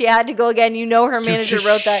on. Bro. She had to go again. You know her manager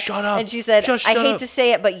wrote that. Shut up. And she said, I hate to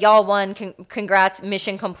say it, but y'all won. Congrats.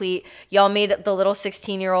 Mission complete. Y'all made the little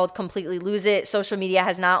 16-year-old completely lose it. Social media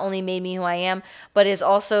has not only made me who I am, but is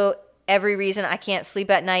also every reason I can't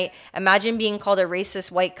sleep at night. Imagine being called a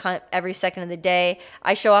racist white cunt every second of the day.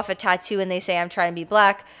 I show off a tattoo and they say I'm trying to be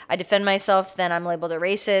black. I defend myself, then I'm labeled a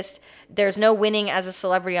racist. There's no winning as a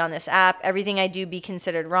celebrity on this app. Everything I do be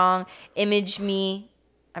considered wrong. Image me.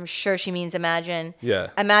 I'm sure she means imagine. Yeah.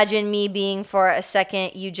 Imagine me being for a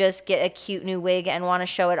second, you just get a cute new wig and want to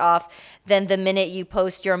show it off. Then the minute you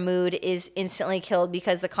post, your mood is instantly killed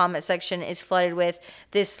because the comment section is flooded with,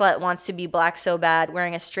 this slut wants to be black so bad,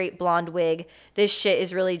 wearing a straight blonde wig. This shit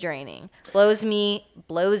is really draining. Blows me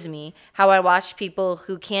how I watch people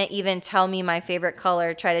who can't even tell me my favorite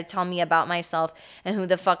color try to tell me about myself and who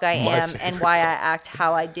the fuck I am and why I act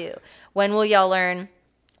how I do. When will y'all learn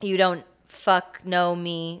You don't know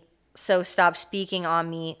me, so stop speaking on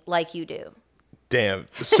me like you do. Damn,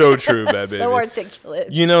 so true, bad baby. So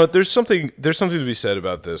articulate. You know, there's something to be said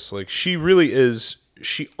about this. Like, she really is.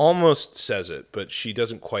 She almost says it, but she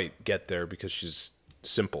doesn't quite get there because she's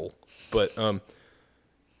simple. But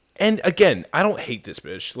and again, I don't hate this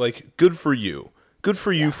bitch. Like, good for you. Good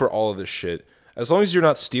for you for all of this shit. As long as you're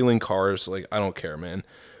not stealing cars, like, I don't care, man.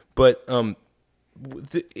 But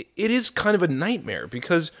it is kind of a nightmare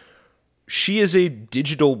because she is a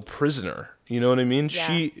digital prisoner. You know what I mean?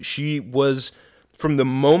 Yeah. She was. From the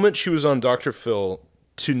moment she was on Dr. Phil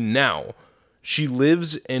to now, she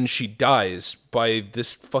lives and she dies by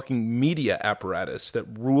this fucking media apparatus that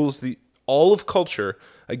rules all of culture.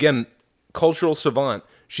 Again, cultural savant.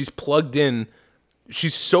 She's plugged in.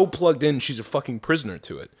 She's so plugged in, she's a fucking prisoner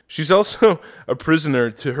to it. She's also a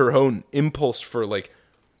prisoner to her own impulse for, like,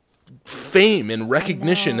 fame and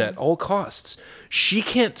recognition at all costs. She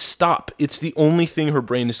can't stop. It's the only thing her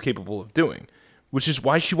brain is capable of doing, which is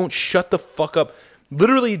why she won't shut the fuck up.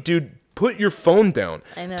 Literally, dude, put your phone down.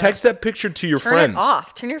 I know. Text that picture to your friends. Turn it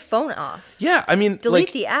off. Turn your phone off. Yeah, I mean, delete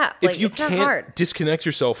like, the app. If like, you it's not can't hard. disconnect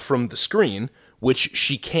yourself from the screen, which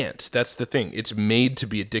she can't. That's the thing. It's made to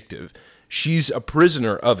be addictive. She's a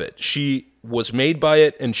prisoner of it. She was made by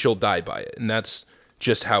it, and she'll die by it, and that's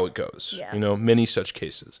just how it goes. Yeah. You know, many such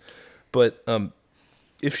cases. But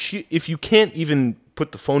if you can't even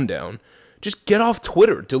put the phone down, just get off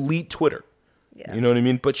Twitter. Delete Twitter. Yeah. You know what I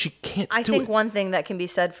mean? But she can't do it. I think one thing that can be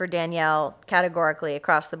said for Danielle categorically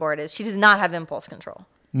across the board is she does not have impulse control.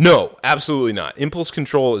 No, absolutely not. Impulse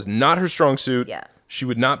control is not her strong suit. Yeah. She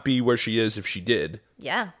would not be where she is if she did.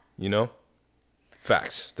 Yeah. You know?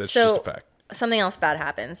 Facts. That's just a fact. Something else bad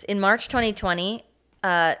happens. In March 2020,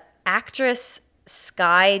 actress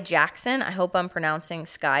Skai Jackson, I hope I'm pronouncing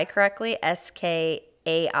Skai correctly, Skai.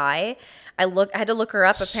 I had to look her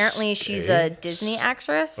up. Apparently, she's a Disney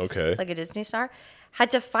actress. Okay. Like a Disney star. Had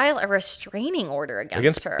to file a restraining order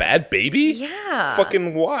against her. Bad Baby? Yeah.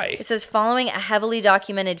 Fucking why? It says, following a heavily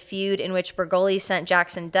documented feud in which Bergoli sent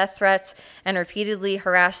Jackson death threats and repeatedly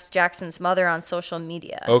harassed Jackson's mother on social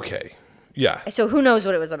media. Okay. Yeah. So who knows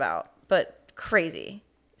what it was about, but crazy.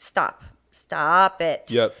 Stop it.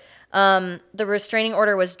 Yep. The restraining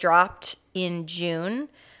order was dropped in June.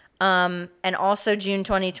 And also June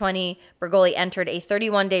 2020, Bergoli entered a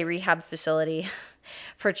 31-day rehab facility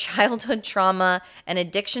for childhood trauma and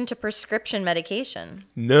addiction to prescription medication.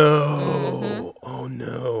 No. Oh,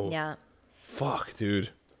 no. Yeah. Fuck,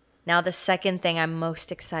 dude. Now the second thing I'm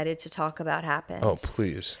most excited to talk about happens. Oh,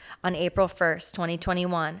 please. On April 1st,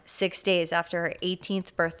 2021, 6 days after her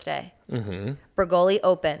 18th birthday, Bergoli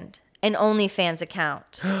opened an OnlyFans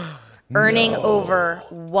account. Earning over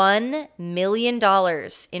 $1 million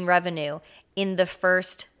in revenue in the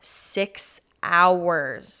first 6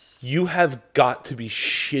 hours. You have got to be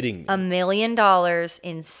shitting me. $1 million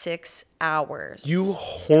in 6 hours. You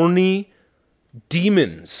horny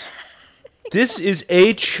demons. This is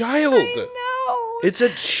a child. I know. It's a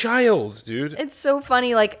child, dude. It's so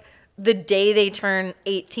funny. Like, the day they turn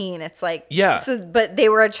 18, it's like, yeah. So, but they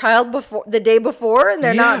were a child before the day before, and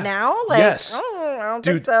they're not now. Like, yes. Oh, I don't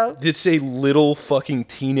dude, think so. This is a little fucking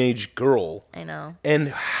teenage girl. I know. And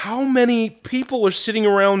how many people are sitting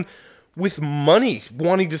around with money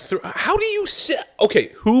wanting to throw? How do you sit?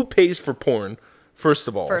 Okay, who pays for porn? First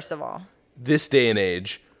of all, this day and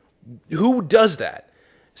age, who does that?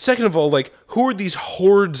 Second of all, like, who are these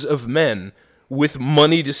hordes of men with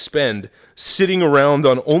money to spend sitting around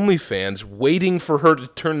on OnlyFans waiting for her to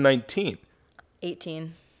turn 19?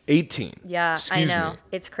 18. 18. Yeah, Excuse I know. me.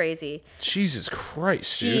 It's crazy. Jesus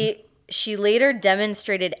Christ, dude. She later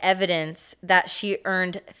demonstrated evidence that she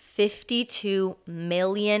earned 52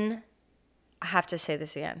 million. I have to say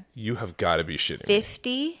this again. You have got to be shitting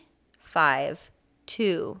me.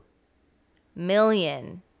 2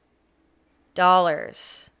 million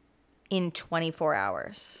dollars in 24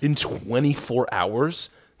 hours. In 24 hours?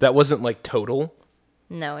 That wasn't like total?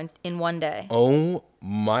 No, in one day. Oh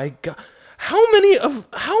my God.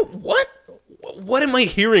 What am I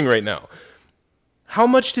hearing right now? How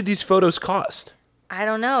much did these photos cost? I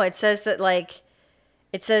don't know. It says that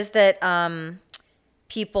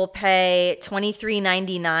people pay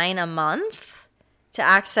 $23.99 a month to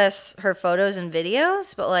access her photos and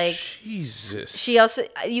videos, but like, Jesus.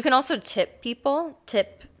 You can also tip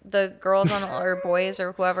the girls on or boys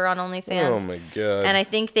or whoever on OnlyFans. Oh my God. And I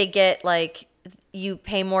think they get like, you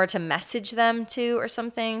pay more to message them too or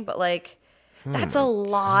something, but like, that's a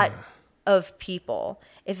lot of people.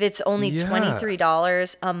 If it's only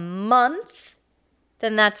 $23 a month,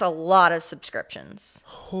 then that's a lot of subscriptions.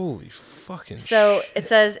 Holy fucking So shit. it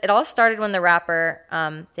says it all started when the rapper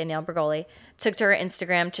Danielle Bregoli took to her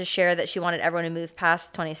Instagram to share that she wanted everyone to move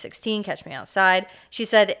past 2016, Catch Me Outside. She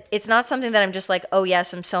said, it's not something that I'm just like, oh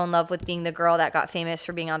yes, I'm so in love with being the girl that got famous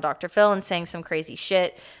for being on Dr. Phil and saying some crazy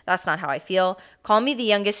shit. That's not how I feel. Call me the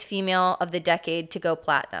youngest female of the decade to go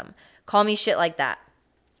platinum. Call me shit like that.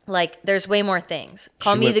 Like, there's way more things.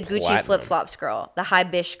 Call me the Gucci platinum. flip-flops girl, the high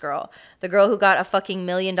bish girl, the girl who got a fucking $1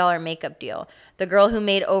 million makeup deal, the girl who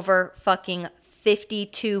made over fucking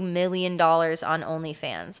 $52 million on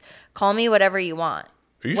OnlyFans. Call me whatever you want.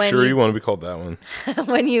 Are you sure you want to be called that one?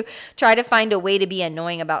 When you try to find a way to be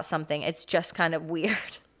annoying about something, it's just kind of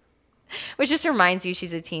weird. Which just reminds you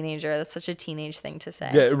she's a teenager. That's such a teenage thing to say.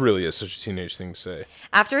 Yeah, it really is such a teenage thing to say.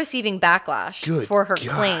 After receiving backlash Good for her God.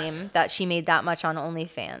 claim that she made that much on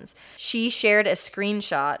OnlyFans, she shared a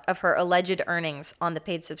screenshot of her alleged earnings on the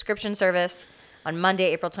paid subscription service on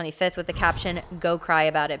Monday, April 25th with the caption, "Go cry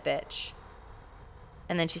about it, bitch."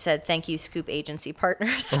 And then she said, "Thank you, Scoop Agency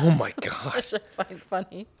Partners." Oh my God. Which I find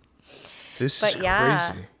funny. This But is yeah.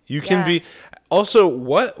 crazy. You can be... Also,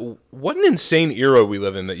 what an insane era we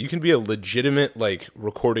live in that you can be a legitimate, like,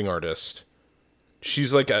 recording artist. She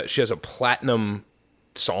has a platinum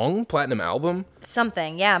song, platinum album.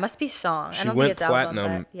 Something. Yeah, it must be song. She I don't went think it's platinum.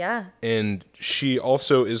 album, but yeah. And she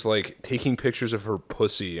also is, like, taking pictures of her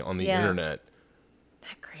pussy on the Yeah. internet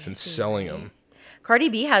That crazy. and selling them. Cardi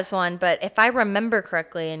B has one, but if I remember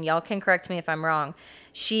correctly, and y'all can correct me if I'm wrong,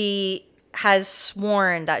 she has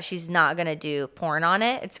sworn that she's not going to do porn on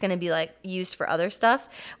it. It's going to be like used for other stuff,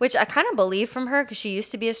 which I kind of believe from her because she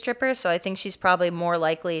used to be a stripper. So I think she's probably more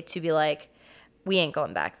likely to be like, we ain't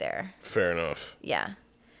going back there. Fair enough. Yeah.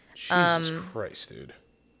 Jesus Christ, dude.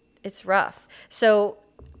 It's rough. So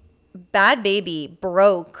Bhad Baby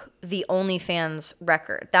broke the OnlyFans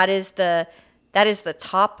record. That is the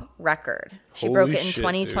top record. She Holy broke it in shit,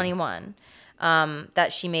 2021.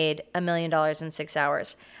 That she made $1 million in 6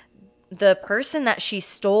 hours. The person that she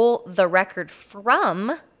stole the record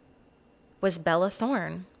from was Bella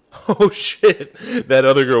Thorne, Oh, shit. That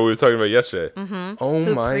other girl we were talking about yesterday. Mm-hmm. Oh,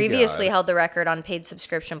 who my previously God. held the record on paid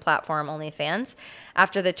subscription platform OnlyFans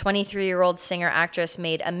after the 23-year-old singer-actress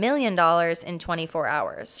made $1 million in 24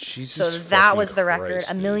 hours. Jesus so that was the fucking record, Christ,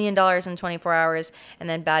 $1 million in 24 hours, and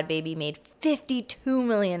then Bhad Baby made $52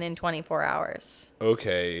 million in 24 hours.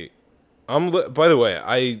 Okay. By the way,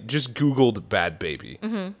 I just Googled Bhad Baby.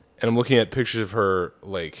 Mm-hmm. And I'm looking at pictures of her,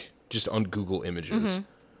 like, just on Google Images. Mm-hmm.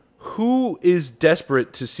 Who is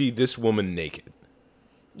desperate to see this woman naked?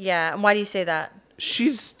 Yeah, and why do you say that?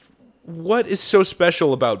 What is so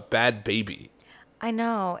special about Bhad Baby I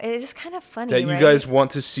know. It is kind of funny, that you right? guys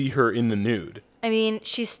want to see her in the nude? I mean,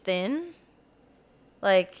 she's thin.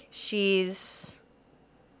 Like, I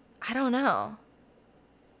don't know.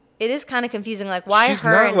 It is kind of confusing. Like, why She's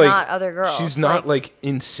her and not other girls? She's not, like,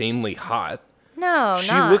 insanely hot. No,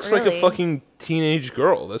 She not looks like really. a fucking teenage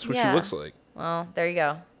girl. That's what she Yeah. looks like. Well, there you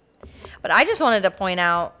go. But I just wanted to point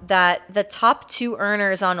out that the top two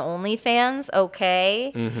earners on OnlyFans,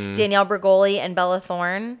 Mm-hmm. Danielle Bregoli and Bella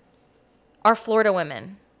Thorne, are Florida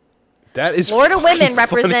women. That is Florida fucking women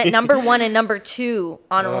represent funny. number 1 and number 2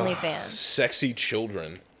 on OnlyFans. Sexy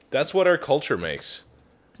children. That's what our culture makes.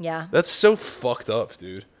 Yeah. That's so fucked up,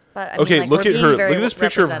 dude. But I Okay, mean, like, look we're at being her. very Look at this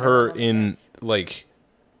picture of her representative in, OnlyFans. like,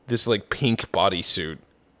 this, like, pink bodysuit.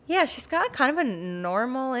 Yeah, she's got kind of a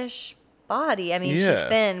normal-ish body. I mean, she's Yeah.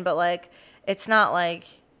 thin, but, like, it's not like...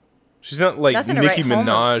 She's not like Nothing to Nicki write home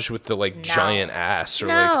Minaj with the, like, No. giant ass. Or,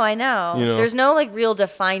 No, like, I know. you know. There's no, like, real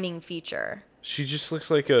defining feature. She just looks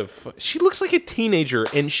like she looks like a teenager,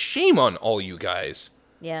 and shame on all you guys.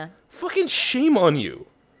 Yeah. Fucking shame on you.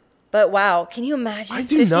 But, wow, can you imagine I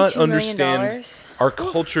do not $52 million? understand our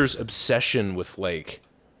culture's obsession with, like,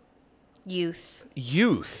 Youth.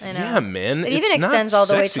 youth. I know. Yeah, man. It it's even extends not all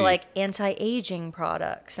the way sexy. to, like, anti-aging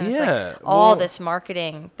products. And it's, Yeah, like, all well- this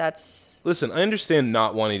marketing that's... Listen, I understand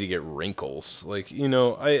not wanting to get wrinkles. Like, you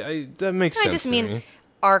know, I that makes sense. I just to mean me.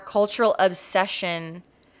 our cultural obsession,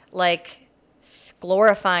 like,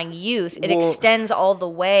 glorifying youth, it Well- extends all the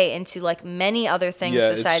way into, like, many other things Yeah,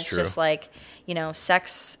 it's besides true. just, like, you know,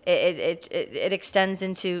 sex. It extends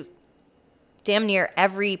into damn near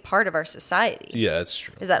every part of our society. Yeah, that's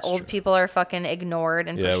true. Is that That's old true. people are fucking ignored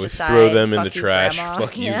and Yeah, pushed we aside. throw them in the Fuck you, trash. grandma.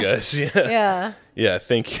 Fuck you Yeah. guys. Yeah. Yeah. Yeah,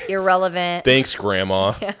 thank you. Irrelevant. Thanks,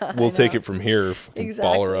 Grandma. We'll take know. it from here. Fucking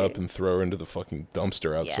ball her Exactly. up and throw her into the fucking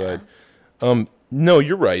dumpster outside. No,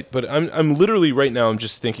 you're right. But I'm literally right now. I'm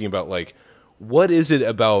just thinking about, like, what is it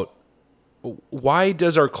about? Why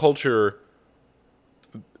does our culture,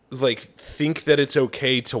 like, think that it's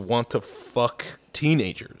okay to want to fuck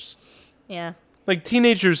teenagers? Yeah. Like,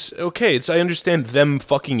 teenagers, okay, I understand them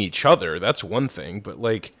fucking each other. That's one thing. But,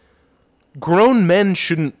 like, grown men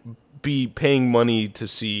shouldn't be paying money to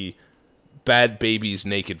see bad babies'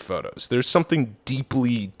 naked photos. There's something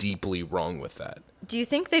deeply, deeply wrong with that. Do you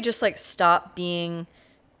think they just, like, stop being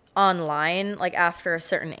online, like, after a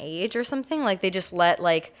certain age or something? Like, they just let,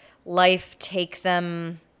 like, life take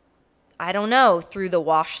them, I don't know, through the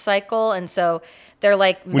wash cycle, and so they're,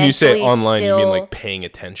 like, when you say online, still... you mean, like, paying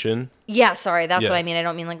attention? Yeah, sorry, that's what I mean. I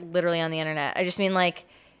don't mean, like, literally on the internet. I just mean, like,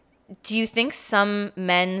 do you think some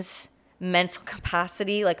men's mental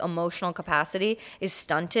capacity, like emotional capacity, is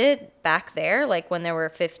stunted back there, like when they were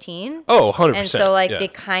 15? Oh, 100%. And so, like, they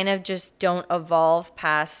kind of just don't evolve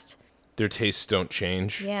past... Their tastes don't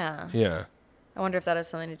change. Yeah. Yeah. I wonder if that has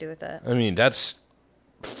something to do with it. I mean, that's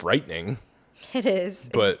frightening. It is.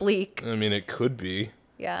 But, it's bleak. I mean, it could be.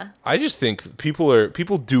 Yeah. I just think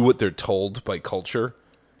people do what they're told by culture.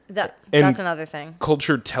 That's another thing.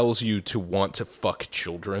 Culture tells you to want to fuck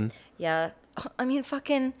children. Yeah. I mean,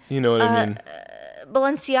 fucking... You know what I mean?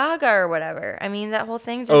 Balenciaga or whatever. I mean, that whole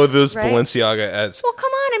thing just... Oh, those right? Balenciaga ads. Well,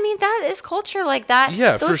 come on. I mean, that is culture like that.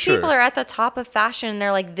 Yeah, those for sure. people are at the top of fashion. And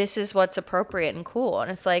they're like, this is what's appropriate and cool.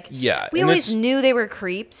 And it's like, yeah, we always knew they were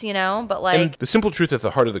creeps, you know? But like... And the simple truth at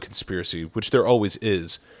the heart of the conspiracy, which there always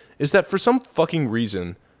is that for some fucking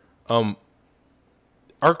reason,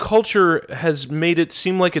 our culture has made it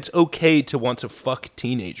seem like it's okay to want to fuck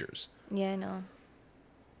teenagers. Yeah, I know.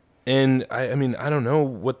 And I mean, I don't know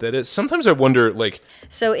what that is. Sometimes I wonder, like...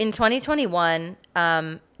 So in 2021,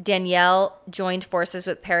 Danielle joined forces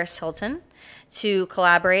with Paris Hilton to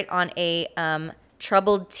collaborate on a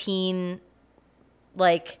troubled teen,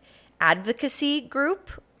 like, advocacy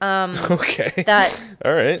group. Okay. That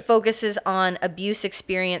all right. focuses on abuse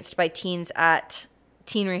experienced by teens at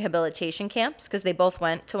teen rehabilitation camps, because they both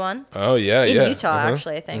went to one. Oh, yeah, in yeah. Utah,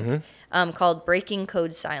 actually, I think. Called Breaking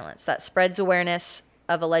Code Silence, that spreads awareness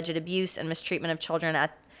of alleged abuse and mistreatment of children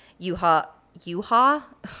at Utah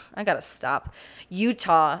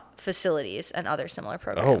facilities and other similar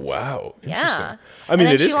programs. Oh, wow. Interesting. Yeah. I mean,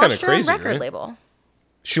 it is kind of crazy, She launched her own record right? label.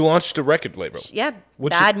 She launched a record label. Yeah,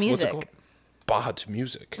 What's Bhad it Music. called? Bhad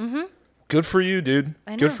Music. Mm-hmm. Good for you, dude.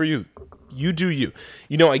 I know. Good for you. You do you.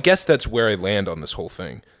 You know, I guess that's where I land on this whole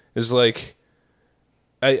thing. Is like,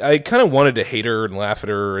 I kind of wanted to hate her and laugh at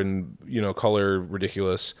her and, you know, call her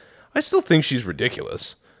ridiculous. I still think she's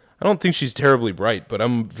ridiculous. I don't think she's terribly bright, but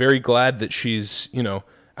I'm very glad that she's, you know,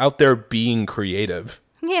 out there being creative.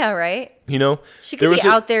 Yeah, right? You know? She could be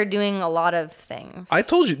out there doing a lot of things. I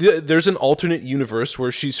told you, there's an alternate universe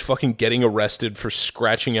where she's fucking getting arrested for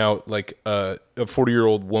scratching out, like, a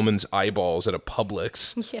 40-year-old woman's eyeballs at a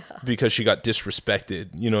Publix. Yeah. Because she got disrespected.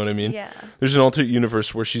 You know what I mean? Yeah. There's an alternate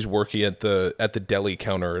universe where she's working at the deli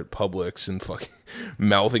counter at Publix and fucking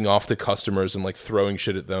mouthing off to customers and, like, throwing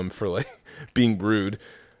shit at them for, like, being rude.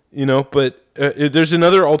 You know, but there's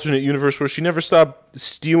another alternate universe where she never stopped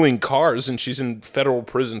stealing cars and she's in federal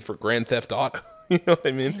prison for grand theft auto. You know what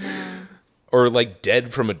I mean? Or like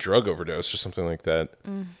dead from a drug overdose or something like that.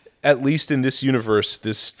 At least in this universe,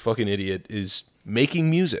 this fucking idiot is making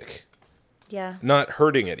music. Yeah. Not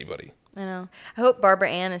hurting anybody. I know. I hope Barbara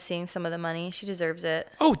Ann is seeing some of the money. She deserves it.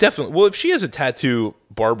 Oh, definitely. Well, if she has a tattoo,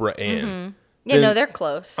 Barbara Ann. Mm-hmm. Yeah, no, they're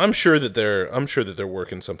close. I'm sure that they're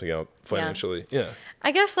working something out financially. Yeah.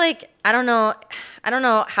 I guess, like, I don't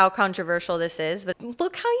know how controversial this is, but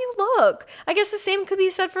look how you look. I guess the same could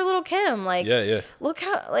be said for Little Kim. Like, yeah. Just look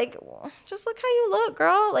how you look,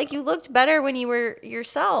 girl. Like, you looked better when you were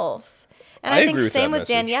yourself. And I think agree with same that with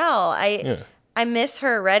message. Danielle. I miss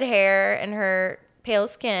her red hair and her pale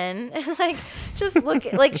skin. And like, just look,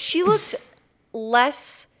 like, she looked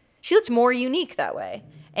more unique that way.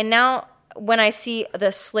 And now when I see the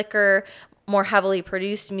slicker, more heavily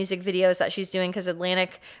produced music videos that she's doing, because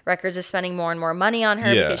Atlantic Records is spending more and more money on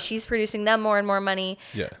her because she's producing them more and more money.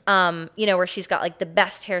 Yeah. You know, where she's got like the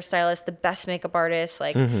best hairstylist, the best makeup artist.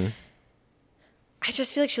 Like, I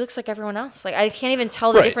just feel like she looks like everyone else. Like, I can't even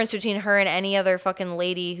tell the difference between her and any other fucking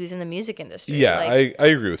lady who's in the music industry. Yeah, like, I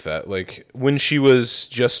agree with that. Like, when she was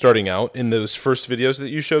just starting out in those first videos that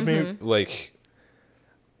you showed me, like,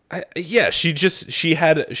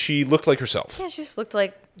 she looked like herself. Yeah, she just looked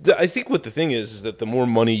like... I think what the thing is that the more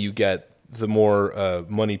money you get, the more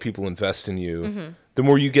money people invest in you, the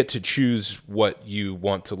more you get to choose what you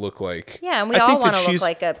want to look like. Yeah, and we all want to look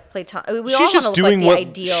like a Platon. We all She's want to just look doing like the what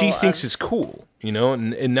ideal she thinks is cool, you know?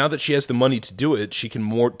 And now that she has the money to do it, she can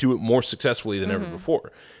do it more successfully than ever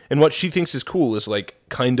before. And what she thinks is cool is like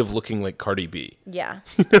kind of looking like Cardi B. Yeah.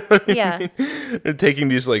 Yeah. They're taking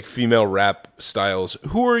these like female rap styles.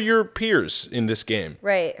 Who are your peers in this game?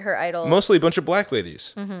 Right. Her idols. Mostly a bunch of black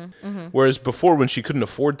ladies. Whereas before, when she couldn't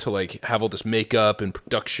afford to like have all this makeup and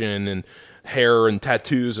production and hair and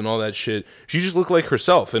tattoos and all that shit, she just looked like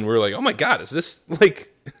herself. And we were like, oh my God, is this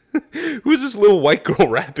like, who is this little white girl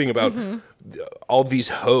rapping about all these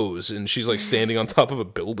hoes? And she's like standing on top of a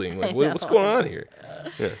building. Like, what's going on here?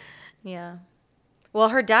 Yeah. Well,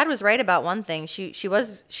 her dad was right about one thing. She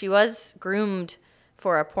was groomed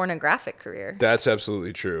for a pornographic career. That's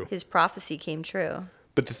absolutely true. His prophecy came true.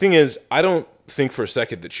 But the thing is, I don't think for a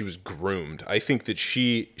second that she was groomed. I think that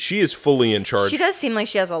she is fully in charge. She does seem like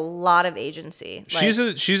she has a lot of agency. She's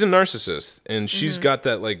a narcissist, and she's got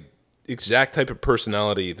that like exact type of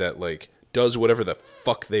personality that like does whatever the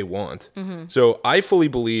fuck they want. So I fully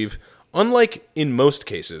believe, unlike in most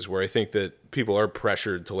cases where I think that people are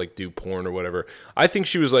pressured to like do porn or whatever, I think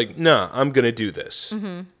she was like, nah, I'm gonna do this.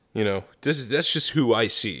 You know, that's just who I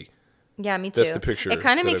see. Yeah, me too. That's the picture. It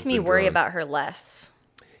kind of makes me worry about her less.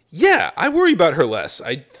 Yeah, I worry about her less.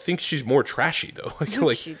 I think she's more trashy, though.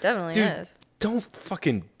 Like, she definitely dude, is. Don't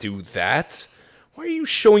fucking do that. Why are you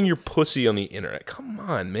showing your pussy on the internet? Come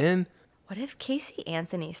on, man. What if Casey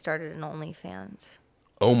Anthony started an OnlyFans?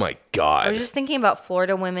 Oh, my God. I was just thinking about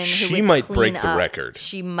Florida women who She would might clean break the up. record.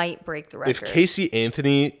 She might break the record. If Casey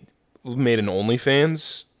Anthony made an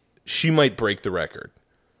OnlyFans, she might break the record.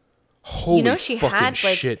 Holy she fucking had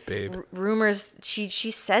like shit, babe. Rumors. She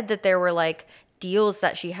said that there were like deals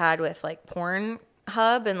that she had with like Porn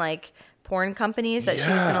Hub and like porn companies that she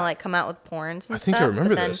was gonna like come out with porns and stuff. I think I remember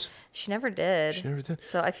but then this. She never did. She never did.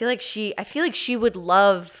 So I feel like she would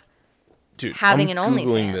love Dude, having I'm an OnlyFans.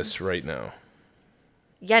 Googling this right now.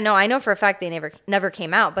 Yeah, no, I know for a fact they never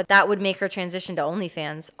came out, but that would make her transition to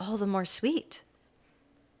OnlyFans all the more sweet.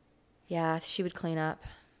 Yeah, she would clean up.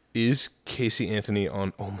 Is Casey Anthony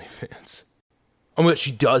on OnlyFans? Oh my God,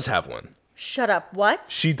 she does have one. Shut up. What?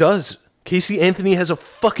 She does. Casey Anthony has a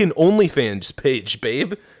fucking OnlyFans page,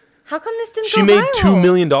 babe. How come this didn't She go made viral? $2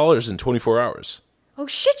 million in 24 hours. Oh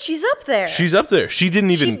shit, she's up there. She's up there. She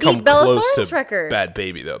didn't even beat come Bella close Thorne's to record. Bad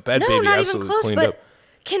Baby, though. Bad no, Baby not absolutely even close, cleaned but up.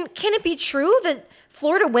 Can it be true that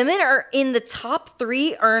Florida women are in the top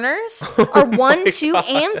 3 earners? Are 1, 2,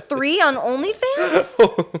 and 3 on OnlyFans?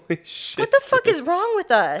 Holy shit. What the fuck is wrong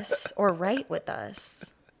with us? Or right with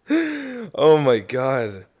us? Oh my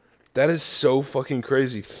God. That is so fucking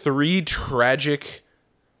crazy. 3 tragic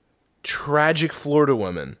Florida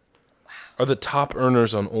women are the top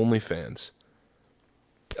earners on OnlyFans.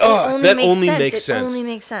 That only makes sense. It only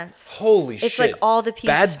makes sense. Holy shit. It's like all the pieces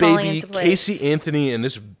Bad falling Baby, into place. Casey Anthony, and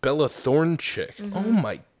this Bella Thorne chick. Oh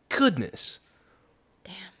my goodness.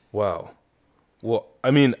 Damn. Wow. Well,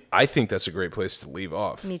 I mean, I think that's a great place to leave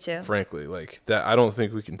off. Me too. Frankly, like that, I don't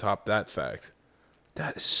think we can top that fact.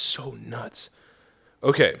 That is so nuts.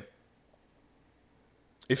 Okay.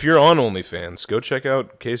 If you're on OnlyFans, go check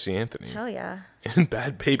out Casey Anthony. Hell yeah. And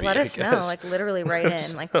Bad Baby, Let us know. Like, literally write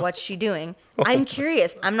in. Like, what's she doing? I'm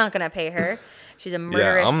curious. I'm not going to pay her. She's a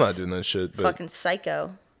murderous. Yeah, I'm not doing that shit. But fucking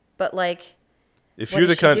psycho. But, like, if what you're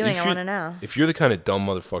is the kind, she doing? I want to know. If you're the kind of dumb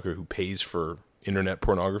motherfucker who pays for internet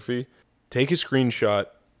pornography, take a screenshot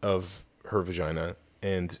of her vagina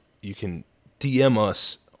and you can DM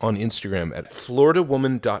us on Instagram at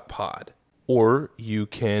floridawoman.pod. Or you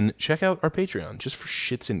can check out our Patreon just for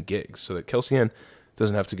shits and gigs so that Kelsey Ann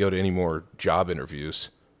doesn't have to go to any more job interviews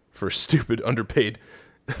for stupid, underpaid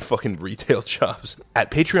fucking retail jobs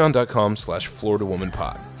at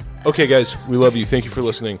patreon.com/FloridaWomanPod. Okay, guys, we love you. Thank you for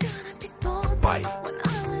listening. Bye.